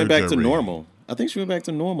 reset and went back to Surgery. normal. I think she went back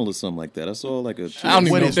to normal or something like that. I saw like a. I don't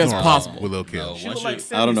even What know is if that's normal possible. with Lil Kim? No, She once looked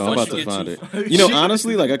like you- I don't know. I'm Once about you to get find too- it. You know,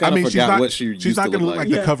 honestly, like I kind of forgot what she used she's to not look gonna look like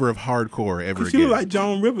like. the cover of Hardcore ever she again. look like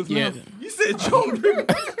Joan Rivers Yeah. now. You said Joan Rivers.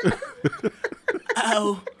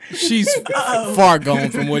 Ow. She's far gone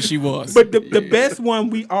from what she was. But the best one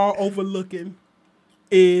we are overlooking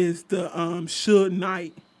is the Suge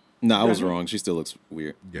Knight. No, I was wrong. She still looks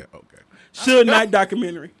weird. Yeah, okay. Suge Knight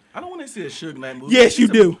documentary. I don't want to see a Suge Knight movie. Yes, you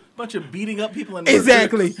It's a do. Bunch of beating up people in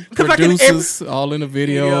Exactly. Because like in every, Producers all in the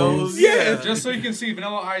videos. yes, Just so you can see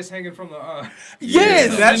Vanilla Ice hanging from the.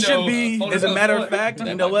 yes. That window, should be, holding as a up matter of foot. fact, That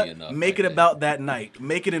you know might what? be enough Make right it there. about that night.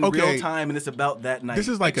 Make it in Okay. real time, and it's about that night. This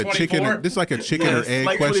is like a 24? chicken. This is like a chicken Yes, or egg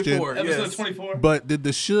like question. 24. Episode Yes. 24. But did the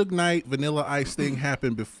Suge Knight Vanilla Ice thing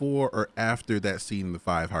happen before or after that scene in the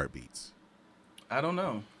 5 Heartbeats, I don't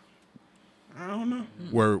know. I don't know.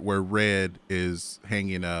 where Red is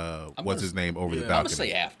hanging what's his name over the yeah. I'm gonna balcony?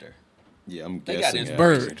 say after. Yeah, I'm They got guessing.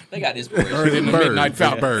 inspiration. Bird. They got inspiration. Bird in the Bird, Midnight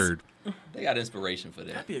Falcon. Bird. They got inspiration for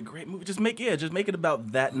that. That'd be a great movie. Just make it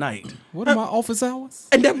about that night. What are my office hours?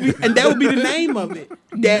 And that would be the name of it.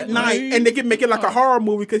 That night, and they can make it like a horror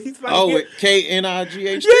movie because he's like, Oh, with KNIGHT.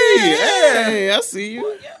 Yeah. Hey, I see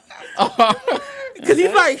you. because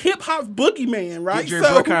he's like hip hop's boogeyman, right? Get Jerry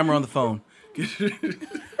Bruckheimer on the phone.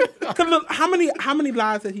 'cause look, how many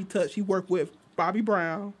lives has he touched? He worked with Bobby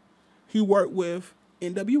Brown. He worked with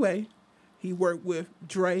NWA. He worked with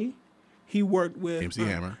Dre. He worked with MC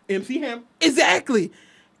Hammer. MC Hammer. Exactly.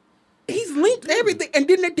 He's linked everything, and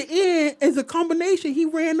then at the end, as a combination, he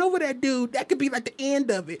ran over that dude. That could be like the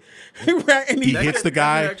end of it, right? And He he hits the that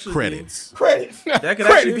guy. could actually Credits. credits. That could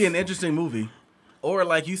actually be an interesting movie. Or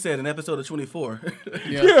like you said, an episode of 24.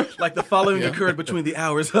 Yeah. Like the following occurred between the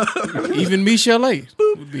hours of. Even Michelle A.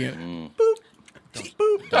 would be in.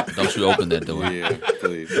 Don't you open that door. Yeah,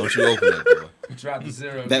 please. Don't you open that door. Drop the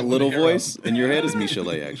zero. That go little to hero. voice in your head is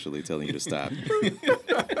Michelet actually telling you to stop.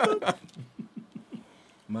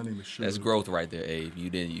 My name is Sugar. That's growth right there, Abe. You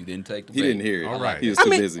didn't take the He bait. didn't hear it. All right. He was I too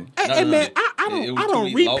mean, busy. hey, man, I it was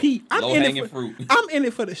don't too low- repeat. I'm in low-hanging it for, fruit. I'm in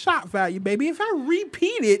it for the shock value, baby. If I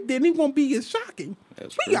repeat it, then it won't be as shocking.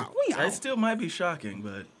 That's We true. got. It still might be shocking,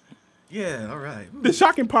 but yeah, all right. The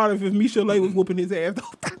shocking part of if Michelle A was whooping his ass.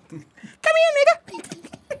 Come here,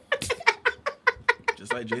 nigga.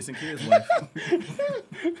 Just like Jason Kidd's wife.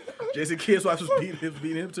 Jason Kidd's wife was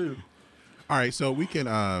beating him too. All right, so we can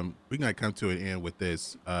like come to an end with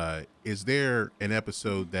this. Is there an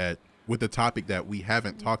episode that with a topic that we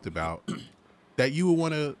haven't talked about that you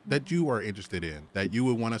would that you are interested in, that you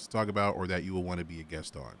would want us to talk about, or that you would want to be a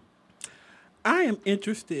guest on? I am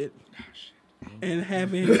interested in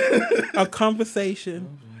having a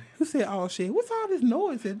conversation. Who said, "Oh shit"? What's all this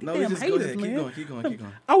noise? No, Damn just haters, go ahead. man. Keep going.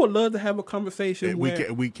 I would love to have a conversation We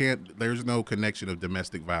where we can't. There's no connection of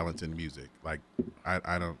domestic violence in music. Like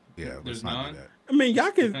I don't. Yeah, let's There's not do none? that. I mean,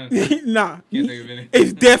 y'all can nah. Can't think of any.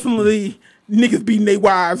 It's definitely niggas beating their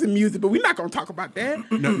wives in music, but we're not gonna talk about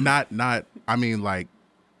that. No, not. I mean, like.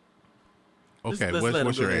 Okay, Let's let him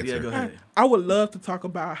what's go your ahead. answer? Yeah, go ahead. I would love to talk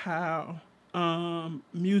about how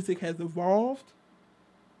music has evolved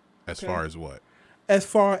As far as what? as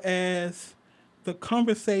far as the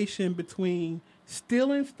conversation between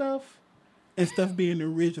stealing stuff and stuff being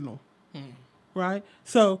original. Right?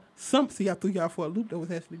 So see, I threw y'all for a loop that was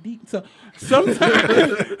actually deep. So sometimes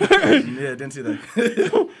Yeah, didn't see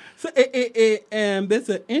that. so there's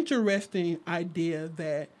an interesting idea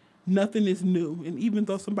that nothing is new. And even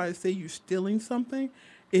though somebody say you're stealing something,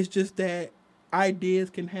 it's just that ideas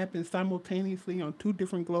can happen simultaneously on two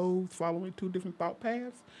different globes following two different thought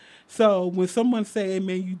paths. So when someone say, "Hey,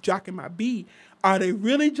 man, you jocking my beat," are they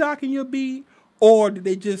really jocking your beat, or did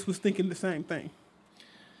they just was thinking the same thing?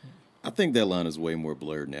 I think that line is way more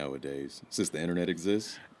blurred nowadays since the internet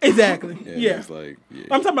exists. Exactly. Yeah. It's like, yeah.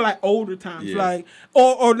 I'm talking about like older times, Yeah. like,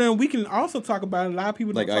 or then we can also talk about a lot of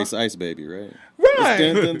people Like don't Ice talk- Ice Baby, right? Right.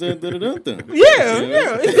 Dun, dun, dun, dun, dun, dun. Yeah,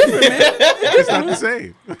 it's different, man. It's not the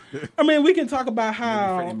same. I mean, we can talk about Freddie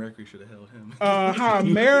how Mercury should have held him. how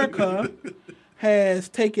America has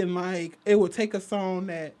taken like it will take a song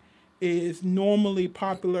that is normally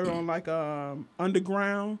popular on like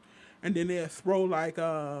underground, and then they'll throw like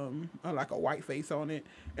a white face on it,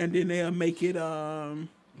 and then they'll make it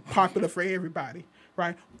popular for everybody,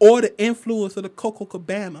 right? Or the influence of the Coco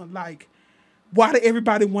Cabana, like why did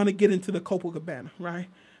everybody want to get into the Coco Cabana, right?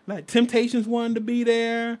 Like Temptations wanted to be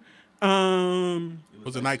there. It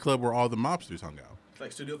was a nightclub where all the mobsters hung out. It's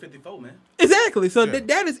like Studio 54, man. Exactly. So Yeah.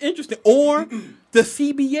 that is interesting. Or the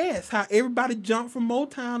CBS, how everybody jumped from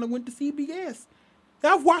Motown and went to CBS.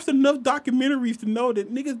 I've watched enough documentaries to know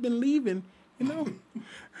that niggas been leaving, you know.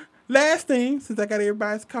 Last thing, since I got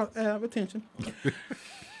everybody's attention.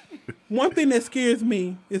 One thing that scares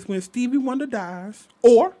me is when Stevie Wonder dies,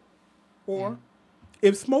 or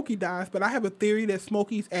if Smokey dies, but I have a theory that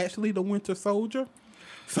Smokey's actually the Winter Soldier.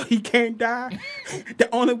 So he can't die. The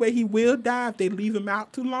only way he will die if they leave him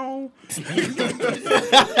out too long.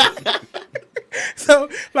 So,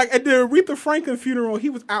 like at the Aretha Franklin funeral, he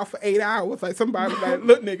was out for 8 hours. Like somebody was like,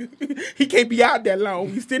 "Look, nigga, he can't be out that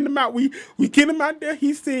long. We send him out. We get him out there.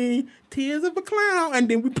 He sing Tears of a Clown, and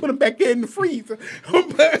then we put him back in the freezer."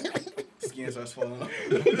 But Skin starts falling off.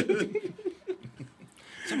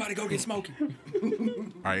 Somebody go get Smokey. All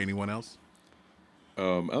right, anyone else? I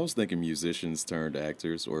was thinking musicians turned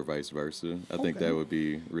actors or vice versa. I think that would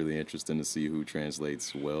be really interesting to see who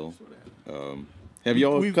translates well. Have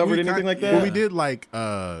y'all covered anything like that? Well, we did like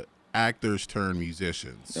actors turn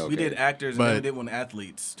musicians. Okay. We did actors, But- and then we did one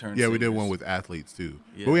athletes turn. Yeah, we did singers. one with athletes too.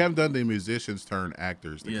 Yeah. But we haven't done the musicians turn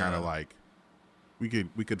actors to Yeah. kind of like we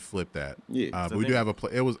could flip that. Yeah. But we do have a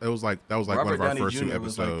play. It was like that was like Robert one of our Downey first Jr. two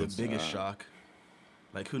was like episodes. the biggest shock.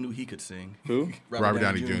 Like who knew he could sing? Who? Robert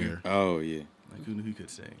Downey Jr. Oh yeah. Like who knew he could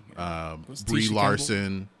sing? Was Brie Tisha Campbell?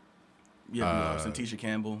 Larson. Yeah, Larson, Tisha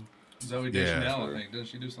Campbell. Zoe Yeah. Deschanel, I think. Didn't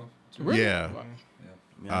she do something? Yeah.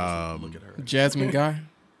 Yeah, look at her. Jasmine Guy.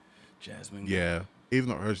 Jasmine. Yeah. Even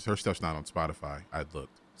though her stuff's not on Spotify, I'd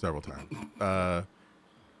looked several times.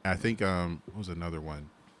 I think what was another one?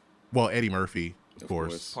 Well, Eddie Murphy, of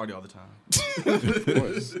course. Party all the time. Of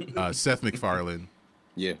course. Seth MacFarlane.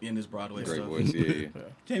 Yeah. in his Broadway Great stuff. voice. Yeah.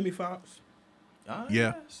 Jamie Foxx. Ah,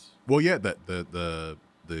 Yeah. yes. Well, yeah, the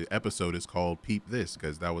episode is called "Peep This"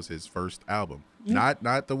 because that was his first album,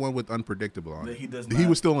 not the one with "Unpredictable" on That it. he does He not-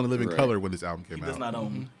 was still in Living Right. Color when this album came He out. does not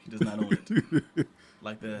own. He does not own it.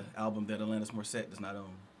 Like the album that Alanis Morissette does not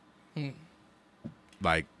own.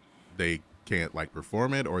 Like they can't like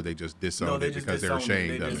perform it, or they just disowned it because they were disowned it. ashamed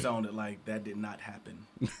They of it. disowned it. Like that did not happen.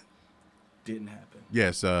 Didn't happen.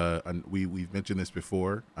 Yes, and we've mentioned this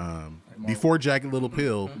before. Before Jagged Little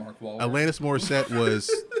Pill, Mark Wahlberg. Alanis Morissette was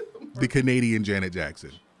the Canadian Janet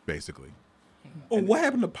Jackson, basically. Oh, what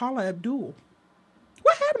happened to Paula Abdul?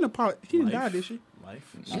 What happened to Paula? She didn't die, Life. did she?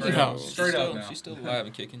 Life. Straight No. up, straight up now. She's still alive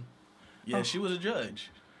and kicking. Yeah, she was a judge.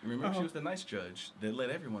 Remember, she was the nice judge that let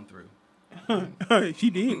everyone through. She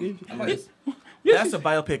did, didn't she? I like this. That's a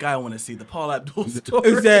biopic I want to see. The Paul Abdul story.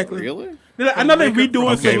 Exactly. Really? I know they're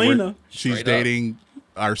redoing Okay, Selena. she's Straight up. dating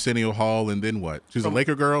Arsenio Hall, and then what? She's From- a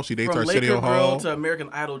Laker girl. She dates From Arsenio Laker Hall, girl to American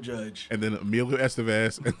Idol judge. and then Emilio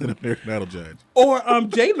Estevez, and then American Idol judge. Or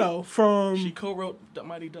J Lo from She co-wrote The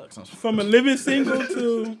Mighty Ducks. from a living single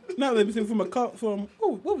to not living single from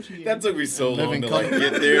what was she in? That took me so long Living to like Color.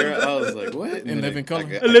 get there. I was like, what? In Living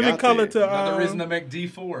Color. A Living Color to Another reason to make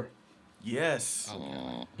D4. Yes.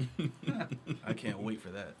 Oh, I can't wait for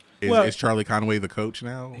that. Well- Is Charlie Conway the coach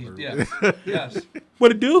now? or- Yes, yes. Well,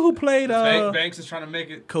 the dude who played Banks is trying to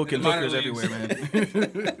make it. Coke in and the minor hookers leagues.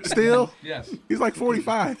 everywhere, man. Still, Yes, he's like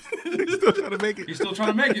 45. He's still trying to make it. he's still trying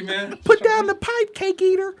to make it, man. put down the pipe, cake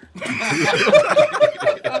eater.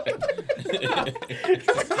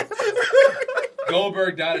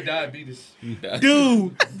 Goldberg died of diabetes.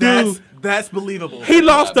 Dude, That's believable. he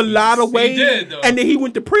lost a lot of He weight, did, though. and then he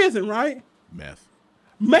went to prison, right? Meth.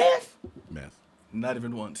 Meth. Not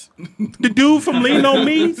even once. The dude from Lean on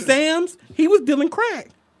Me, Sam's, he was dealing crack.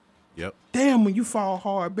 Yep. Damn, when you fall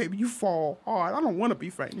hard, baby, you fall hard. I don't want to be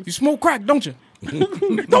famous. You smoke crack, don't you?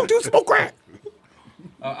 Don't do smoke crack.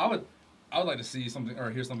 I would like to see something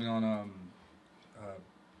or hear something on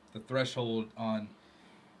the threshold on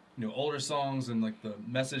older songs and like the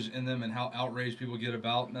message in them and how outraged people get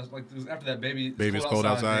about. And that's like after that Baby's Cold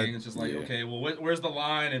Outside. thing, it's just like Yeah. okay, well where's the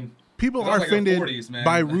line and People Sounds are like the offended 40s, man.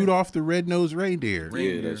 by Rudolph the Red-Nosed Reindeer.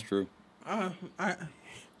 yeah, that's true.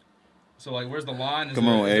 so like where's the line? Come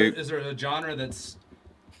on, Abe. Is there a genre that's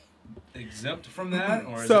exempt from that,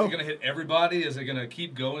 or is So- it gonna hit everybody? Is it gonna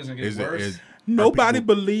keep going? Is it gonna get Is it- worse? is- Nobody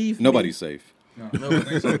people- believes me. Nobody's safe. No, I don't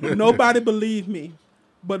think so. Nobody believes me.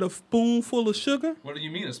 But a spoonful of sugar, What do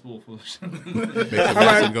you mean a spoonful of shit? Makes the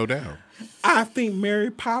medicine go down. I think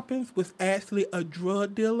Mary Poppins was actually a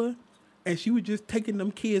drug dealer, and she was just taking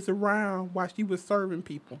them kids around while she was serving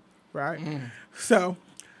people, right? So,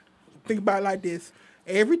 think about it like this.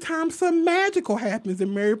 Every time something magical happens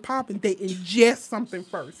in Mary Poppins, they ingest something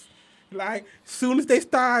first. Like, soon as they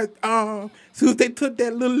took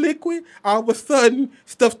that little liquid, all of a sudden,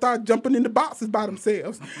 stuff started jumping in the boxes by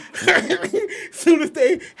themselves. Soon as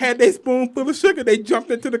they had their spoonful of sugar, they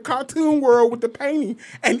jumped into the cartoon world with the painting.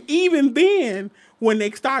 And even then, when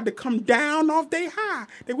they started to come down off their high,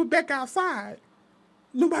 they were back outside.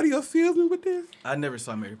 Nobody else feels me with this? I never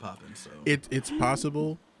saw Mary Poppins, so It's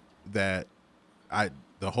possible that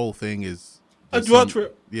the whole thing is A drug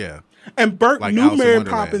trip. Yeah. And Bert Like knew Alice in Mary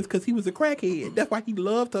Wonderland. Poppins because he was a crackhead. That's why he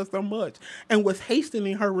loved her so much and was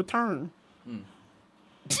hastening her return.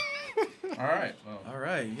 All right. Well, all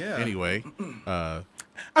right, yeah. Anyway, I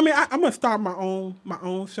mean, I'm gonna start my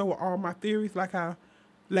own show with all my theories, like how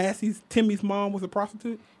Timmy's mom was a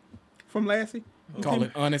prostitute from Lassie. Call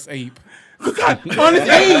it Honest Ape. Honest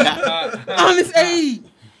Abe. Honest Abe.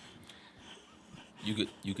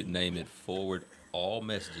 You could name it Forward All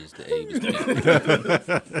Messages to Abe. is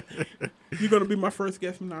Dead. You're gonna be my first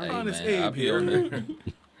guest from now on. Hey, Honest man, I'll Abe be on here. there.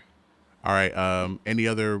 all right. Any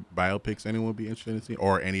other biopics anyone would be interested in seeing,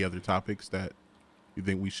 or any other topics that you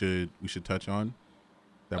think we should touch on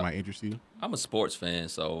that might interest you? I'm a sports fan,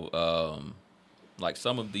 so like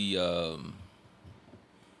some of the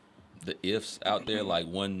ifs out there, like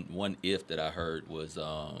one if that I heard was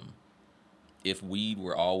if weed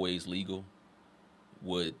were always legal,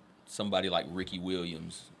 would somebody like Ricky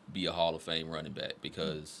Williams be a Hall of Fame running back?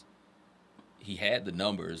 Because he had the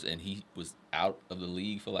numbers and he was out of the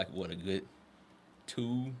league for like a good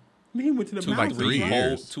He went to the Like mountains. 3 right?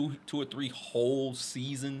 years. two or three whole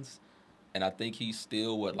seasons, and I think he's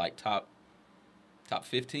still top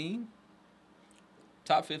 15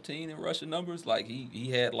 in rushing numbers. Like he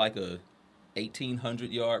had like a 1,800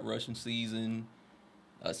 yard rushing season,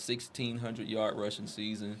 a 1,600 yard rushing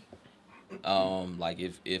season. Like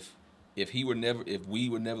if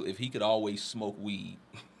he could always smoke weed,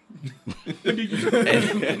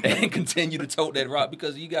 and continue to tote that rock,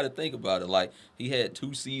 because you got to think about it. Like, he had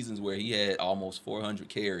 2 seasons where he had almost 400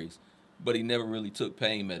 carries, but he never really took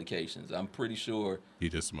pain medications. I'm pretty sure He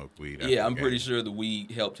just smoked weed. Yeah, I'm pretty sure the weed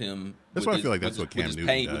helped him. That's why I feel like that's what Cam Newton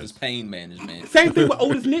does. With his pain management. Same thing with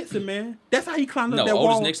Otis Nixon, man. That's how he climbed up that wall.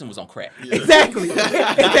 No, Otis Nixon was on crack. Exactly.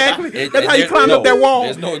 That's how he climbed up that wall.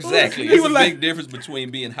 There's no exactly. There's a big difference between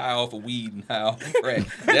being high off of weed and high off of crack.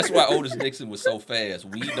 That's why Otis Nixon was so fast.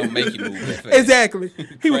 Weed don't make you move that fast. Exactly.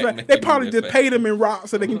 He was like, they probably just paid him in rock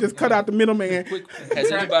so they can just cut out the middleman.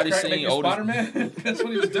 Has anybody seen Otis? Spider-Man? That's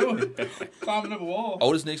what he was doing. Climbing up a wall.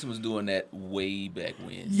 Otis Nixon was doing that way back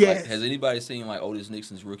when. Yes. Like, has anybody seen like Otis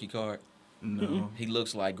Nixon's rookie card? No. He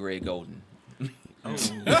looks like Greg Oden. Oh.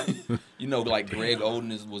 You know, like Greg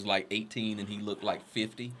Oden was like 18 and he looked like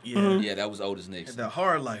 50. Yeah. Yeah, that was Otis Nixon. The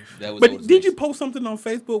hard life. That was But Otis did Nixon. you post something on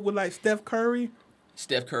Facebook with like Steph Curry?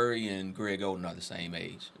 Steph Curry and Greg Oden are the same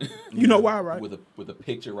age. You know why, right? With a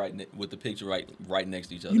picture right next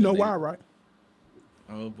to each other. You know And why, right?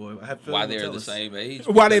 Oh boy, I have why they're the same age?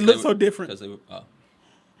 Why they Because look so different? Because they were.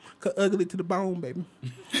 Cause ugly to the bone, baby.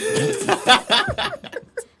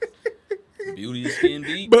 Beauty is skin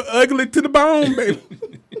deep. But ugly to the bone, baby.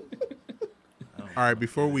 All right,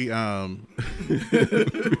 before we end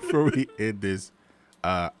this,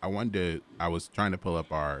 I was trying to pull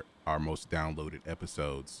up our most downloaded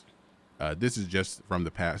episodes. This is just from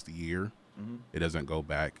the past year. Mm-hmm. It doesn't go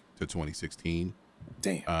back to 2016.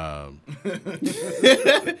 Damn.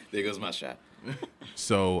 There goes my shot.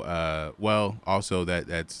 So, well, also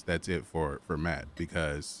that's it for Matt,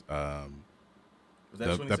 because the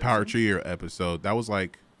Power Trio episode, that was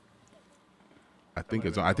like, I think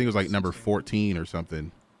it was like number 14 or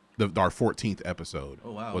something. Our 14th episode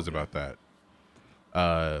was about that.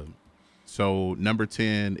 So number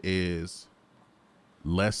 10 is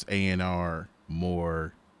less A&R,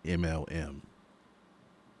 more MLM.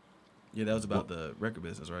 Yeah, that was about the record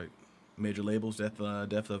business, right? Major labels, death of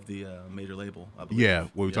the major label, I believe. Yeah,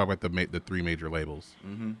 well, we talk about the 3 major labels.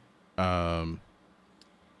 Mm-hmm.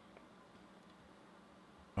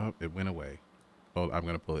 Oh, it went away. Oh, I'm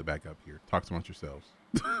gonna pull it back up here. Talk amongst yourselves.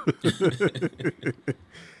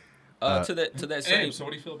 To that same. So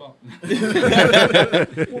what do you feel about?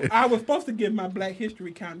 Well, I was supposed to give my Black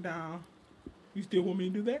History countdown. You still want me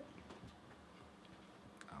to do that?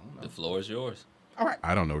 I don't know. The floor is yours. All right.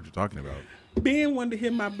 I don't know what you're talking about. Ben wanted to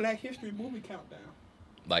hear my Black History movie countdown.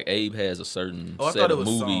 Like Abe has a certain I set thought of it was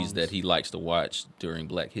movies songs. that he likes to watch during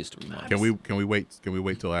Black History Month. Can we wait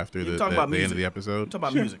till after the talk about end of music. the episode? Talk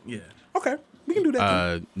about Sure. music, yeah. Okay, we can do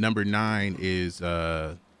that. Too. Number 9 is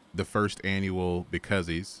the first annual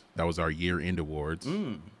Becauses. That was our year-end awards.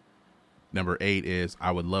 Number 8 is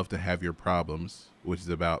I Would Love to Have Your Problems, which is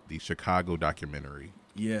about the Chicago documentary.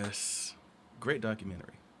 Yes. Great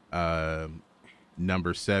documentary.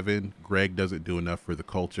 Number 7, Greg Doesn't Do Enough for the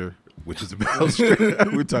Culture, which is about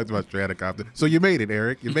we talked about Stratocaster. So you made it,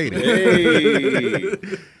 Eric. You made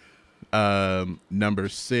it. Hey. Number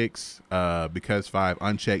 6, Because 5,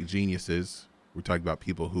 Unchecked Geniuses. We're talking about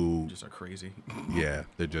people who Just are crazy. yeah,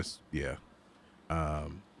 they're just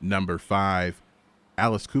number 5,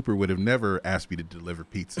 Alice Cooper would have never asked me to deliver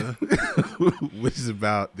pizza, which is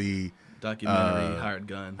about the Documentary,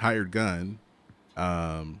 Hired Gun.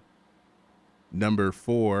 Number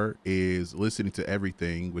 4 is Listening to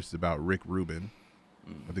Everything, which is about Rick Rubin.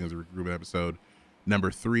 I think it was a Rick Rubin episode. Number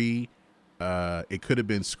 3, It Could Have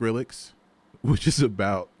Been Skrillex, which is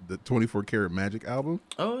about the 24 Karat Magic album.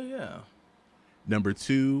 Oh, yeah. Number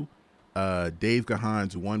 2, Dave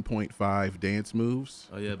Gahan's 1.5 Dance Moves.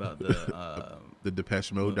 Oh, yeah, about the... the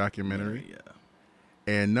Depeche Mode documentary. Yeah.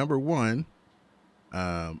 And number 1,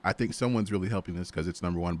 I think someone's really helping this because it's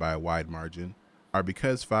number 1 by a wide margin, are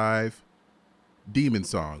Because 5 Demon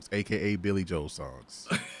songs, a.k.a. Billy Joel songs.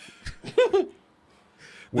 The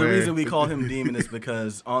reason we call him Demon is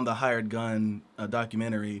because on the Hired Gun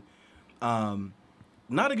documentary, not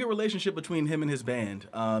a good relationship between him and his band.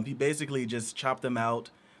 He basically just chopped them out.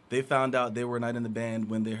 They found out they were not in the band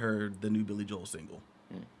when they heard the new Billy Joel single.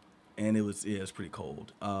 And it was pretty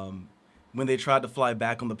cold. When they tried to fly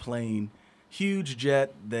back on the plane, huge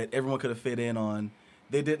jet that everyone could have fit in on,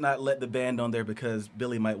 they did not let the band on there because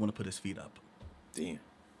Billy might want to put his feet up. Damn.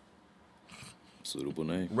 Suitable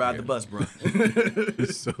name. Ride the bus, bro.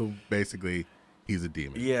 So basically, he's a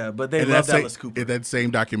demon. Yeah, but they And loved that Alice Cooper. In that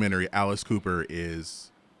same documentary, Alice Cooper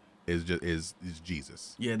is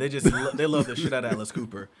Jesus. Yeah, they love the shit out of Alice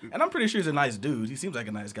Cooper, and I'm pretty sure he's a nice dude. He seems like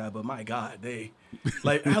a nice guy, but my God, they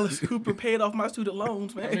like Alice Cooper paid off my student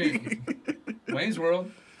loans, man. I mean, Wayne's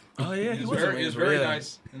World. Oh yeah, He he was very yeah.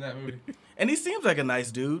 nice in that movie. And he seems like a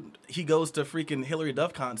nice dude. He goes to freaking Hillary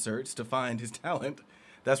Duff concerts to find his talent.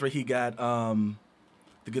 That's where he got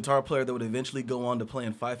the guitar player that would eventually go on to play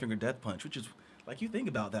in Five Finger Death Punch, which is, like, you think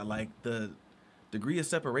about that, like, the degree of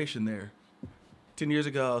separation there. 10 years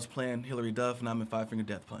ago, I was playing Hillary Duff, and I'm in Five Finger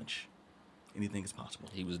Death Punch. Anything is possible.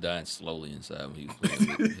 He was dying slowly inside when he was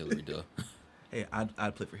playing with Hillary Duff. Hey,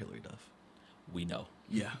 I'd play for Hillary Duff. We know.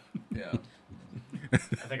 Yeah. Yeah. I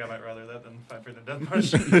think I might rather that than Five Finger Death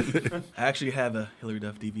Punch. I actually have a Hillary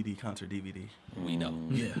Duff DVD, concert DVD. We know.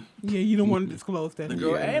 Yeah. Yeah, you don't want to disclose that.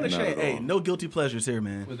 Girl, Yeah, and a not shame. at Hey, all. no guilty pleasures here,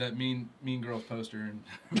 man. With that Mean Girls poster and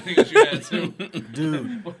everything that you had too.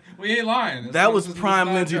 Dude. We ain't lying. This That was this is prime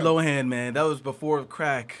not a Lindsay joke. Lohan, man. That was before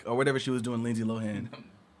crack or whatever she was doing, Lindsay Lohan.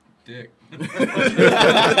 Dick.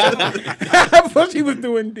 That's what she was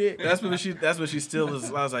doing, dick. That's when she still was.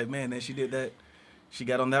 I was like, man, then she did that. She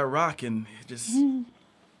got on that rock and it just.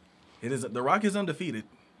 It is the Rock is undefeated.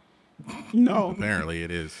 No, Apparently, it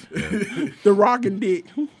is. Yeah. The Rock and Dick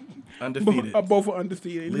Undefeated. both are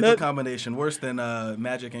undefeated. Lethal combination, worse than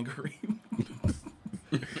Magic and Kareem.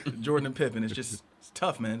 Jordan and Pippen. It's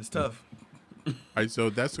tough, man. It's tough. All right,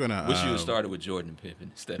 so that's gonna. Wish you had started with Jordan and Pippen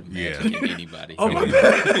instead of Yeah. Magic and anybody. Oh my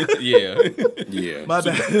bad. Yeah. Yeah. My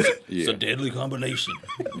bad. It's a Yeah. deadly combination.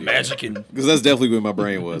 Magic and Because that's definitely where my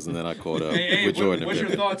brain was, and then I caught up Hey, with Jordan. what's and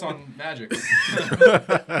your Pippen. thoughts on Magic?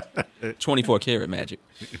 24 karat magic.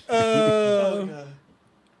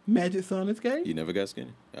 Magic Son is gay. You never got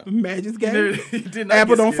skinny? Oh. Magic's He gay. did not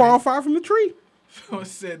Apple get don't skinny. fall far from the tree. Someone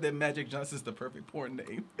said that Magic Johnson's the perfect porn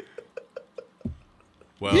name.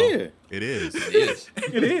 Well, Yeah. it is. It is.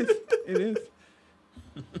 It is. It is.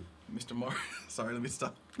 Mr. Mar. Sorry, let me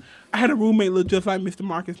stop. I had a roommate look just like Mr.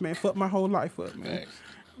 Marcus, man. Fucked my whole life up, man. Facts.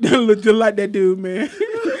 Look just like that dude, man.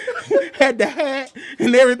 Had the hat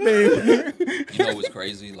and everything. Man. You know what's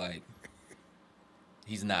crazy? Like,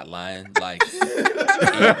 he's not lying. Like,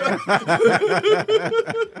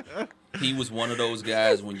 he was one of those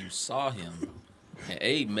guys when you saw him. And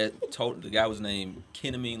Abe the guy was named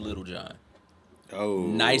Kenamine Littlejohn. Oh.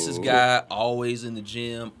 Nicest guy, always in the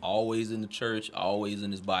gym, always in the church, always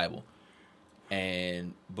in his Bible.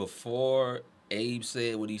 And before Abe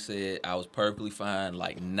said what he said, I was perfectly fine,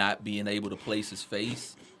 like, not being able to place his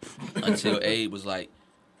face until Abe was like,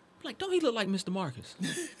 don't he look like Mr. Marcus?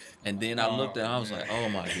 And then I looked at him, I was like, oh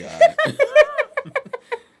my God.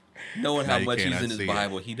 Knowing Now how you much he's cannot in his see it.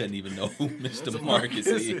 Bible, he doesn't even know who Mr. Marcus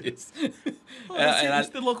is. It's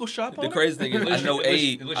the local shop. The crazy thing is, I know At least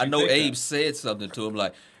Abe. you I know think Abe that. said something to him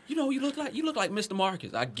like, you look like Mr.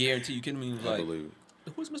 Marcus. I guarantee you, kidding me? He was I like, believe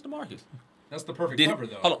it. who's Mr. Marcus? That's the perfect Did cover,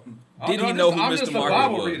 though. hold on? I'm Did he just- know who I'm Mr. just a Marcus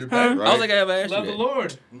Bible was? reader, Huh? baby. I was like, I ever asked Love you the that.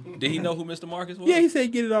 Lord. Did he know who Mr. Marcus was? Yeah, he said he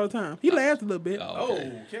get it all the time. He laughed a little bit. Oh,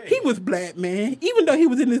 okay. Okay. He was black, man. Even though he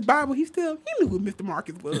was in his Bible, he knew who Mr.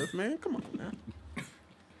 Marcus was, man. Come on now.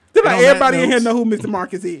 Just like on that everybody in here note- know who Mr.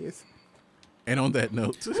 Marcus is. And on that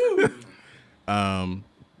note,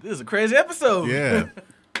 This is a crazy episode. yeah,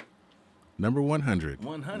 number 100.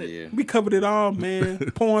 100. Yeah. We covered it all, man.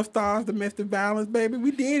 Porn stars, domestic violence, baby.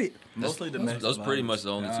 We did it. Mostly domestic. Those pretty much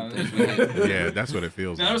violence. the only two things we had. Yeah, that's what it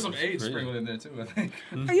feels Now, there's like. some AIDS sprinkled in there, too, I think.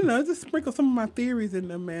 You know, just sprinkle some of my theories in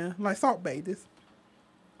there, man. Like Salt Bae. This.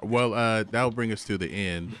 Well, that'll bring us to the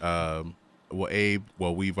end. Well, Abe,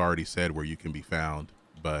 we've already said where you can be found,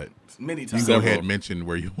 but Many you times. can go Several. ahead and mention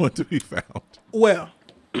where you want to be found. Well,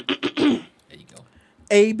 There you go.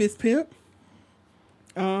 Abe is Pimp.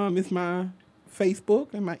 It's my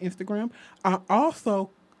Facebook and my Instagram. I also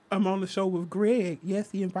am on the show with Greg.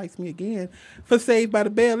 Yes, he invites me again for Saved by the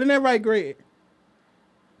Bell. Isn't that right, Greg?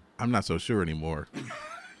 I'm not so sure anymore.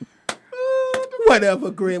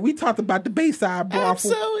 Whatever, Greg. We talked about the Bayside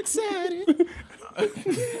brothel. So excited.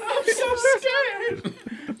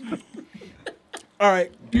 All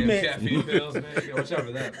right, you Damn next. caffeine pills, man. You gotta watch out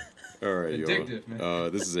for that. All right, Addictive, y'all.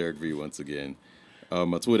 man. This is Eric V once again.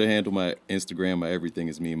 My Twitter handle, my Instagram, my everything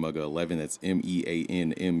is MeanMugga11. That's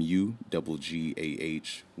MEANMU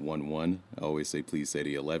GGAH11. I always say please say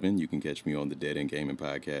the 11. You can catch me on the Dead End Gaming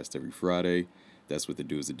Podcast every Friday. That's what the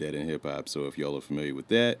do is the Dead End Hip Hop. So if y'all are familiar with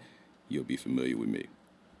that, you'll be familiar with me.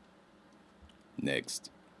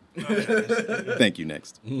 Next. Thank you.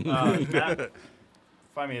 Next. Matt,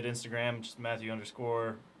 find me at Instagram, just Matthew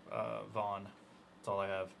 _ Vaughn. That's all I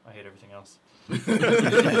have. I hate everything else.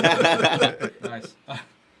 Nice.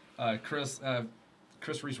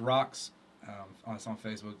 Chris Reese Rocks. It's on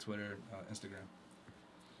Facebook, Twitter, Instagram.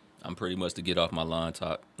 I'm pretty much to get off my lawn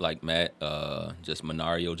talk like Matt. Just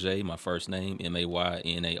Manario J, my first name,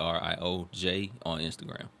 MAYNARIOJ on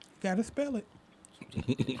Instagram. Gotta spell it.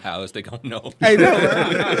 How is they gonna know? Hey, no,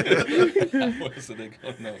 How is they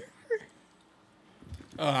gonna know?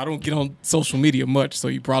 I don't get on social media much, so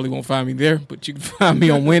you probably won't find me there. But you can find me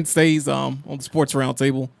on Wednesdays on the Sports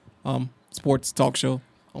Roundtable, sports talk show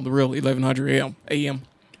on the Real 1100 AM.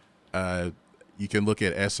 You can look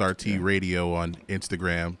at SRT Radio on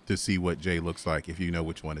Instagram to see what Jay looks like if you know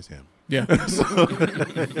which one is him. Yeah,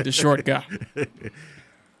 the short guy.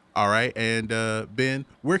 All right, and Ben,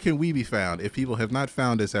 where can we be found if people have not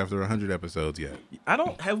found us after 100 episodes yet?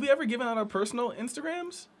 Have we ever given out our personal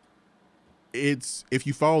Instagrams? It's if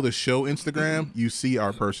you follow the show Instagram, you see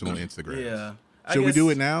our personal Instagrams. Yeah. Should we do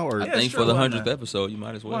it now or? I think for the 100th episode, you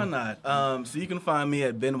might as well. Why not? So you can find me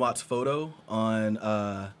at Ben Watts Photo on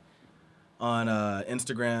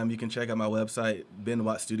Instagram. You can check out my website,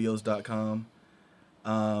 benwattstudios.com,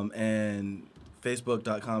 and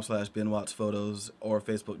facebook.com/benwattsphotos or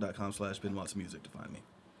facebook.com/benwattsmusic to find me.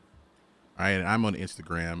 All right, and I'm on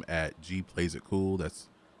Instagram at gplaysitcool. That's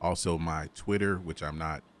also my Twitter, which I'm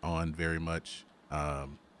not on very much.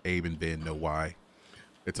 Abe and Ben know why.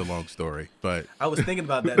 It's a long story, but I was thinking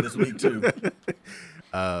about that this week too.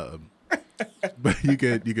 But you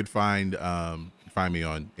could find me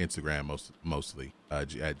on Instagram mostly at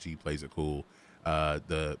gplaysitcool.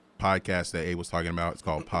 The podcast that Abe was talking about, it's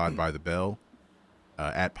called Pod by the Bell.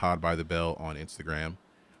 At Pod by the Bell on Instagram.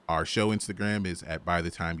 Our show Instagram is at By the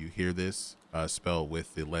Time You Hear This, spelled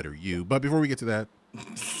with the letter U. But before we get to that,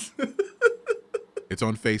 it's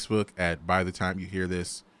on Facebook at By the Time You Hear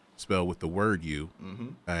This, spelled with the word U. Mm-hmm.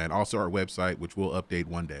 And also our website, which we'll update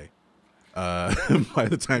one day, by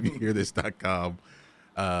the time you hear this.com.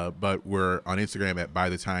 But we're on Instagram at By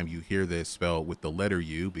the Time You Hear This, spelled with the letter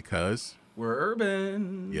U, because we're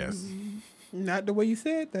urban. Yes. Not the way you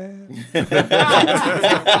said that.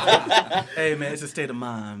 Hey, man, it's a state of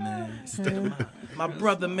mind, man. It's a state of mind. My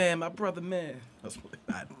brother, man. That's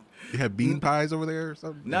you have bean pies over there or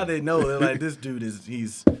something? Now they know. They're like, this dude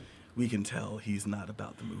we can tell he's not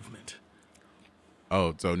about the movement.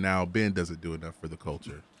 Oh, so now Ben doesn't do enough for the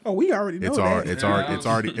culture. Oh, we already know that. It's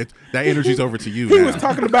already that energy's over to you. He now. was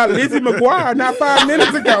talking about Lizzie McGuire not 5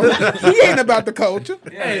 minutes ago. He ain't about the culture.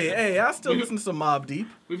 Hey, I still listen to some Mobb Deep.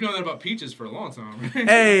 We've known that about Peaches for a long time.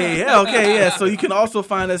 Hey, okay, yeah. So you can also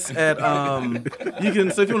find us at So if you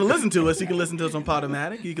want to listen to us, you can listen to us on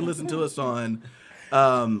Podomatic. You can listen to us on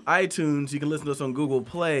iTunes. You can listen to us on Google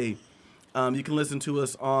Play. You can listen to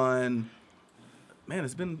us on. Man,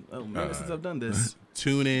 it's been since I've done this.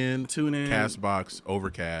 TuneIn, Castbox,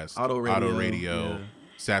 Overcast, Auto Radio, yeah.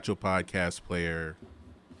 Satchel Podcast Player,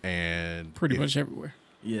 and pretty much everywhere.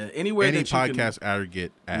 Yeah, anywhere. Any podcast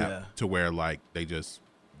aggregate app to where like they just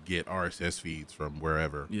get RSS feeds from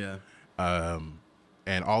wherever. Yeah.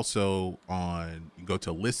 And also you can go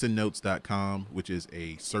to listennotes.com, which is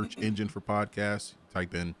a search engine for podcasts.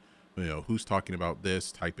 Type in, who's talking about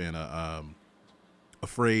this. Type in a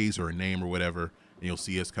phrase or a name or whatever, and you'll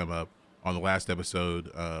see us come up. On the last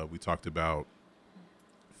episode, we talked about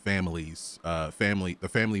families, the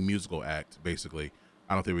Family Musical Act, basically.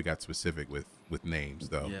 I don't think we got specific with names,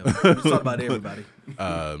 though. Yeah, we talked about everybody.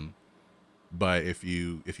 But if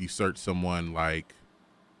you search someone like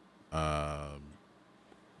the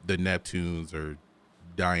Neptunes or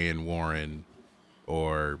Diane Warren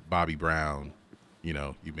or Bobby Brown,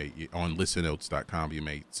 you may on listennotes.com, you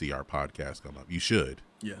may see our podcast come up. You should.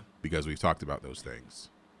 Yeah. Because we've talked about those things.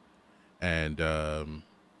 And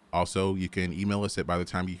also, you can email us at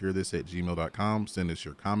bythetimeyouhearthis@gmail.com. Send us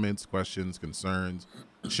your comments, questions, concerns,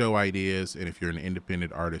 show ideas. And if you're an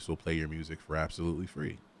independent artist, we'll play your music for absolutely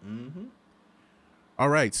free. Mm-hmm. All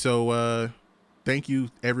right. So thank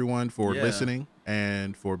you, everyone, for listening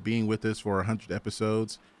and for being with us for 100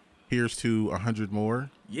 episodes. Here's to 100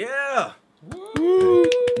 more. Yeah. Woo!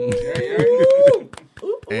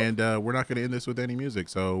 And we're not going to end this with any music,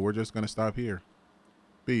 so we're just going to stop here.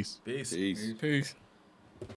 Peace. Peace. Peace. Peace.